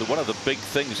point. One of the big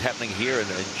things happening here in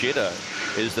Jeddah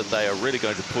is that they are really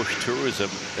going to push tourism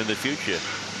in the future.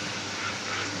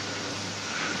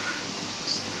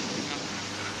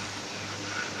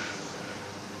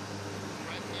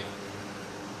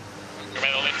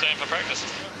 For practice.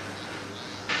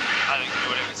 I think do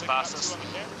whatever's fastest.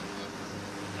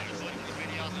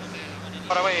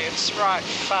 By the way, it's right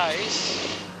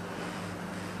phase.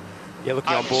 Yeah,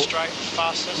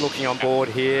 looking on board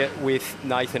here with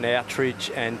Nathan Outridge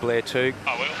and Blair Toog.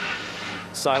 I will.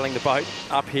 sailing the boat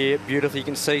up here beautifully. You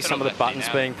can see some of the buttons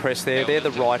being pressed there. They're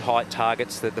the right height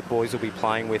targets that the boys will be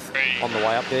playing with on the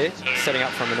way up there. Setting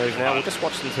up for a manoeuvre now. We'll just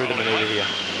watch them through the manoeuvre here.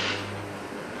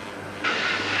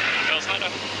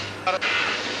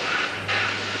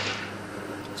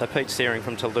 So Pete steering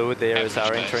from to leeward there as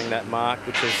they're entering that mark,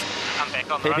 which is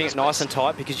keeping it nice and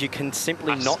tight because you can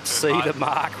simply not see the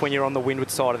mark when you're on the windward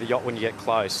side of the yacht when you get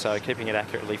close. So keeping it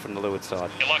accurately from the leeward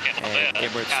side. And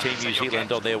Emirates Team New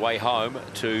Zealand on their way home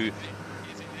to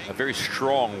a very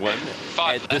strong win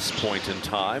at this point in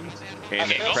time in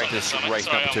practice race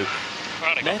number 2.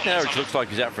 Nathan Arridge looks like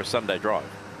he's out for a Sunday drive.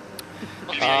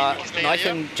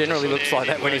 Nathan generally looks like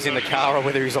that when he's in the car or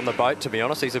whether he's on the boat, to be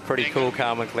honest. He's a pretty cool,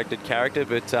 calm and collected character,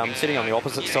 but sitting on the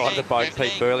opposite side of the boat,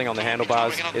 Pete Burling on the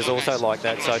handlebars is also like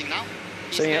that. So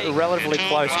seeing it relatively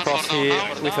close cross here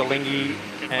with Alinghi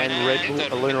and Red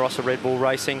Bull, Luna Rossa Red Bull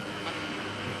Racing.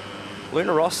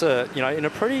 Luna Rossa, you know, in a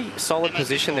pretty solid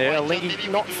position there. Alinghi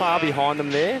not far behind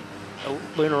them there.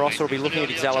 Luna Rossa will be looking at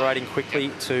accelerating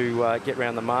quickly to get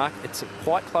round the mark. It's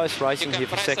quite close racing here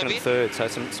for second and third, so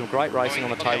some great racing on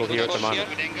the table here at the moment.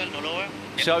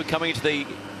 So coming to the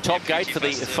top gate for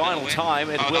the final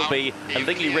time, it will be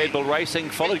Alinghi Red Bull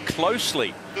Racing, followed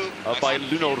closely by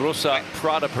Luna Rossa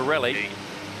Prada Pirelli. You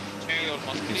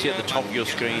can see at the top of your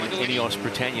screen Ineos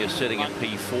Britannia sitting in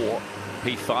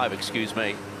P5, excuse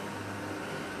me.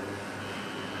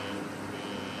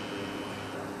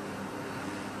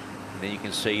 Then you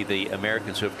can see the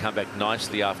Americans who have come back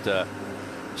nicely after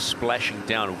splashing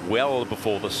down well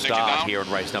before the start here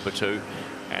in race number 2.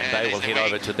 And they will head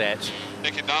over to that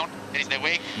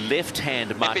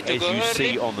left-hand mark as you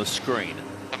see on the screen.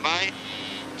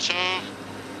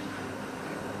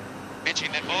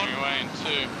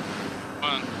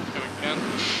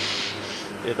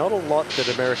 Yeah, not a lot that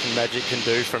American Magic can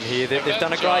do from here. They've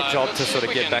done a great job to sort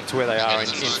of get back to where they are in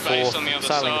fourth,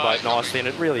 sailing the boat nicely, and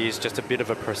it really is just a bit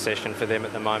of a procession for them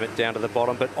at the moment down to the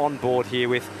bottom. But on board here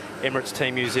with Emirates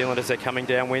Team New Zealand as they're coming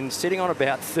downwind, sitting on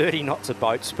about 30 knots of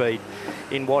boat speed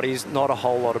in what is not a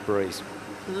whole lot of breeze.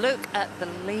 Look at the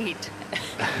lead.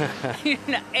 You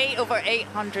know, 8 over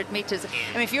 800 metres.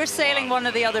 I mean, if you're sailing one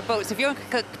of the other boats, if you're a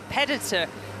competitor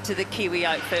to the Kiwi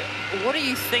outfit, what are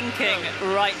you thinking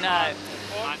right now?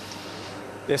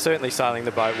 They're certainly sailing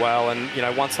the boat well, and you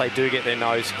know, once they do get their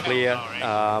nose clear,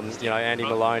 you know, Andy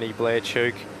Maloney, Blair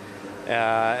Chuk,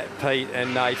 Pete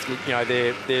and Nate, you know,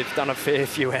 they've done a fair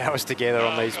few hours together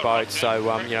on these boats,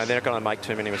 so you know, they're not going to make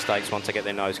too many mistakes once they get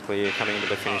their nose clear coming into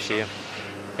the finish here.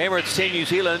 Emirates Team New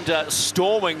Zealand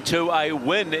storming to a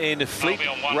win in fleet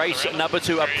race number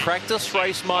 2, a practice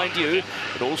race, mind you.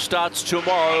 It all starts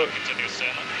tomorrow.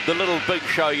 The little big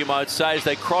show, you might say, as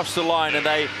they cross the line, and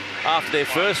they, after their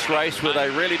first race where they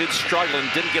really did struggle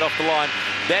and didn't get off the line,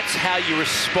 that's how you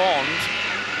respond.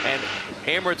 And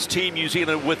Emirates Team New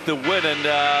Zealand with the win,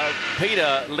 and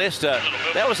Peter Lester,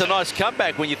 that was a nice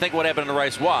comeback when you think what happened in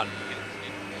race 1.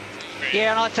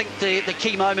 Yeah, and I think the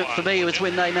key moment for me was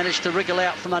when they managed to wriggle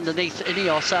out from underneath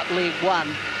Ineos up leg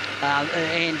 1.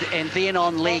 And then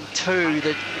on leg 2,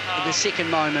 the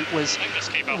second moment was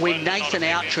when Nathan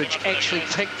Outridge actually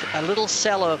picked a little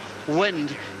cellar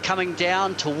wind coming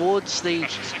down towards the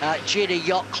Jeddah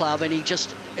Yacht Club, and he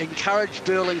just encouraged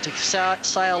Burling to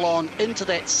sail on into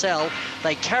that cell.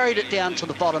 They carried it down to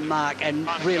the bottom mark, and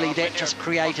really that just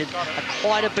created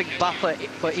quite a big buffer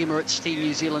for Emirates Team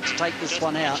New Zealand to take this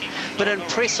one out. But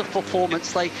impressive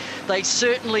performance. They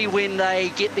certainly, when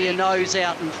they get their nose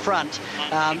out in front,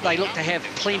 they look to have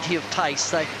plenty of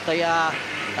pace. They are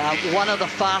one of the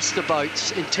faster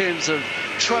boats in terms of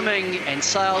trimming and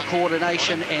sail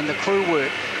coordination and the crew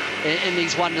work. In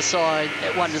these one design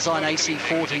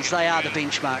AC40s, they are the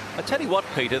benchmark. I tell you what,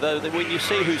 Peter, though, when you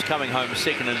see who's coming home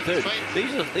second and third,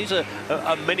 these are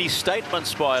mini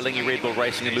statements by Alinghi Red Bull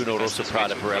Racing and Luna Rossa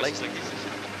Prada Pirelli.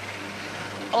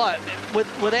 Oh,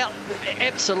 without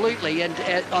absolutely, and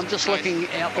I'm just looking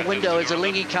out the window as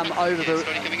Alinghi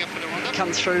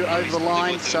comes through over the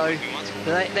line. So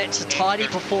that's a tidy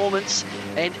performance,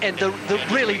 and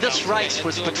really this race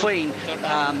was between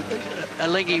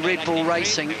Alinghi Red Bull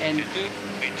Racing and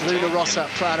Luna Rossa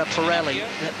Prada Pirelli.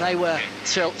 They were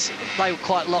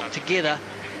quite locked together.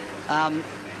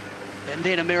 And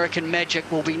then American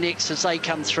Magic will be next as they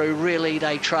come through. Really,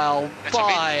 they trail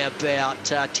by about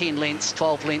 10 lengths,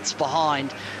 12 lengths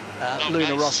behind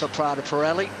Luna Rossa Prada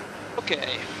Pirelli.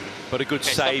 Okay. But a good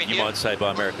save, you might say,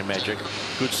 by American Magic.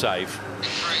 Good save.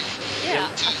 Yeah,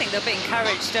 I think they'll be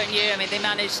encouraged, don't you? I mean, they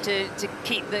managed to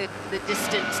keep the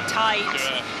distance tight.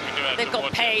 They've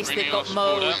got pace, they've got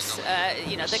modes.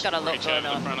 You know, they've got a lot going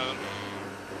on.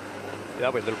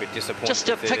 they'll be a little bit disappointed. Just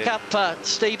to pick up,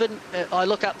 Stephen, I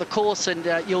look up the course and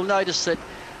you'll notice that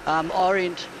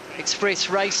Orient Express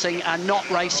Racing are not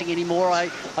racing anymore. I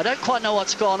don't quite know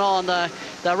what's gone on.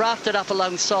 They're rafted up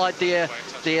alongside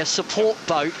their support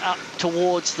boat up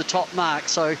towards the top mark,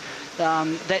 so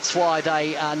that's why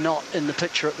they are not in the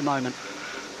picture at the moment.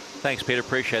 Thanks, Peter.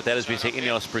 Appreciate that. As we see,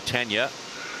 Ineos Britannia,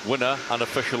 winner,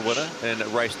 unofficial winner in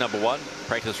race number 1,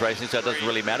 practice racing, so it doesn't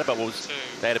really matter, but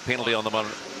they had a penalty on them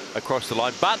across the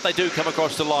line. But they do come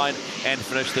across the line and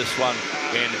finish this one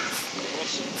in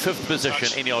 5th position,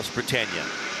 Ineos Britannia.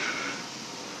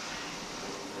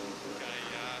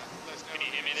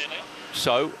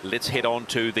 So let's head on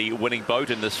to the winning boat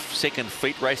in this second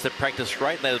fleet race that practiced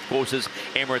great. That, of course, is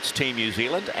Emirates Team New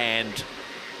Zealand. And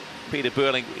Peter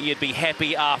Burling, you'd be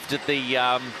happy after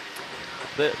the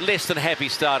less than happy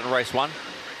start in race 1.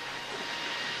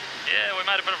 Yeah, we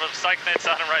made a bit of a mistake in that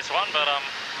start in race 1, but I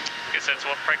guess that's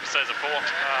what practice days are for.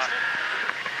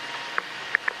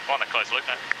 Find a close loop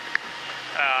now.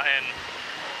 And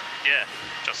yeah,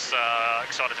 just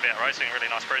excited to be out racing. Really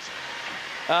nice breeze.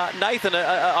 Nathan,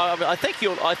 I think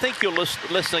you're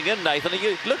listening in, Nathan.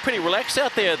 You look pretty relaxed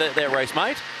out there that race,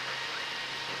 mate.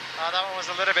 That one was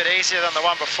a little bit easier than the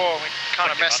one before. We kind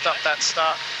of messed up that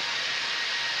start.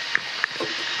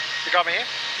 You got me here?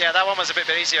 Yeah, that one was a bit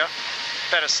easier,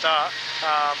 better start.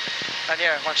 And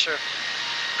yeah, once you're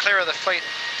clear of the fleet,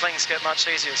 things get much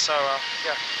easier. So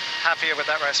yeah, happier with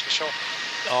that race for sure.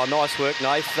 Oh, nice work,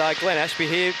 Nath. Glenn Ashby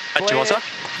here. Glenn,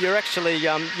 you're actually,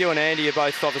 you and Andy are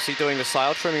both obviously doing the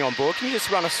sail trimming on board. Can you just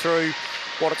run us through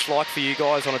what it's like for you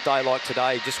guys on a day like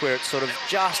today, just where it's sort of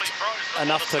just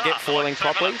enough to get foiling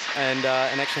properly? And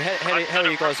actually, how are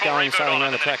you guys going sailing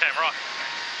around the track?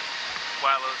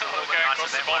 Well, it was a little bit nicer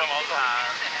than one,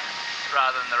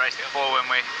 rather than the race before when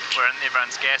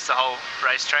everyone's gassed the whole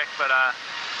racetrack. But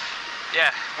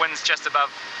yeah, wind's just above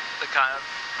the kind of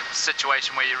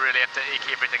situation where you really have to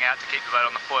eke everything out to keep the boat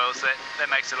on the foils. That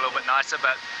makes it a little bit nicer,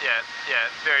 but yeah,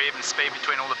 very even speed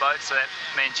between all the boats, so that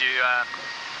means you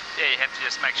you have to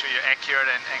just make sure you're accurate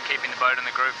and keeping the boat in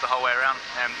the groove the whole way around,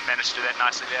 and manage to do that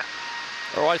nicely there.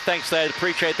 All right, thanks, Dad.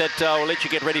 Appreciate that. I'll let you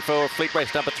get ready for fleet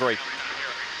race number 3.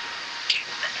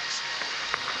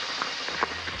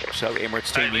 So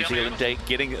Emirates Team New Zealand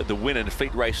getting the win in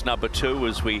fleet race number 2,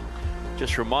 as we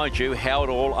just remind you how it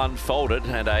all unfolded.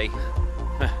 And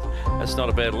that's not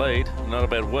a bad lead, not a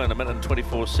bad win. 1 minute and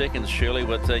 24 seconds, Shirley,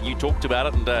 but you talked about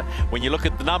it. And when you look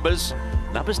at the numbers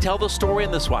tell the story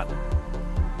in this one.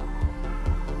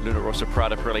 Luna Rossa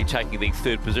Prada Pirelli taking the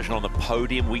 3rd position on the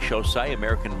podium, we shall say.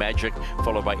 American Magic,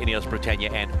 followed by Ineos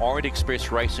Britannia and Orient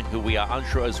Express Racing, who we are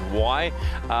unsure as why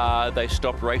they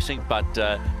stopped racing, but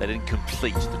they didn't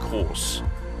complete the course.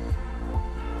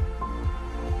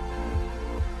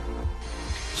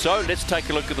 So let's take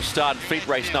a look at the start of fleet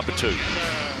race number 2.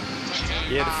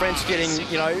 Yeah, the French getting,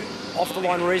 off the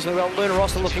line reasonably well. Luna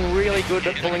Rossa looking really good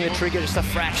at pulling the trigger just a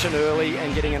fraction early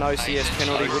and getting an OCS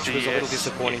penalty, which was a little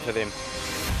disappointing for them.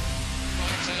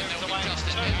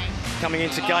 Coming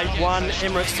into gate 1,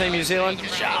 Emirates Team New Zealand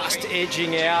just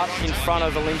edging out in front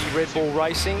of Alindy Red Bull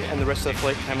Racing, and the rest of the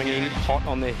fleet coming in hot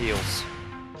on their heels.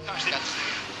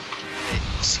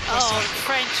 Oh,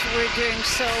 French were doing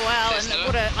so well, and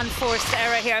what an unforced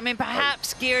error here. I mean,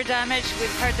 perhaps gear damage.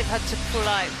 We've heard they've had to pull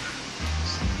out.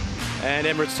 And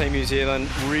Emirates Team New Zealand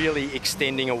really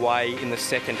extending away in the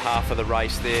second half of the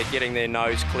race there, getting their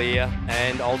nose clear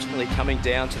and ultimately coming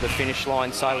down to the finish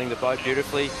line, sailing the boat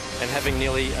beautifully and having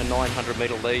nearly a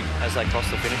 900-metre lead as they cross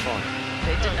the finish line.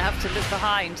 They didn't have to look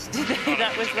behind, did they?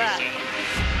 That was that.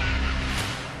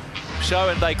 So,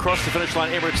 and they cross the finish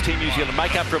line, Emirates Team New Zealand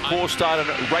make up for a poor start in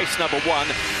race number 1,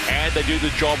 and they do the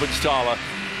job in style,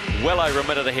 well over a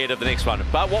minute ahead of the next one.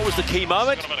 But what was the key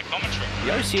moment?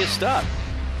 The OCS start.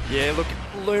 Yeah, look,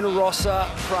 Luna Rossa,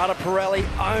 Prada Pirelli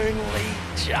only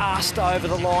just over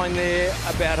the line there,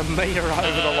 about a metre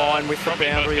over the line with the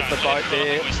boundary of the boat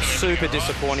there. Super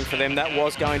disappointing for them. That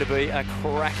was going to be a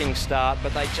cracking start,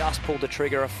 but they just pulled the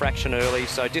trigger a fraction early,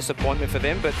 so disappointment for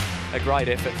them, but a great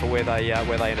effort for where they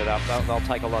ended up. They'll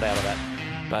take a lot out of that.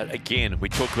 But again, we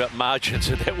talk about margins,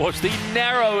 and that was the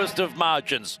narrowest of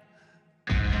margins.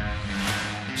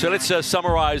 So let's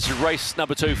summarise race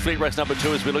number 2, fleet race number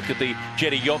 2, as we look at the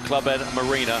Jeddah Yacht Club and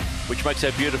Marina, which makes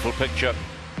a beautiful picture.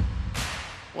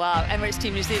 Wow, Emirates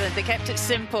Team New Zealand, they kept it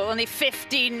simple. Only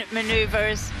 15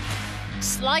 manoeuvres,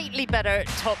 slightly better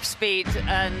top speed,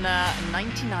 and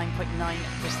 99.9%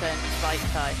 flight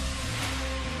time.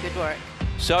 Good work.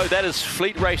 So that is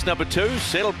fleet race number 2.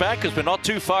 Settled back as we're not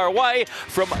too far away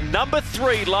from number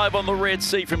 3, live on the Red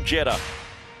Sea from Jeddah.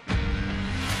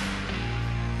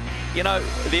 You know,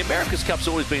 the America's Cup's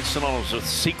always been synonymous with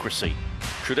secrecy.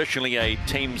 Traditionally,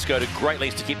 teams go to great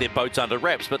lengths to keep their boats under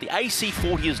wraps, but the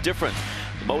AC40 is different.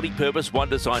 The multi-purpose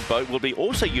one-design boat will be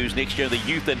also used next year in the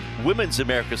Youth and Women's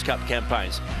America's Cup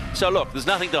campaigns. So look, there's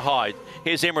nothing to hide.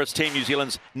 Here's Emirates Team New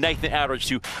Zealand's Nathan Outridge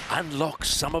to unlock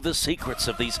some of the secrets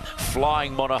of these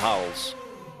flying monohulls.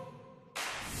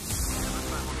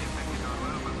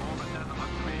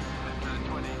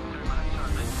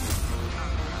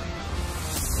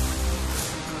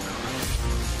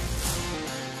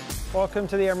 Welcome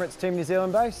to the Emirates Team New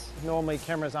Zealand base. Normally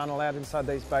cameras aren't allowed inside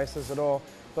these bases at all,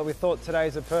 but we thought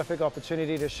today's a perfect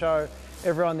opportunity to show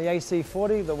everyone the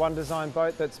AC40, the one design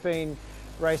boat that's been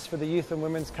raced for the Youth and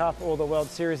Women's Cup, all the World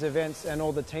Series events, and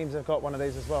all the teams have got one of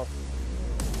these as well.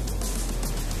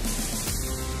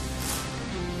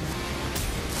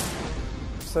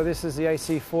 So this is the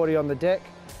AC40 on the deck.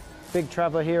 Big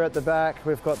traveller here at the back.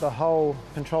 We've got the whole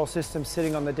control system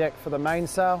sitting on the deck for the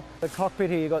mainsail. The cockpit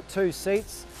here, you've got 2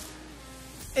 seats.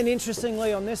 And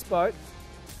interestingly on this boat,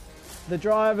 the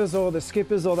drivers or the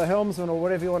skippers or the helmsmen or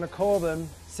whatever you want to call them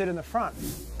sit in the front.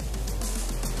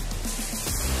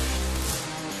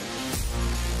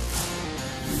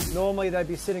 Normally they'd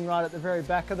be sitting right at the very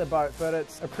back of the boat, but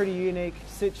it's a pretty unique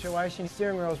situation.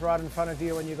 Steering wheel's right in front of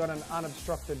you and you've got an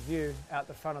unobstructed view out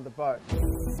the front of the boat.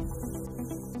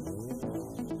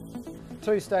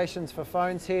 2 stations for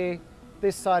phones here.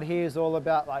 This side here is all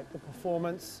about like the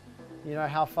performance, you know,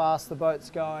 how fast the boat's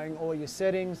going, all your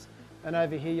settings. And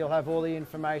over here you'll have all the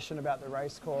information about the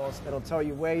race course. It'll tell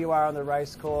you where you are on the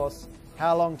race course,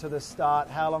 how long to the start,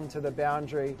 how long to the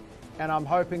boundary. And I'm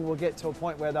hoping we'll get to a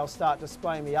point where they'll start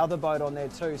displaying the other boat on there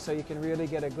too, so you can really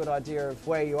get a good idea of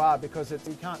where you are, because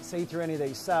you can't see through any of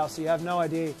these sails, so you have no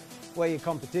idea where your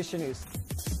competition is.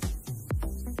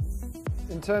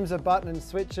 In terms of button and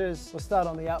switches, we'll start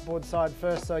on the outboard side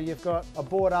first. So you've got a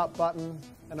board up button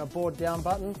and a board down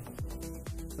button.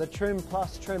 The trim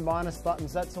plus, trim minus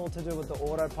buttons, that's all to do with the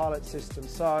autopilot system.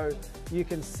 So you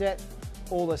can set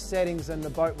all the settings and the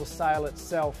boat will sail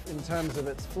itself in terms of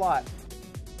its flight.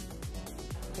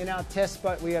 In our test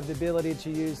boat, we have the ability to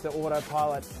use the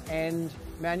autopilot and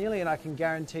manually, and I can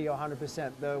guarantee you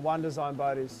 100%, the one design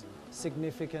boat is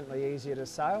significantly easier to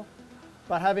sail.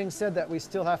 But having said that, we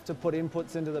still have to put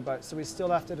inputs into the boat. So we still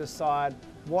have to decide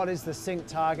what is the sink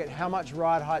target, how much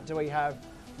ride height do we have,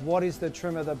 what is the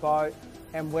trim of the boat,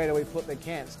 and where do we put the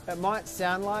cants. It might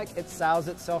sound like it sails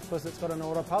itself because it's got an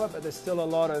autopilot, but there's still a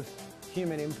lot of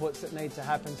human inputs that need to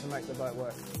happen to make the boat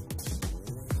work.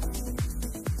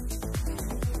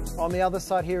 On the other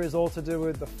side here is all to do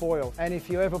with the foil. And if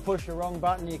you ever push the wrong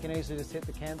button, you can easily just hit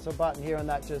the cancel button here and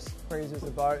that just freezes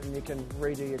the boat and you can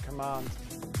redo your commands.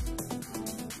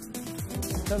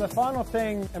 So the final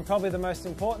thing, and probably the most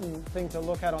important thing to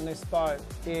look at on this boat,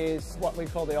 is what we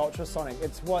call the ultrasonic.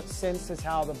 It's what senses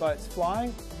how the boat's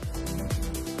flying.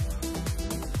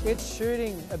 It's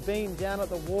shooting a beam down at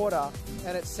the water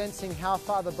and it's sensing how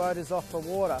far the boat is off the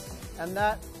water. And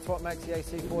that's what makes the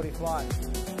AC40 fly.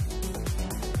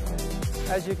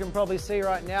 As you can probably see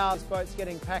right now, this boat's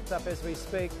getting packed up as we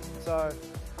speak. So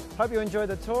hope you enjoyed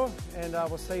the tour and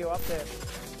we'll see you up there.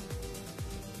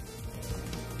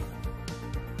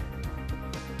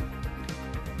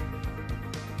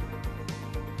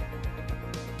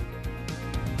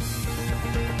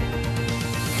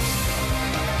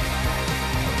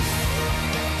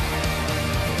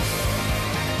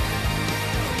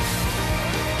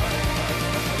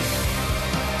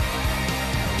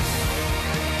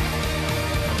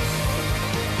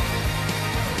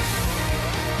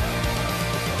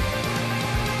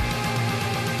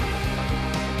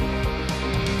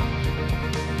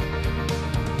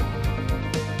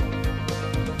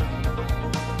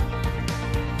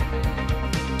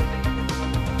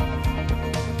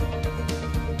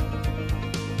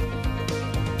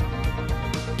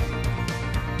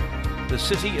 The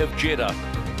city of Jeddah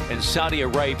in Saudi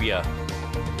Arabia.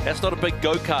 That's not a big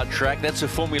go-kart track, that's a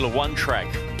Formula One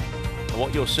track. And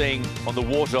what you're seeing on the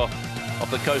water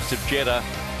off the coast of Jeddah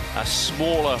are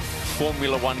smaller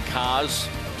Formula One cars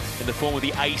in the form of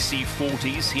the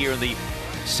AC40s here in the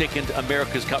second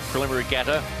America's Cup Preliminary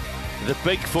Regatta. The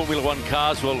big Formula One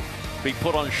cars will be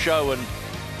put on show in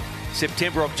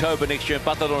September, October next year in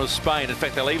Barcelona, Spain. In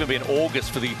fact, they'll even be in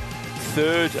August for the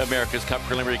third America's Cup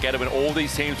Preliminary Regatta, when all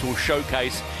these teams will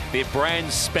showcase their brand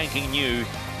spanking new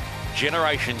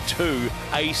Generation 2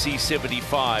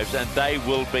 AC75s, and they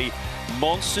will be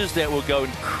monsters that will go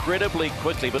incredibly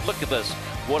quickly. But look at this,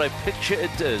 what a picture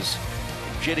it is.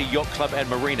 Jeddah Yacht Club and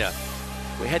Marina.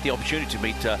 We had the opportunity to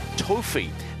meet Tofi,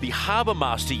 the harbour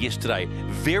master, yesterday.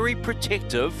 Very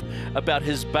protective about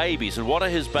his babies. And what are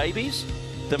his babies?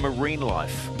 the marine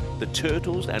life, the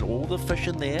turtles and all the fish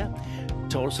in there.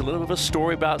 Told us a little bit of a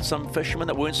story about some fishermen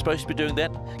that weren't supposed to be doing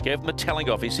that. Gave him a telling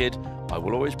off. He said, I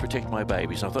will always protect my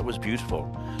babies. And I thought it was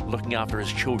beautiful, looking after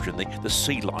his children, the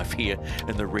sea life here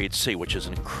in the Red Sea, which is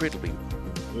an incredibly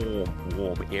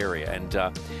warm area. And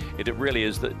it really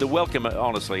is, the welcome,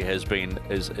 honestly, has been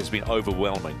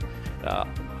overwhelming.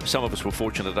 Some of us were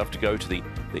fortunate enough to go to the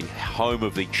home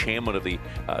of the chairman of the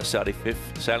Saudi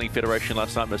Sailing Federation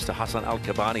last night, Mr. Hassan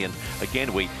Al-Kabani, and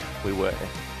again we were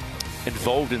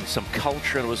involved in some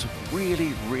culture, and it was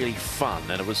really, really fun,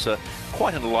 and it was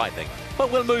quite enlightening.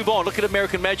 But we'll move on. Look at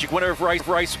American Magic, winner of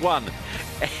race 1,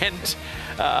 and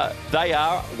they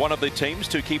are one of the teams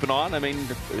to keep an eye on. I mean,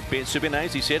 Ben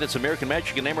Subinaz, he said it's American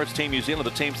Magic and Emirates Team New Zealand,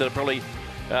 the teams that are probably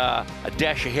a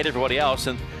dash ahead of everybody else.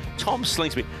 And Tom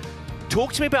Slingsby,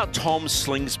 talk to me about Tom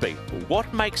Slingsby.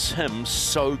 What makes him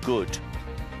so good?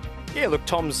 Yeah, look,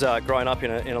 Tom's grown up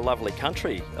in a lovely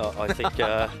country. I think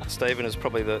Stephen is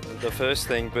probably the first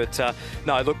thing, but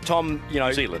no, look, Tom, you know,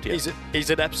 New Zealand, yeah. he's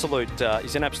an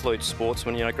absolute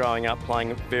sportsman. You know, growing up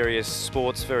playing various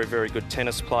sports, very good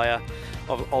tennis player.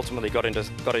 Ultimately got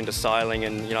into sailing,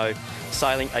 and you know,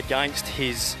 sailing against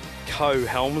his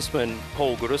co-helmsman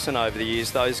Paul Goodison over the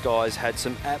years. Those guys had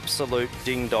some absolute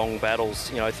ding-dong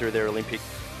battles, you know, through their Olympic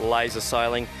laser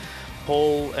sailing.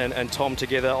 Paul and Tom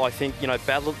together, I think, you know,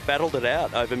 battled it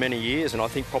out over many years, and I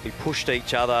think probably pushed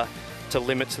each other to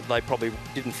limits that they probably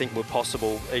didn't think were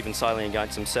possible, even sailing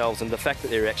against themselves. And the fact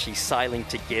that they're actually sailing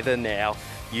together now,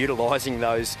 utilising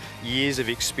those years of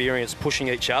experience, pushing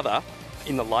each other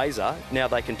in the laser, now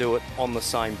they can do it on the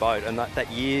same boat, and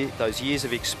those years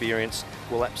of experience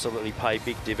will absolutely pay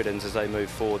big dividends as they move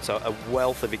forward. So a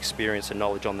wealth of experience and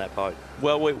knowledge on that boat.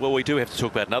 Well, we do have to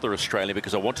talk about another Australian,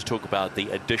 because I want to talk about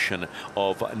the addition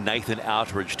of Nathan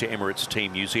Outridge to Emirates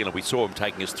Team New Zealand. We saw him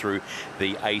taking us through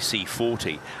the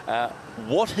AC40.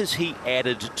 What has he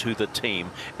added to the team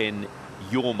in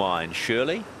your mind,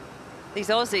 Shirley? These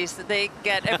Aussies, they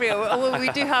get everywhere. Well, we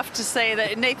do have to say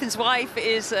that Nathan's wife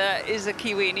is a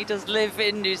Kiwi, and he does live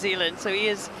in New Zealand, so he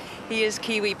is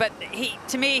Kiwi. But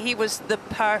to me, he was the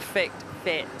perfect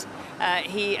fit.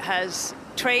 He has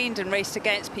trained and raced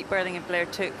against Pete Burling and Blair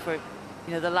Took for,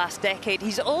 you know, the last decade.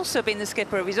 He's also been the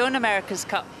skipper of his own America's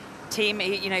Cup team.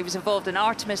 He was involved in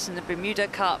Artemis and the Bermuda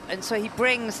Cup, and so he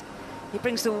brings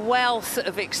the wealth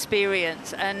of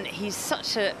experience, and he's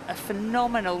such a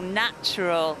phenomenal,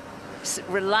 natural,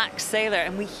 relaxed sailor.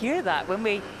 And we hear that when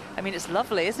I mean, it's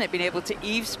lovely, isn't it, being able to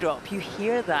eavesdrop? You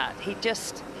hear that. He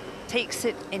just takes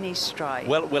it in his stride.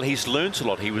 Well, he's learned a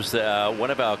lot. He was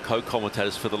one of our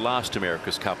co-commentators for the last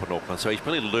America's Cup in Auckland, so he's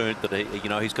really learned that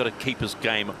he's got to keep his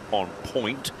game on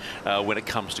point when it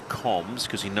comes to comms,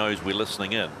 because he knows we're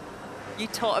listening in. You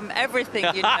taught him everything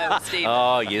you know, Steve.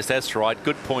 Oh yes, that's right.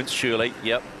 Good points, Shirley.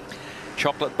 Yep.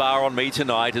 Chocolate bar on me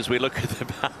tonight as we look at the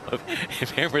bar of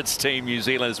Emirates Team New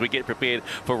Zealand as we get prepared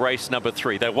for race number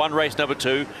 3. They won race number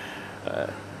 2.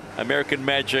 American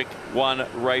Magic won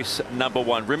race number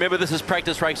 1. Remember, this is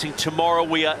practice racing. Tomorrow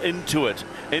we are into it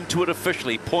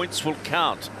officially. Points will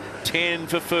count. 10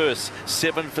 for first,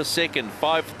 7 for second,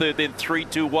 5 for third, then 3,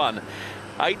 2, 1.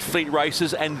 8 fleet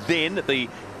races, and then the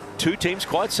two teams,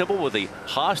 quite simple, with the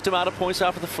highest amount of points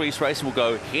after the fleece race will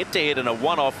go head-to-head in a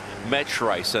one-off match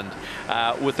race. And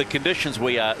with the conditions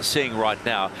we are seeing right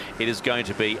now, it is going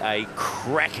to be a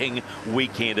cracking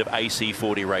weekend of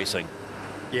AC40 racing.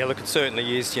 Yeah, look, it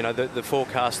certainly is. You know, the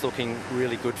forecast looking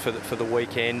really good for the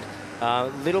weekend.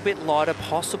 A little bit lighter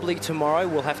possibly tomorrow.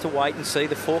 We'll have to wait and see.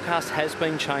 The forecast has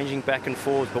been changing back and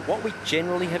forth, but what we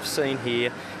generally have seen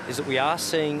here is that we are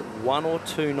seeing 1 or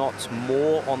 2 knots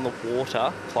more on the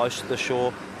water close to the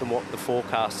shore than what the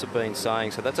forecasts have been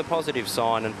saying. So that's a positive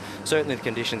sign, and certainly the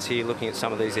conditions here, looking at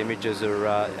some of these images, are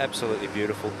absolutely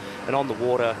beautiful. And on the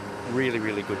water,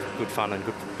 really good fun and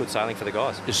good sailing for the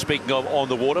guys. Speaking of on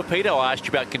the water, Peter, I asked you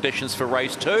about conditions for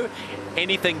race 2.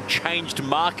 Anything changed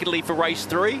markedly for race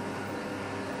 3?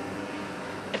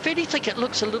 If anything, it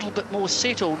looks a little bit more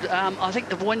settled. I think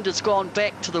the wind has gone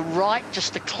back to the right,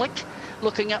 just a click,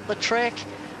 looking up the track.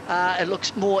 It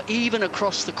looks more even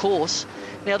across the course.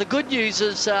 Now, the good news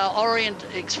is Orient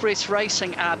Express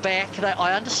Racing are back.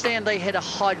 I understand they had a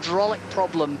hydraulic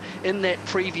problem in that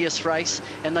previous race,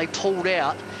 and they pulled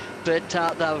out. But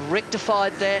they've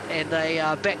rectified that, and they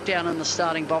are back down in the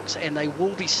starting box, and they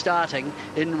will be starting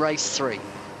in race 3.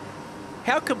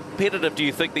 How competitive do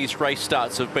you think these race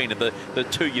starts have been in the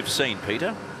 2 you've seen,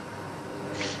 Peter?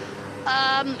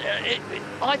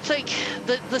 I think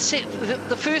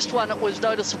the first one, it was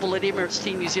noticeable that Emirates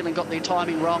Team New Zealand got their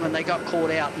timing wrong and they got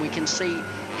caught out, and we can see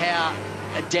how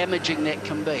damaging that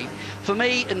can be. For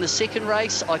me, in the second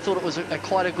race, I thought it was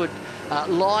quite a good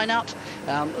lineup.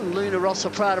 Luna Rossa,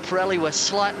 Prada Pirelli were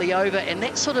slightly over, and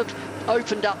that sort of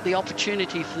opened up the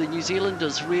opportunity for the New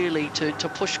Zealanders really to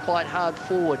push quite hard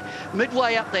forward.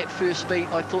 Midway up that first beat,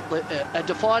 I thought that a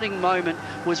defining moment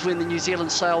was when the New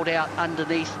Zealand sailed out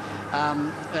underneath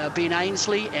Ben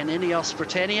Ainsley and Ineos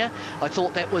Britannia. I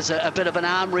thought that was a bit of an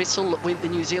arm wrestle that went the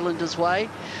New Zealanders' way.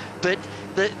 But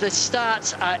the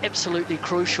starts are absolutely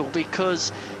crucial,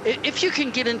 because if you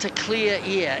can get into clear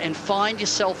air and find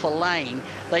yourself a lane,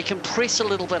 they can press a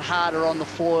little bit harder on the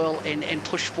foil and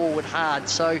push forward hard.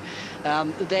 So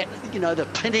that, you know, the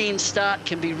pin-end start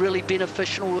can be really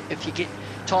beneficial if you get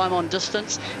time on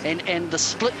distance, and the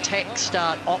split tack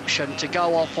start option to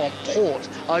go off on port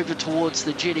over towards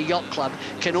the Jeddah Yacht Club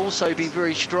can also be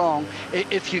very strong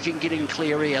if you can get in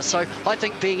clear air. So I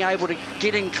think being able to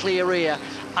get in clear air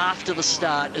after the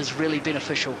start is really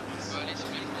beneficial.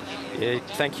 Yeah,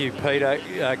 thank you, Peter.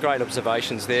 Great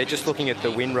observations there. Just looking at the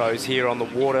windrows here on the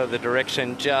water, the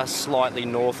direction just slightly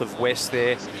north of west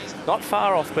there. Not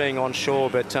far off being on shore,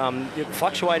 but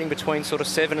fluctuating between sort of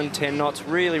 7 and 10 knots.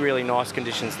 Really, really nice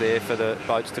conditions there for the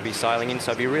boats to be sailing in.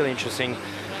 So it'll be really interesting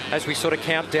as we sort of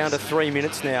count down to 3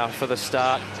 minutes now for the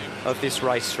start of this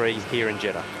race 3 here in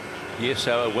Jeddah. Yes,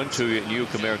 so a win to New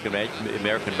York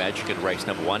American Magic in race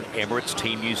number 1. Emirates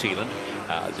Team New Zealand,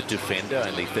 the defender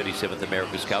in the 37th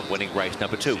America's Cup, winning race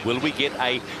number 2. Will we get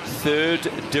a third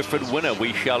different winner?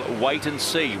 We shall wait and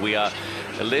see. We are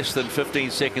less than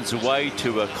 15 seconds away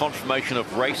to a confirmation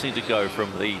of racing to go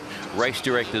from the race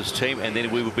directors team, and then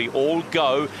we will be all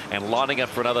go and lining up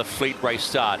for another fleet race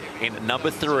start in number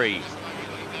 3.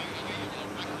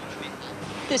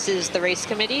 This is the race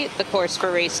committee. The course for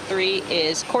race 3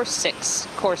 is course 6.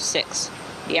 Course 6.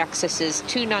 The axis is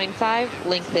 295.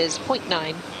 Length is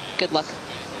 0.9. Good luck.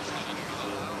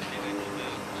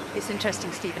 It's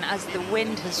interesting, Stephen, as the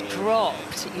wind has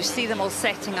dropped, you see them all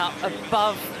setting up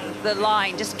above the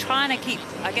line, just trying to keep,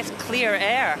 I guess, clear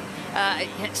air.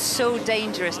 It's so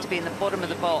dangerous to be in the bottom of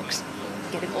the box,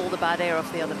 getting all the bad air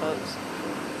off the other boats.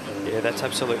 Yeah, that's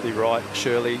absolutely right,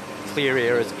 Shirley. Clear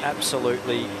air is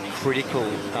absolutely critical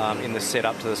in the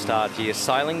setup to the start here.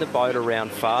 Sailing the boat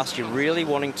around fast, you're really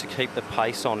wanting to keep the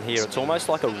pace on here. It's almost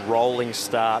like a rolling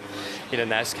start in a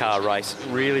NASCAR race.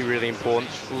 Really, really important.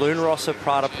 Luna Rossa,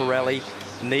 Prada Pirelli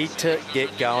need to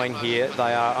get going here.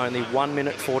 They are only 1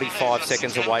 minute 45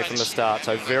 seconds away from the start,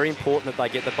 so very important that they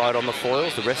get the boat on the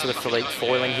foils. The rest of the fleet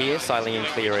foiling here, sailing in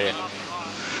clear air.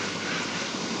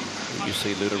 You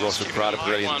see Luna Rossa, Prada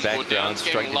Pirelli in the background,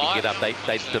 struggling to get up.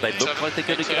 Do they look like they're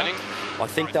going to get up? I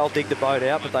think they'll dig the boat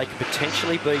out, but they could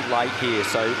potentially be late here.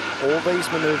 So all these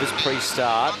manoeuvres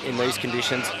pre-start in these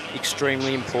conditions,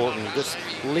 extremely important. Just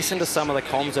listen to some of the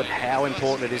comms of how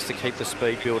important it is to keep the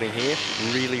speed building here.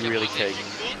 Really, really key.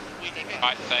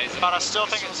 Right, but I still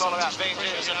think it's all about being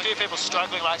there. There's a few people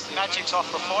struggling, like Magic's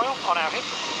off the foil on our head.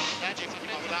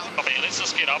 Okay, let's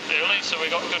just get up early so we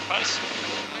got good pace.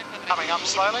 Coming up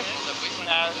slowly.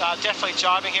 Definitely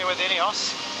jibing here with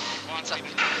Ineos. 30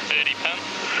 pin.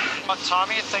 What time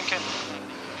are you thinking?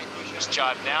 Just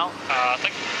jibe now. I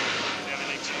think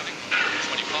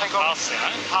 25 past them,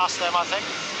 eh? Past them, I think.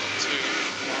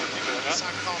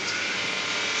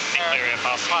 Area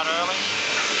past quite early.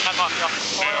 That might be off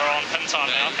the foil. We're on pin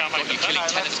time now. Can't make the pin.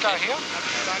 Let's go here.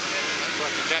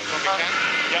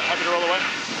 Yeah, happy to roll away.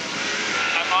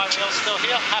 And my wheel's still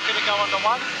here. Happy to go on the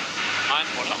 1.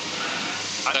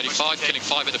 35, killing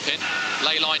 5 at the pin.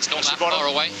 Ley line's not that far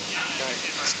away.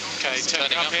 Okay,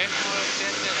 turning up here.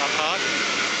 Up hard.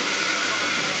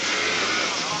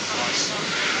 Nice.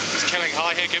 It's killing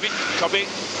high here, Gibby. Copy.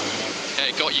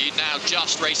 Okay, got you now,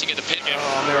 just racing at the pin.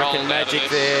 Oh, American Magic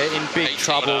there in big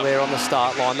trouble there on the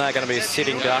start line. They're going to be a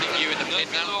sitting duck.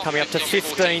 Coming up to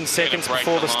 15 seconds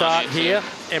before the start here.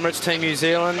 Emirates Team New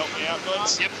Zealand,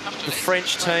 the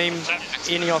French team,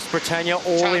 Ineos Britannia,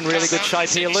 all in really good shape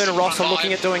here. Luna Rossa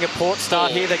looking at doing a port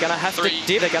start here. They're going to have to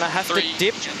dip. They're going to have to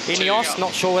dip. Ineos,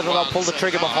 not sure whether they'll pull the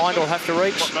trigger behind or have to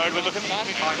reach.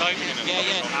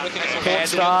 Port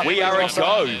start. We are a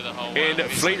go in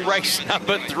fleet race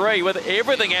number 3 with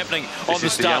everything happening on the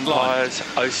start line.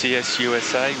 OCS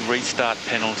USA, restart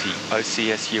penalty.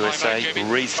 OCS USA,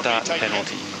 restart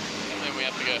penalty.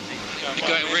 You're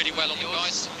going really well on the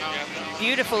guys.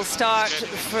 Beautiful start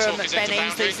from Ben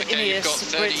Ainsley's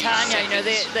Ineos Britannia. You know,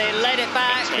 they let it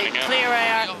back, they clear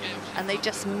air, and they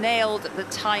just nailed the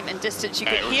time and distance. You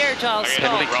could hear Giles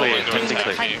Scott doing the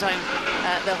countdown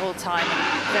the whole time.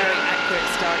 Very accurate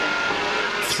starting.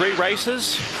 3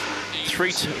 races,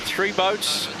 three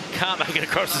boats, can't make it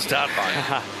across the start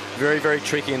line. Very, very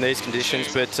tricky in these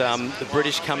conditions, but the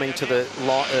British coming to the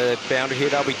boundary here,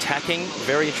 they'll be tacking.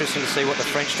 Very interesting to see what the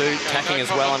French do, tacking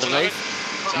as well underneath.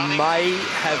 May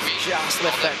have just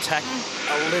left that tack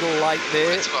a little late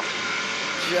there.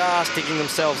 Just digging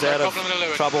themselves out of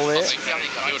trouble there.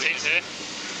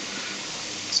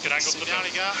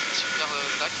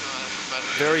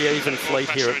 Very even fleet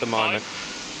here at the moment.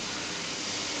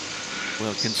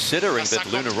 Well, considering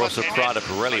that Luna Rossa, Prada,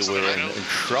 Pirelli were in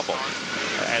trouble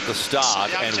at the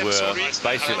start and were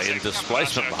basically in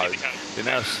displacement mode, you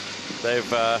know,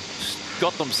 they've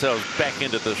got themselves back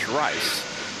into this race.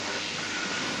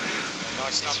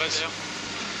 Nice numbers.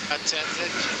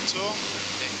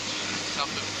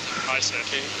 Nice,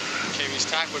 Kiwi's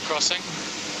tack, we're crossing.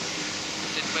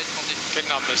 Good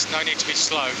numbers, no need to be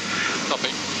slow.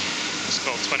 Copy.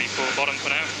 Score 24 bottom for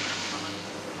now.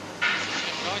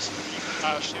 Nice.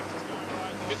 About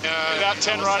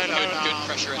 10 right. Good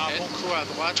pressure ahead.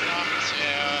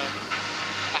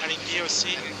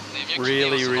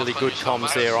 Really, really good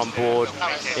comms there on board.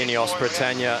 Ineos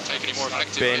Britannia,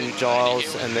 Ben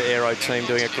Giles and the Aero team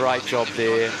doing a great job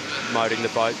there, motoring the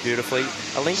boat beautifully.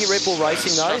 Alinghi Red Bull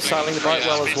Racing though, sailing the boat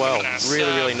well as well.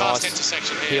 Really, really nice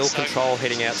heel control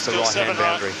heading out to the right-hand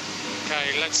boundary.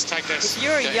 Okay, let's take this. If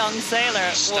you're a young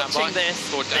sailor watching this,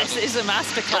 this is a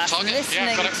masterclass.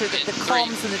 Listening to the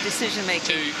comms and the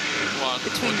decision-making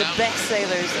between the best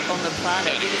sailors on the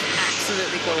planet, it is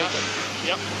absolutely golden.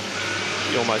 Yep.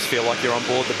 You almost feel like you're on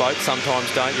board the boat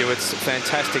sometimes, don't you? It's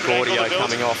fantastic audio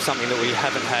coming off, something that we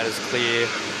haven't had as clear,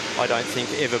 I don't think,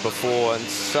 ever before, and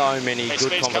so many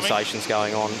good conversations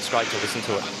going on. It's great to listen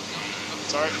to it.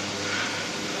 Sorry.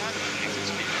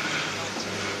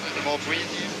 More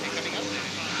breeze.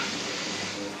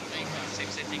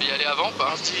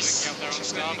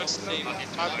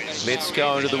 Let's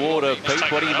go into the water.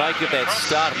 Pete, what do you make of that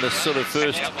start and this sort of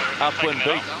first upwind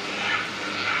beat?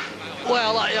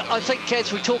 Well, I think,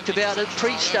 as we talked about at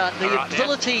pre-start, the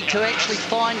ability to actually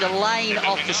find a lane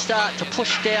off the start to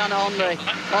push down on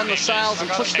the sails and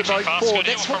push the boat forward.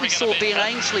 That's what we saw Ben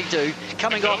Ainsley do,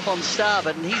 coming off on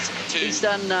starboard, and he's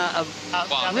done a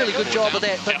really good job of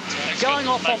that. But going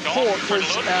off on port was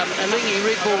Alinghi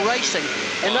Red Bull Racing,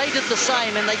 and they did the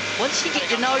same. And once you get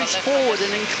your nose forward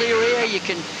and in clear air, you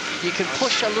can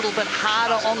push a little bit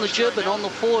harder on the jib and on the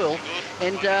foil.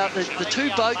 And the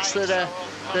two boats that are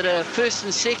first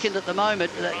and second at the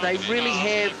moment, they really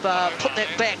have put that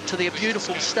back to their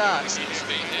beautiful starts.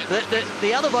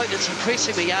 The other boat that's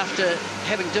impressing me after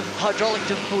having hydraulic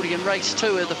difficulty in race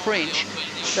 2 are the French.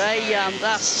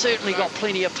 They've certainly got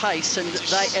plenty of pace, and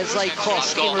as they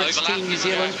cross Emirates Team New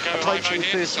Zealand, approaching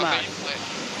first mark.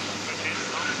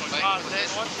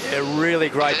 A really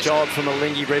great job from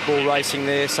Alinghi Red Bull Racing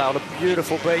there. Sailed a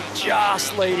beautiful beat,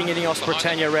 just leading Ineos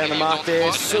Britannia around the mark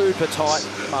there. Super tight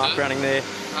mark running there.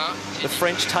 The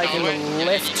French taking the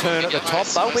left turn at the top.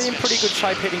 They'll be in pretty good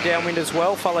shape heading downwind as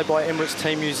well, followed by Emirates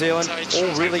Team New Zealand.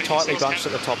 All really tightly bunched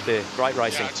at the top there. Great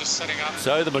racing.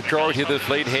 So the majority of the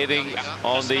fleet heading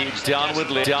on the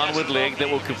downward leg that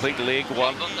will complete leg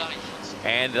 1.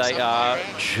 And they are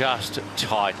just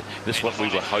tight. This is what we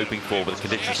were hoping for with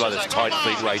conditions like this, tight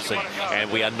fleet racing. And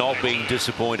we are not being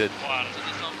disappointed.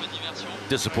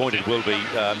 Disappointed will be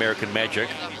American Magic.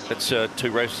 It's 2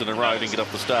 races in a row, didn't get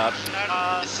off the start.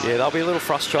 Yeah, they'll be a little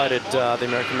frustrated, the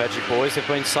American Magic boys. They've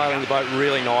been sailing the boat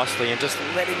really nicely and just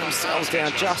letting themselves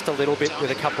down just a little bit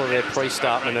with a couple of their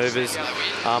pre-start manoeuvres.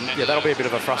 Yeah, that'll be a bit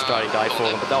of a frustrating day for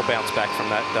them, but they'll bounce back from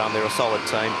that. They're a solid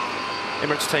team.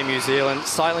 Emirates Team New Zealand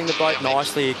sailing the boat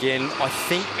nicely again. I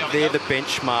think they're the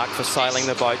benchmark for sailing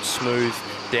the boat smooth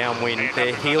downwind.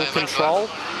 Their heel control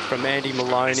from Andy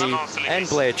Maloney and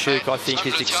Blair Tuke, I think,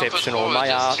 is exceptional. And they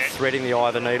are threading the eye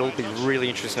of the needle. It'll be really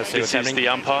interesting to see what's happening. This is the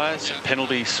umpires.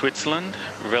 Penalty Switzerland,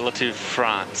 relative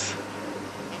France.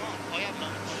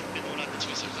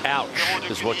 Ouch,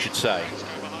 is what you'd say.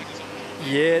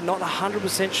 Yeah, not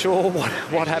 100% sure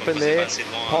what happened there.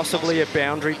 Possibly a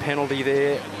boundary penalty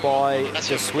there by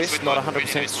the Swiss. Not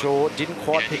 100% sure. Didn't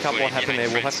quite pick up what happened there.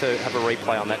 We'll have to have a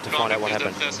replay on that to find out what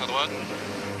happened.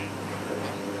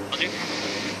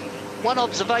 One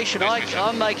observation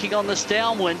I'm making on this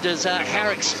downwind is how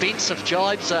expensive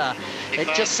jibes are. It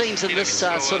just seems in this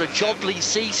sort of jobbly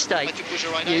sea state,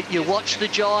 you watch the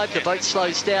jibe, the boat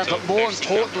slows down, but more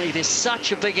importantly, there's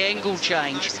such a big angle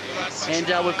change. And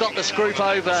we've got this group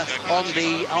over on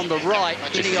the right,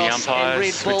 Ineos and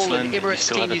Red Bull and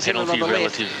Emirates Team New Zealand on the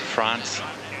left. France.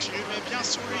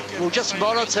 We'll just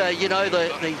monitor, you know,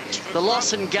 the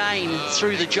loss and gain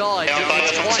through the jibe.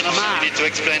 It's quite marked.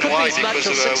 Could be as much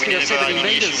as 60 or 70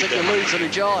 metres that you lose in a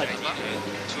jibe.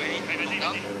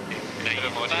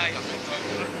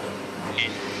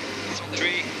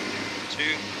 3,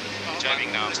 2,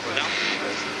 driving now. Go down.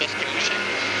 Just keep pushing.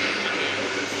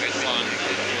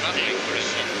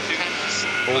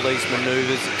 All these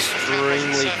manoeuvres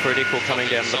extremely critical coming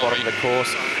down to the bottom of the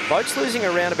course. Boats losing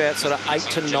around about sort of 8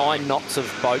 to 9 knots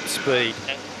of boat speed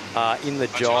in the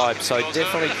jibe, so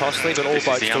definitely costly, but all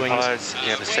boats doing... You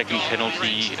have a second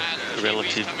penalty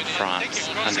relative France,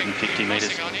 150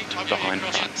 metres behind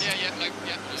France.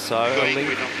 So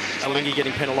Alinghi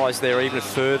getting penalised there even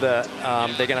further.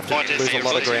 They're going to have to lose a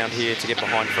lot of ground here to get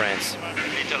behind France.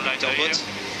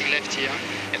 Left here.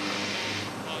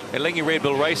 Alinghi Red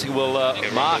Bull Racing will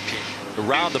mark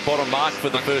around the bottom mark for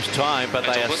the first time, but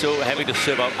they are still having to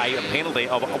serve up a penalty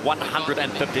of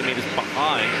 150 metres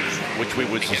behind, which we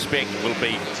would suspect will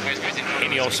be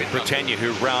Ineos Britannia,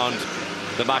 who round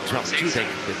the marks around. Do you think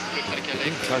they're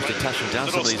getting close to touching down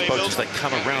some of these boats as they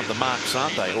come around the marks,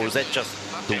 aren't they? Or is that just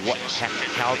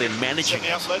how they're managing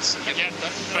it?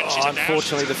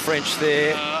 Unfortunately, the French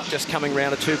there just coming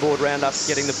round a two-board roundup,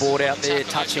 getting the board out there,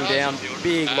 touching down.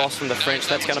 Big loss from the French.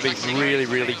 That's going to be really,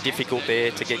 really difficult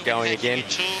there to get going again.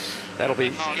 That'll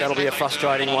be a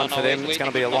frustrating one for them. It's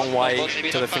going to be a long way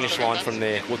to the finish line from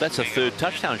there. Well, that's a third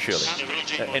touchdown, surely,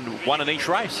 and one in each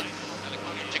race.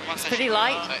 It's pretty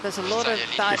light. There's a lot of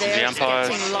bad air. It's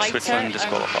getting lighter and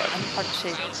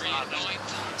punchy.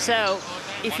 So,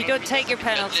 if you don't take your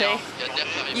penalty,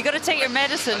 you got to take your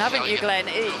medicine, haven't you, Glenn?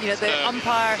 You know, the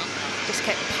umpire just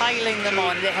kept piling them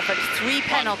on. They have had 3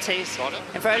 penalties,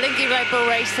 and for Alinghi Red Bull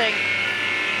Racing,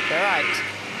 they're out.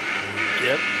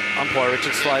 Yep. Umpire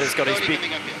Richard Slater's got his big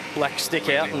black stick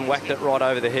out and whacked it right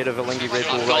over the head of Alinghi Red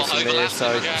Bull Racing there.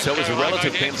 So it was a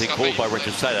relative penalty called by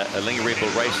Richard Slater, Alinghi Red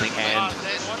Bull Racing and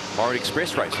Orient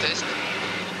Express Racing.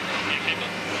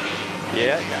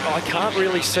 Yeah, I can't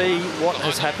really see what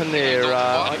has happened there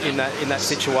in that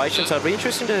situation. So it'll be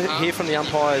interesting to hear from the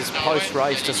umpires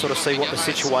post-race to sort of see what the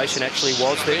situation actually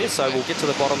was there. So we'll get to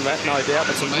the bottom of that, no doubt.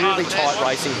 But some really tight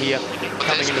racing here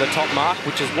coming into the top mark,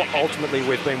 which is what ultimately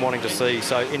we've been wanting to see.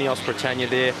 So Ineos Britannia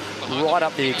there, right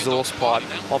up the exhaust pipe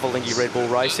of Alinghi Red Bull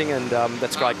Racing, and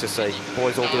that's great to see.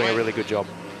 Boys all doing a really good job.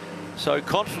 So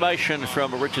confirmation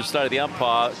from Richard Slater, the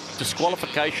umpire,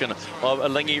 disqualification of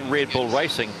Alinghi Red Bull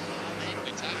Racing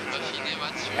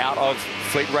out of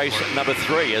fleet race number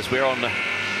 3, as we're on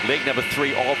leg number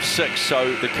 3 of 6.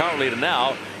 So the current leader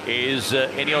now is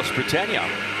Ineos Britannia.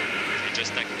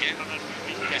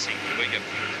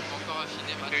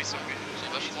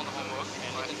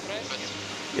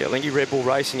 Yeah, Alinghi Red Bull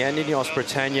Racing and Ineos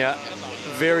Britannia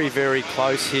very, very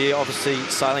close here. Obviously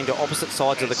sailing to opposite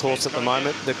sides of the course at the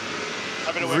moment. They're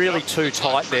really too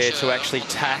tight there to actually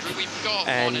tack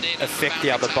and affect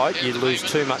the other boat. You lose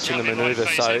too much in the manoeuvre.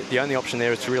 So the only option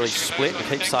there is to really split and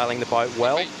keep sailing the boat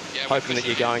well, hoping that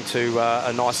you're going to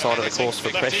a nice side of the course for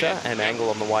pressure and angle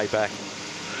on the way back.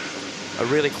 A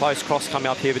really close cross coming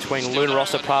up here between Luna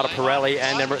Rossa Prada Pirelli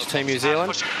and Emirates Team New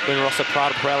Zealand. Luna Rossa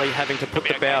Prada Pirelli having to put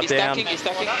the bow down,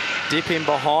 dip in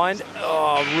behind.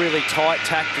 Oh, really tight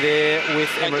tack there with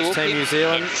Emirates Team New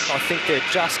Zealand. I think they're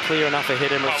just clear enough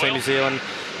ahead, Emirates Team New Zealand,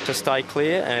 to stay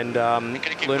clear, and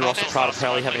Luna Rossa Prada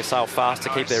Pirelli having to sail fast to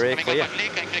keep their air clear.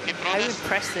 How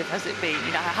impressive has it been?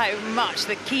 You know, how much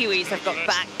the Kiwis have got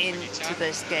back into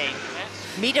this game,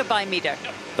 metre by metre.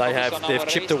 They've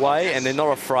chipped away, and they're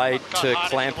not afraid to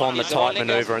clamp on the tight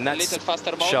manoeuvre, and that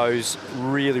shows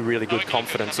really, really good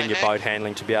confidence in your boat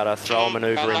handling to be able to throw a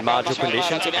manoeuvre in marginal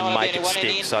conditions and make it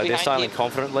stick. So they're sailing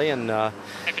confidently, and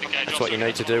that's what you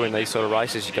need to do in these sort of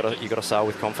races. You've got to sail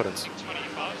with confidence.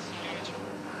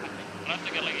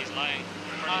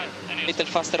 Little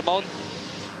faster mode.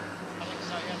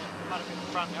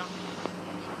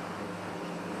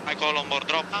 I call on board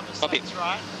drop. Copy.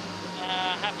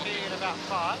 Happy at about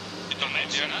 5.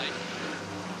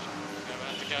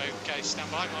 Okay,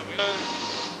 stand by.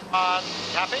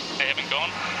 Happy? They haven't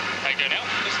gone. They go now.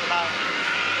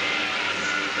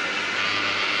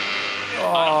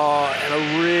 Oh, and a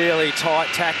really tight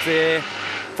tack there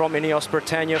from Ineos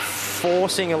Britannia,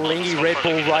 forcing Alinghi Red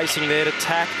Bull Racing there to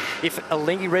tack. If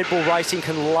Alinghi Red Bull Racing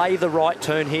can lay the right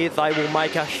turn here, they will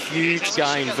make a huge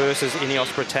gain versus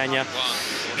Ineos Britannia.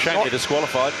 Shame they're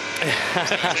disqualified.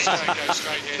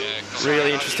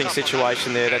 Really interesting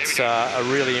situation there. That's a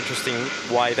really interesting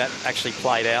way that actually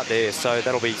played out there. So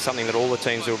that'll be something that all the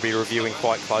teams will be reviewing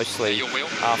quite closely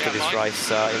after this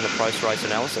race in the post-race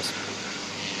analysis.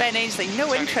 Ben Ainsley,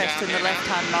 no interest in the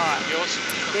left-hand mark.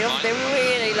 They're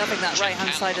really loving that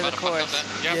right-hand side of the course.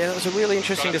 Yeah, it was a really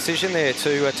interesting decision there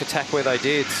to tack where they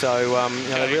did. So you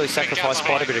know, they really sacrificed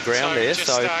quite a bit of ground there.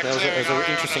 So that was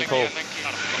an interesting call.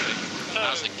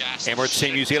 Emirates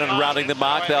Team New Zealand rounding the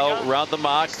mark. They'll round the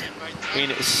mark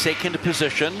in second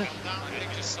position.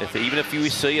 Even if you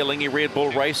see a Lingy Red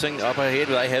Bull racing up ahead,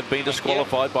 they have been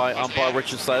disqualified by umpire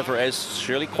Richard Slater, as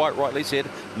Shirley quite rightly said,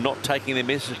 not taking their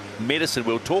medicine.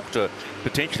 We'll talk to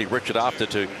potentially Richard after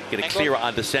to get a clearer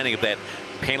understanding of that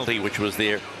penalty, which was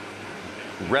their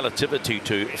relativity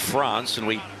to France, and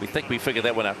we think we figured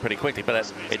that one out pretty quickly.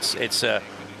 But it's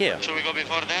yeah, Shall we go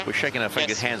before them? we're shaking our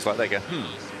fingers, hands like they go,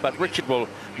 But Richard will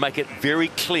make it very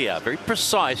clear, very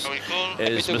precise,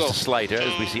 as Mr. Slater,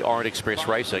 as we see Orient Express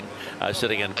Racing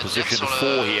sitting in position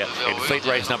 4 here in fleet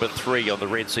race number 3 on the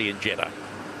Red Sea in Jeddah.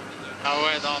 Ah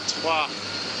ouais, dans 3,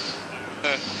 2,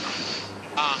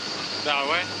 1, ah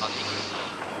ouais.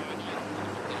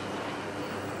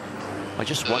 I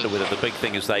just wonder whether the big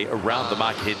thing is they around the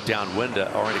mark head downwind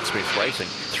at Orient Express Racing.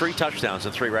 3 touchdowns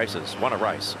in 3 races, won a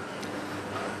race.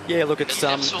 Yeah, look, it's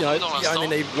you know, you only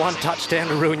need 1 touchdown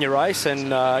to ruin your race, and you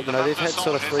know, they've had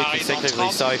sort of 3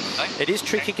 consecutively, so it is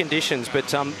tricky conditions.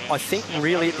 But I think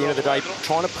really at the end of the day,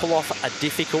 trying to pull off a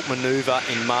difficult manoeuvre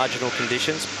in marginal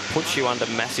conditions puts you under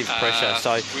massive pressure.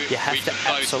 So you have to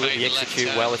absolutely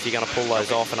execute well if you're going to pull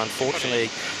those off, and unfortunately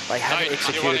they haven't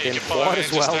executed them quite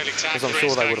as well as I'm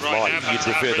sure they would have liked. You'd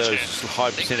prefer those high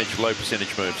percentage, low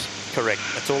percentage moves. Correct.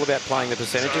 It's all about playing the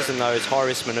percentages, and those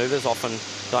high-risk manoeuvres often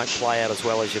don't play out as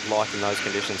well as you'd like in those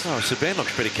conditions. Oh, Saban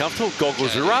looks pretty comfortable.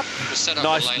 Goggles are up.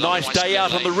 Nice day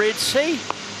out on the Red Sea.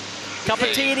 Cup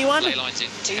of tea, anyone?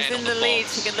 He's in the lead.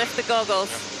 He can lift the goggles.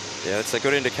 Yeah, it's a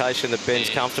good indication that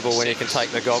Ben's comfortable when he can take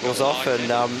the goggles off,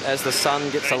 and as the sun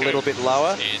gets a little bit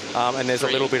lower and there's a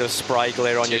little bit of spray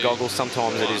glare on your goggles,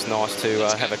 sometimes it is nice to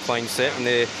have a clean set, and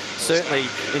they're certainly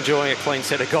enjoying a clean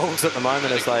set of goggles at the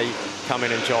moment as they come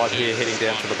in and jibe here, heading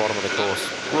down to the bottom of the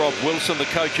course. Rob Wilson, the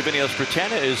coach of Ineos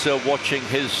Britannia, is watching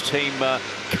his team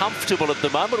comfortable at the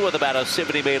moment with about a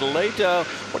 70-metre lead.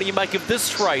 What do you make of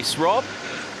this race, Rob?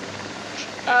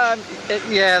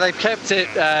 Yeah, they've kept it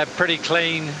pretty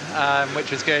clean,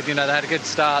 which was good. You know, they had a good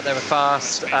start, they were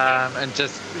fast, and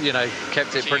just, you know,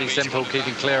 kept it pretty simple,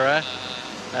 keeping clear air.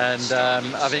 And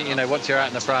I think, you know, once you're out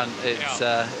in the front, it's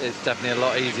definitely a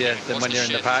lot easier than when you're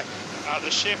in the pack.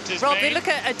 Rob, they look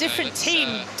at a different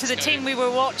team to the team we were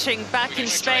watching back in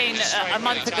Spain a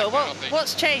month ago.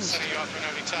 What's changed?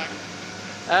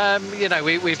 You know,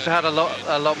 we've had a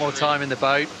lot more time in the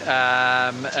boat,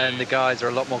 and the guys are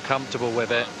a lot more comfortable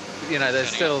with it. You know, there's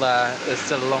still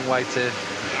a long way to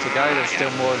go. There's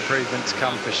still more improvement to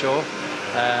come for sure.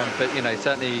 But you know,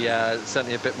 certainly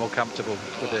a bit more comfortable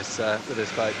with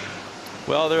this boat.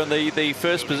 Well, they're in the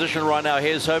first position right now.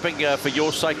 Here's hoping for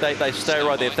your sake they stay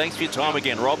right there. Thanks for your time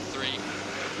again, Rob.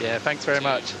 Yeah, thanks very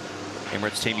much.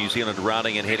 Emirates Team New Zealand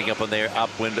rounding and heading up on their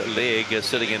upwind leg,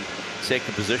 sitting in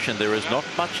second position. There is not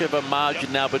much of a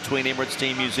margin now between Emirates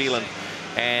Team New Zealand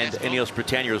and Ineos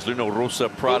Britannia, as Luna Rossa,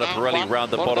 Prada, Pirelli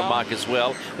round the bottom mark as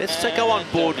well. Let's go on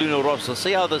board Luna Rossa,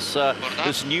 see how this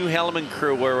new Hellman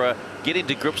crew were getting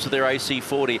to grips with their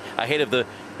AC40 ahead of the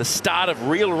start of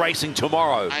real racing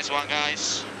tomorrow. Nice one,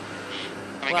 guys.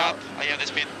 Coming up, I have the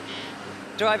speed.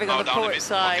 Driving on the port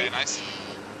side. Okay, nice.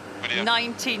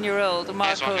 19-year-old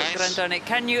Marco Grandone.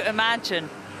 Can you imagine?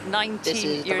 19 this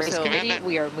is years the race old. committee.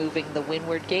 We are moving the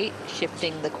windward gate,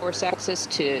 shifting the course axis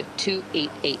to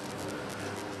 288.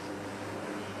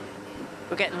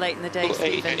 We're getting late in the day,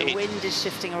 Stephen. The wind is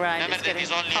shifting around. It's getting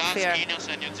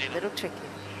puffier. A little tricky.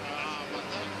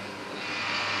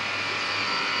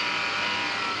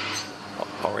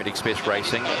 Orient Express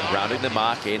Racing rounding the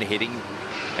mark and heading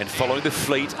and following the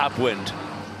fleet upwind.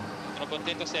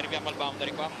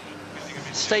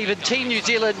 Stephen, Team New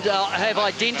Zealand have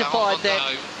identified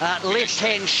that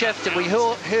left-hand shift, and we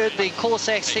heard the course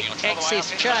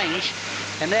access change,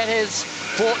 and that has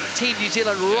brought Team New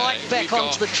Zealand right back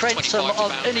onto the transom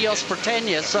of Ineos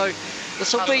Britannia. So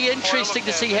this will be interesting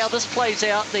to see how this plays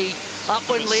out, the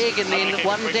upwind leg and then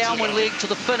one downwind leg to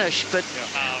the finish. But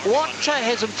what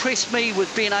has impressed me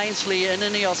with Ben Ainsley and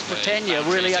Ineos Britannia,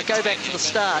 really, I go back to the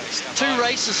start. 2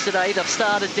 races today, they've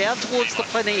started down towards the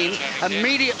pin end,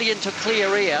 immediately into clear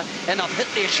air, and they've hit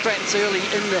their straps early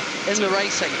in the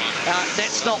racing.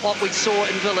 That's not what we saw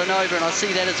in Villanova, and I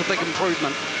see that as a big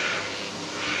improvement.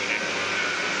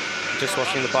 Just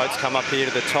watching the boats come up here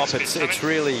to the top, it's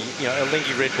really, you know,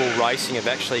 Lingy Red Bull Racing have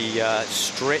actually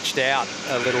stretched out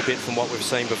a little bit from what we've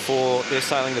seen before. They're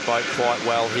sailing the boat quite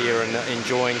well here and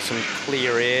enjoying some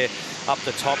clear air up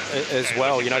the top as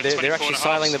well. You know, they're actually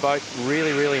sailing the boat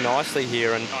really, really nicely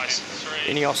here, and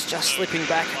Ineos just slipping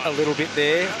back a little bit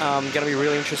there. Going to be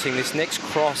really interesting. This next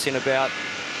cross in about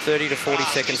 30 to 40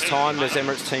 seconds time, there's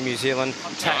Emirates Team New Zealand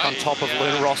tack on top of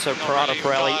Luna Rossa, Prada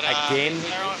Pirelli again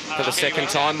for the second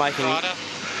time, making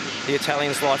the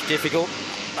Italians' life difficult.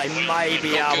 they may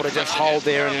be able to just hold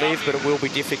there and live, but it will be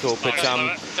difficult. But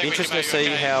interesting to see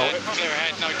how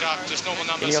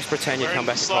Ineos Britannia come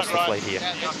back across the fleet here.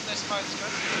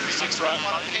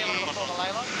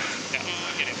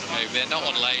 They're not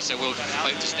on lay, so we'll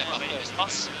hope to step up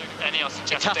first.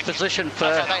 A tough position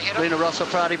for Luna Rossa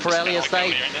Prati Pirelli as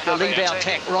they leave our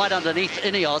tack right underneath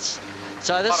Ineos.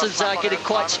 So this is getting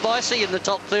quite spicy in the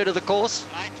top third of the course.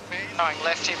 Going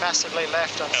lefty, massively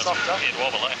left and softer.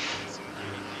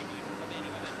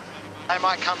 They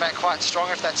might come back quite strong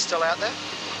if that's still out there.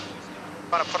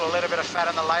 Want to put a little bit of fat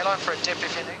in the ley line for a dip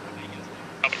if you need.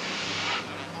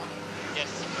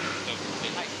 Yes.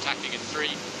 Attacking in 3,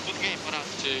 2,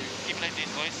 keep like this,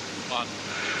 boys. 1.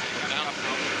 Down.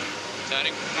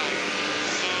 Turning.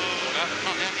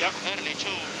 Yep. Early 2.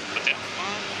 Put down. 1.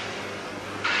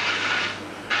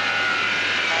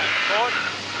 Forward.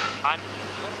 And.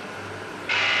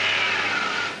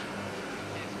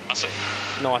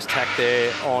 Nice tack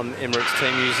there on Emirates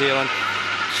Team New Zealand.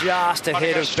 Just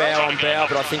ahead of bow on bow,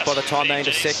 but I think by the time they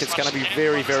intersect, it's going to be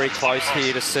very, very close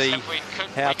here to see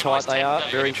how tight they are.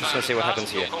 Very interesting to see what happens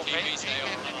here.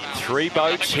 3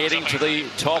 boats heading to the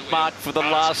top mark for the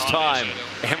last time.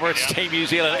 Emirates Team New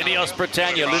Zealand, Ineos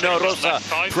Britannia, Luna Rossa,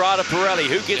 Prati Pirelli.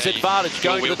 Who gets advantage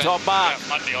going to the top mark?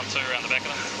 Might be on 2 around the back of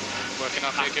them. Working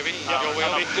up here, Kevin. Your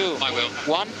will be 2. My will.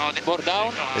 1. More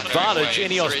down. Advantage,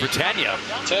 Ineos Britannia.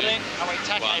 Turning.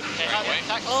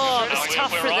 Oh, it was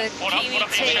tough for the Kiwi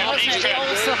team, wasn't it? They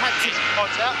also had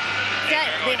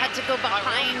to go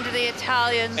behind the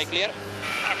Italians.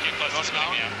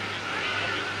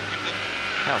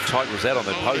 How tight was that on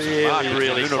the post?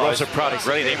 Really Luna Rossa Prati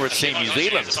Pirelli, the Emirates Team New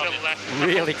Zealand.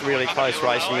 Really, really close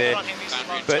racing there.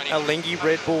 But Alinghi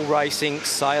Red Bull Racing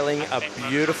sailing a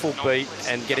beautiful beat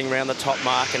and getting around the top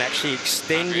mark and actually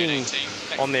extending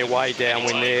on their way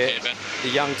downwind there. The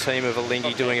young team of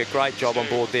Alinghi doing a great job on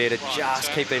board there to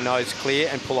just keep their nose clear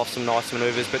and pull off some nice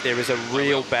manoeuvres. But there is a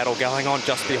real battle going on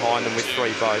just behind them with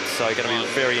 3 boats. So going to be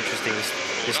very interesting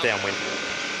this downwind.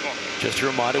 Just a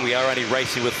reminder, we are only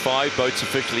racing with 5 boats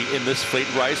officially in this fleet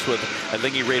race, with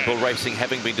Alinghi Red Bull Racing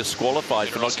having been disqualified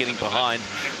for not getting behind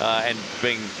and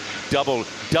being double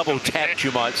tapped,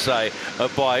 you might say,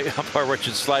 by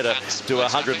Richard Slater to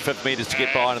 150 metres to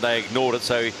get behind, and they ignored it.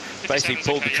 So he basically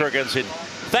pulled the trigger and said,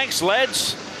 "Thanks,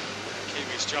 lads."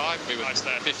 We were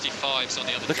 55s on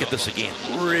the other. Look at this again.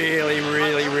 Really,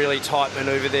 really, really tight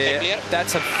manoeuvre there.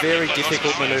 That's a very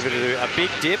difficult manoeuvre to do. A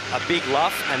big dip, a big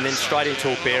luff, and then straight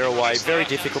into a bear away. Very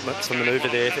difficult manoeuvre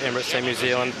there for Emirates Team New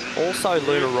Zealand. Also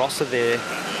Luna Rossa there,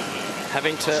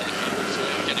 having to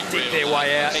dig their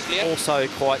way out. Also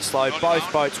quite slow.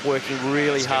 Both boats working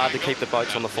really hard to keep the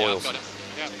boats on the foils.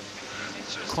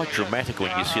 Quite dramatic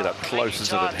when you see it up close,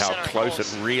 isn't it? How close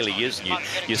it really is.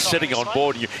 You're sitting on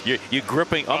board, and you're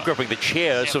gripping. I'm gripping the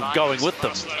chair, sort of going with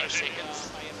them.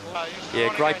 Yeah,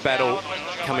 great battle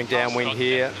coming downwind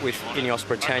here with Ineos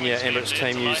Britannia, Emirates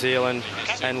Team New Zealand,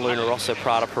 and Luna Rossa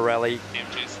Prati Pirelli.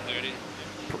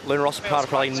 Luna Rossa Prati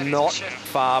Pirelli not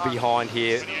far behind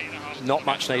here. Not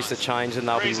much needs to change, and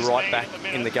they'll be right back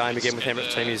in the game again with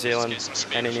Emirates Team New Zealand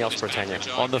and Ineos Britannia.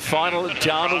 On the final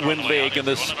downwind leg in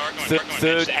this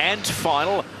third and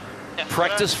final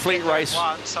practice fleet race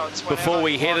before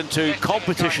we head into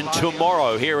competition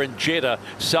tomorrow here in Jeddah,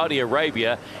 Saudi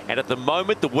Arabia. And at the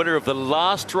moment, the winner of the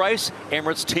last race,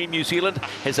 Emirates Team New Zealand,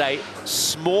 has a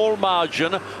small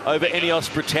margin over Ineos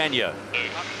Britannia.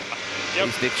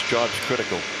 His next drive's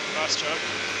critical. Nice job.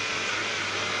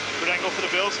 Good angle for the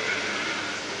build.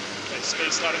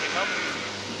 Speed starting to come.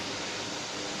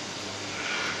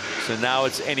 So now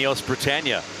it's Ineos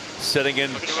Britannia sitting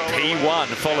in P1,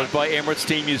 followed by Emirates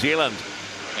Team New Zealand.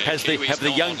 Have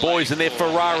the young boys in their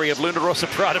Ferrari of Luna Rossa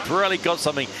Prati Pirelli got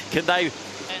something? Can they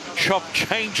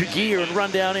change a gear and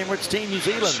run down Emirates Team New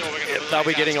Zealand? Yep, they'll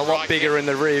be getting a lot bigger in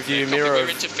the rear view mirror of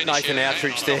Nathan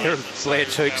Outridge there, Blair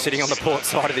Took sitting on the port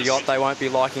side of the yacht. They won't be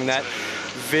liking that.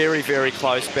 Very, very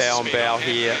close bow on bow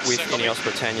here with Ineos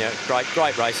Britannia.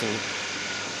 Great racing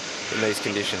in these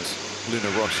conditions. Luna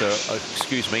Rossa,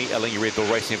 Alinghi Red Bull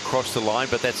Racing have crossed the line,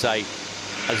 but that's a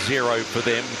 0 for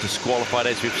them. Disqualified,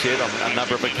 as we've said, on a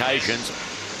number of occasions.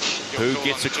 Who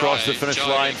gets across the finish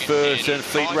line first in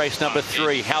fleet race number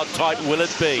 3? How tight will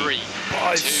it be?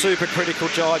 Oh, super critical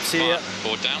jibes here.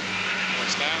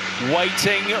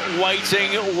 Waiting.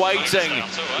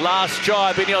 Last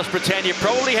jibe, Ineos Britannia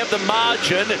probably have the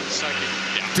margin.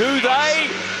 Do they?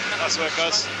 Nice work,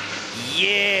 guys.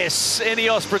 Yes,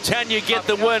 Ineos Britannia get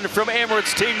the win from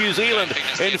Emirates Team New Zealand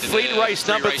in fleet race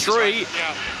number 3.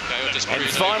 And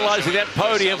finalising that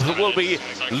podium will be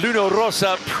Luna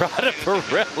Rossa Prati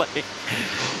Pirelli.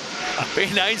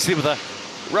 Ben Ainsley with a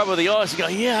rub of the eyes and go,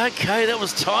 yeah, okay, that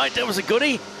was tight, that was a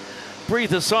goodie.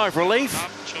 Breathe a sigh of relief.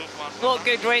 What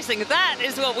good racing. That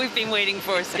is what we've been waiting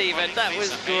for, Stephen. That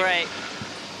was great.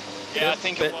 Yeah, I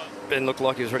think Ben looked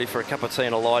like he was ready for a cup of tea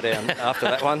and a lie down after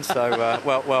that one. So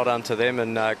well done to them,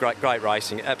 and great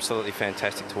racing. Absolutely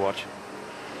fantastic to watch.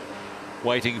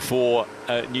 Waiting for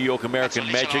New York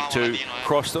American Magic to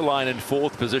cross the line in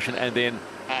 4th position, and then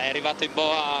È arrivato in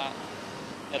boa,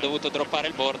 ha dovuto droppare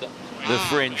il board. the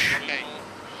French. Ok,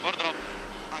 board drop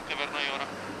anche per noi ora.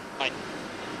 Vai.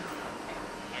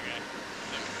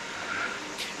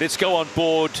 Let's go on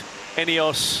board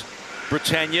Ineos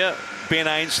Britannia, Ben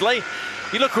Ainsley.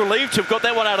 You look relieved to have got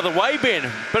that one out of the way, Ben.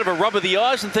 Bit of a rub of the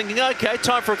eyes and thinking, okay,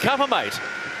 time for a cuppa, mate.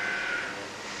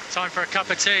 Time for a cup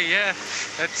of tea, yeah.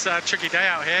 It's a tricky day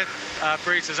out here.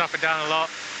 Breeze is up and down a lot.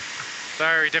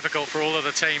 Very difficult for all of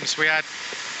the teams. We had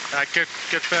a good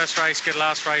first race, good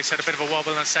last race, had a bit of a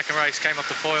wobble in the second race, came off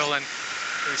the foil, and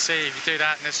you see if you do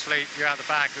that in this fleet, you're out the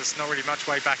back. There's not really much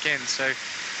way back in. So,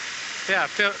 yeah,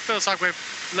 feels like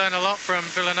we've learned a lot from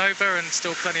Villanova and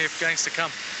still plenty of games to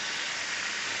come.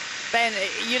 Ben,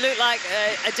 you look like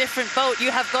a different boat.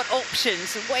 You have got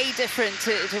options, way different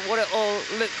to what it all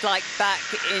looked like back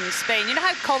in Spain. You know,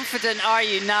 how confident are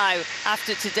you now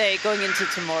after today going into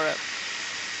tomorrow?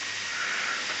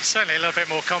 Certainly a little bit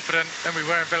more confident than we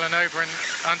were in Villanova and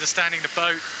understanding the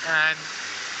boat and,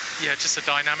 yeah, just the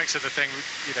dynamics of the thing.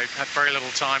 You know, had very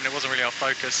little time and it wasn't really our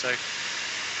focus. So,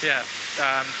 yeah,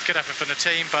 good effort from the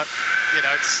team. But, you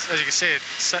know, it's, as you can see,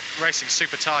 it's racing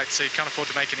super tight, so you can't afford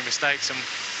to make any mistakes. And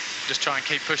just try and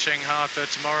keep pushing hard for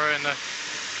tomorrow and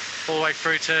all the way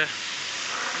through to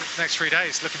the next 3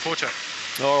 days. Looking forward to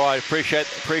it. All right,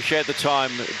 appreciate the time,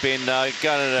 Ben.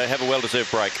 Going to have a well-deserved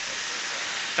break.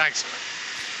 Thanks.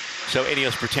 So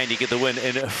Ineos Britannia get the win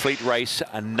in fleet race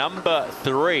number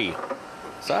 3.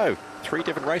 So 3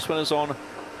 different race winners on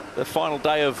the final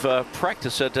day of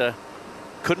practice. It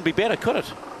couldn't be better, could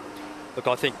it? Look,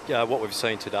 I think what we've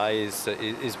seen today is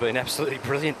been absolutely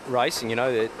brilliant racing. You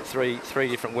know, three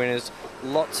different winners,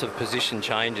 lots of position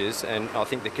changes, and I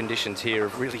think the conditions here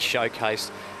have really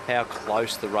showcased how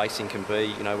close the racing can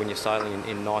be, you know, when you're sailing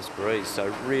in nice breeze.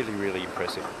 So really, really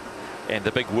impressive. And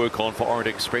the big work on for Orient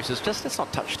Express is just, let's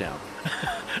not touchdown.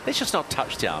 Let's just not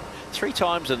touchdown. 3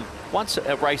 times and once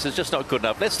a race is just not good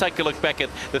enough. Let's take a look back at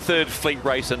the 3rd fleet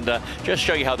race and just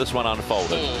show you how this one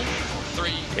unfolded. 4,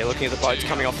 3. Yeah, looking at the boats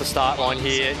coming off the start line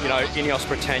here, you know, Ineos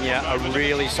Britannia, a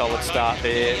really solid start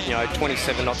there, you know,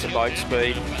 27 knots of boat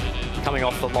speed coming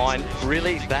off the line.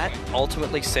 Really, that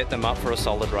ultimately set them up for a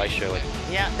solid race, Shirley.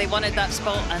 Yeah, they wanted that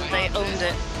spot and they owned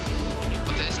it.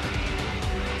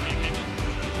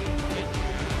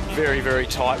 Very, very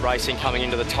tight racing coming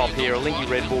into the top here. Alingi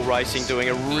Red Bull Racing doing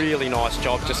a really nice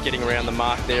job just getting around the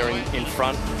mark there in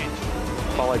front,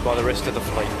 followed by the rest of the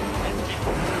fleet.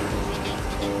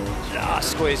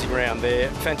 Squeezing around there.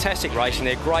 Fantastic racing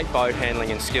there. Great boat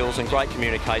handling and skills and great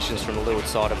communications from the leeward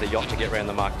side of the yacht to get around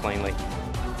the mark cleanly.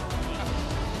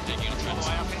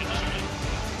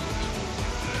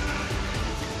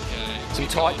 Some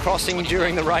tight crossing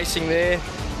during the racing there.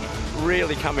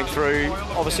 Really coming through.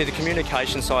 Obviously the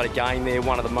communication side again there,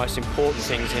 one of the most important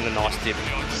things in a nice dip.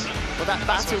 Well, that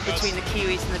battle between the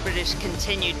Kiwis and the British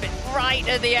continued, but right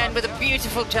at the end with a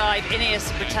beautiful jibe,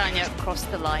 Ineos Britannia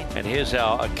crossed the line. And here's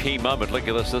our key moment. Look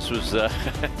at this. This was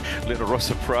Luna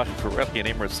Rossa Pirelli and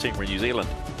Emirates Team New Zealand.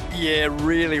 Yeah,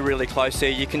 really, really close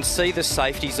there. You can see the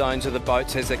safety zones of the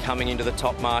boats as they're coming into the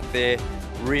top mark there.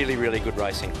 Really, really good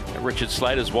racing. And Richard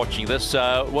Slater's watching this.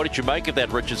 What did you make of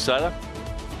that, Richard Slater?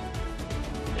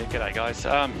 Yeah, g'day guys.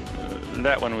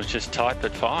 That one was just tight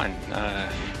but fine.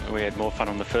 We had more fun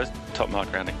on the first top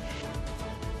mark rounding.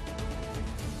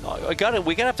 We're going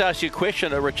to have to ask you a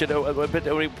question, Richard. But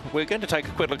we're going to take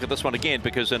a quick look at this one again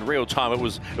because in real time it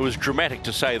was dramatic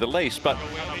to say the least. But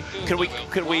can we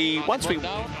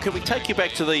take you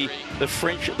back to the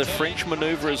French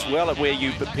manoeuvre as well, where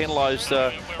you penalised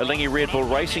Alingi Red Bull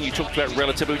Racing? You talked about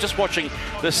relatively. Just watching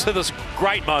this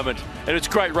great moment, and it's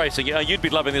great racing. You'd be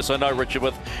loving this, I know, Richard,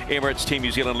 with Emirates Team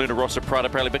New Zealand, Luna Rossa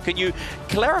Pirelli. But can you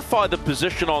clarify the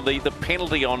position on the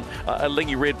penalty on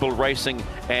Alingi Red Bull Racing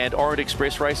and Orient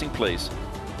Express Racing, please?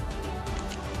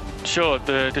 Sure.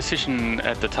 The decision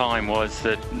at the time was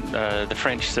that the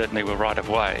French certainly were right of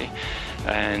way,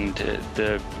 and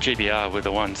the GBR were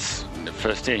the ones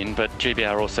first in, but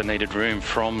GBR also needed room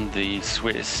from the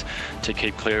Swiss to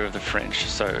keep clear of the French.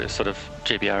 So sort of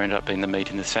GBR ended up being the meat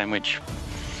in the sandwich.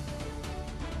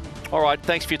 All right.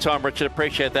 Thanks for your time, Richard.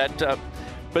 Appreciate that.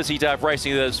 Busy day of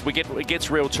racing. It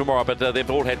gets real tomorrow, but they've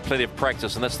all had plenty of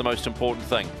practice, and that's the most important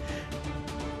thing.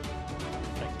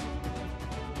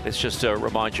 Let's just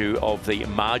remind you of the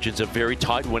margins, a very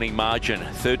tight winning margin.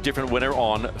 Third different winner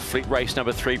on fleet race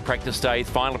number 3 practice day,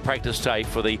 final practice day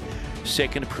for the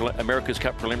second America's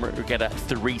Cup Preliminary Regatta,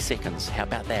 3 seconds. How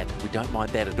about that? We don't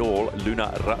mind that at all.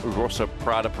 Luna Rossa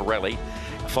Prada Pirelli,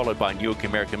 followed by Newark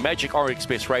American Magic, Orient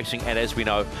Express Racing, and as we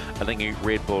know, Alingi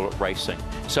Red Bull Racing.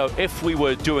 So if we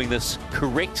were doing this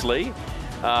correctly,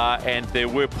 and there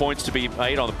were points to be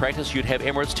made on the practice, you'd have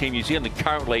Emirates Team New Zealand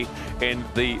currently in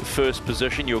the first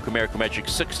position, Newark American Magic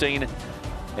 16,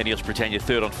 Ineos Britannia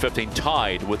third on 15,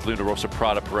 tied with Luna Rossa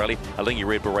Prada Pirelli, Alingi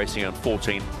Red Bull Racing on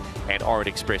 14, and Orient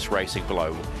Express Racing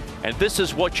below. And this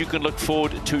is what you can look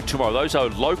forward to tomorrow. Those are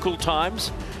local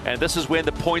times, and this is when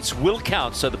the points will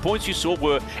count. So the points you saw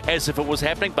were as if it was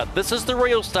happening, but this is the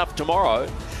real stuff tomorrow.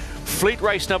 Fleet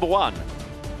race number 1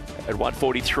 at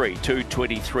 1:43,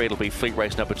 2:23 it'll be fleet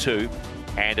race number 2,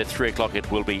 and at 3 o'clock it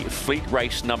will be fleet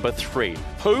race number 3.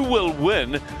 Who will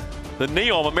win the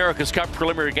NEOM America's Cup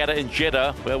Preliminary Regatta in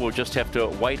Jeddah? Well, we'll just have to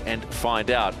wait and find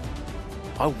out.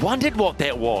 I wondered what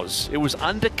that was. It was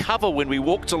undercover when we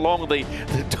walked along the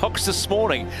docks this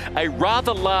morning. A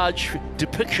rather large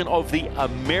depiction of the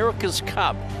America's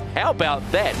Cup. How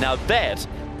about that? Now that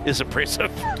is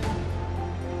impressive.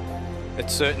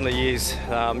 It certainly is.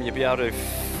 You'll be able to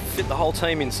fit the whole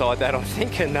team inside that, I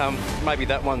think, and maybe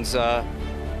that one's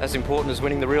as important as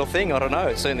winning the real thing. I don't know.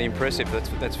 It's certainly impressive,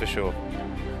 that's for sure.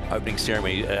 Opening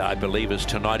ceremony, I believe, is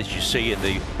tonight. As you see in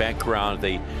the background,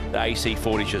 the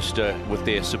AC40 just with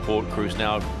their support crews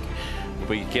now will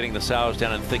be getting the sails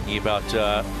down and thinking about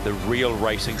the real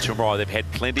racing tomorrow. They've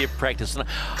had plenty of practice.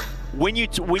 When you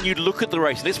look at the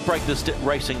race, let's break this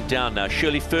racing down now.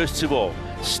 Shirley, first of all,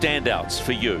 standouts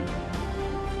for you.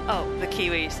 Oh, the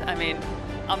Kiwis. I mean,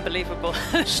 unbelievable.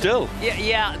 Still?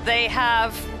 Yeah, they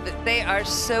are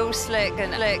so slick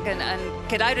and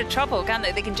get out of trouble, can't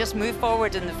they? They can just move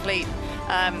forward in the fleet.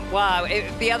 Wow,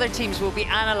 the other teams will be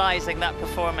analysing that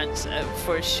performance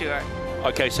for sure.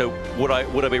 Okay, so would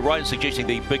I be right in suggesting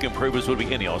the big improvers would be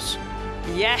Ineos?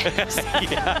 Yes.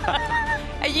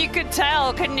 Yeah. You could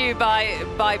tell, couldn't you,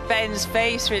 by Ben's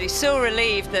face, really so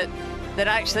relieved that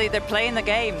actually they're playing the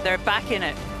game, they're back in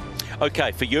it.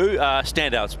 Okay, for you,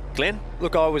 standouts, Glenn.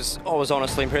 Look, I was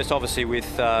honestly impressed, obviously,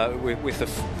 with the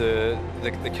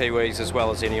Kiwis as well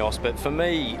as Ineos. But for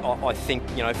me, I think,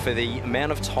 you know, for the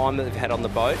amount of time that they've had on the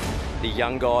boat, the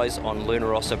young guys on Luna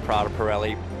Rossa Prada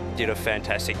Pirelli did a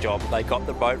fantastic job. They got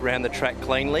the boat round the track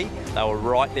cleanly. They were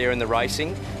right there in the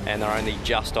racing, and they're only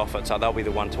just off it. So they'll be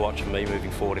the one to watch for me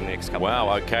moving forward in the next couple of days.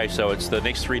 Wow, okay, so it's the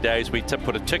next 3 days. We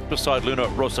put a tick beside Luna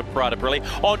Rossa Prada Pirelli.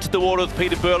 Onto the water with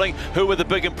Peter Burling. Who are the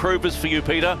big improvers for you,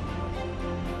 Peter?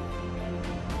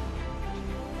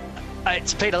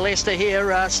 It's Peter Lester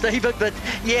here, Stephen, but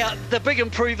yeah, the big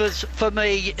improvers for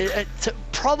me,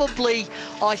 probably,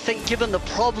 I think, given the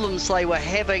problems they were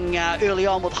having early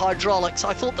on with hydraulics,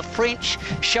 I thought the French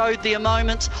showed their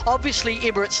moments. Obviously,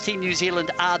 Emirates Team New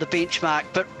Zealand are the benchmark,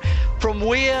 but from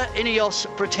where Ineos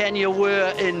Britannia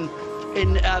were in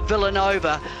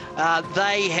Villanova,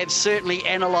 they have certainly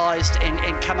analysed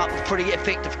and come up with a pretty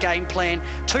effective game plan.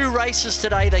 2 races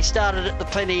today, they started at the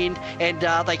pin end,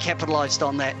 and they capitalised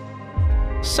on that.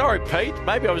 Sorry, Pete.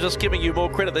 Maybe I was just giving you more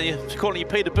credit than calling you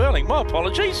Peter Burling. My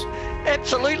apologies.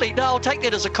 Absolutely. No, I'll take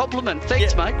that as a compliment.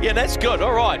 Thanks, mate. Yeah, that's good.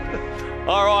 All right.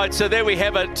 All right, so there we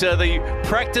have it. The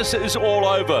practice is all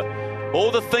over. All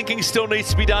the thinking still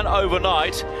needs to be done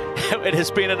overnight. It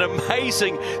has been an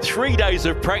amazing 3 days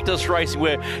of practice racing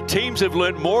where teams have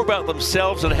learned more about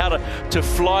themselves and how to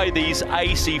fly these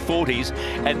AC40s.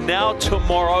 And now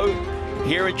tomorrow,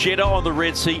 here in Jeddah on the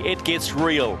Red Sea, it gets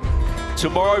real.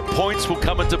 Tomorrow, points will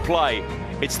come into play.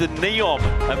 It's the NEOM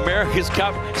America's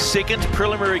Cup second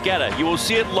Preliminary Regatta. You will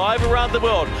see it live around the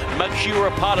world. Make sure you're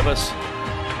a part of us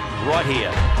right here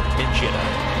in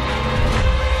Jeddah.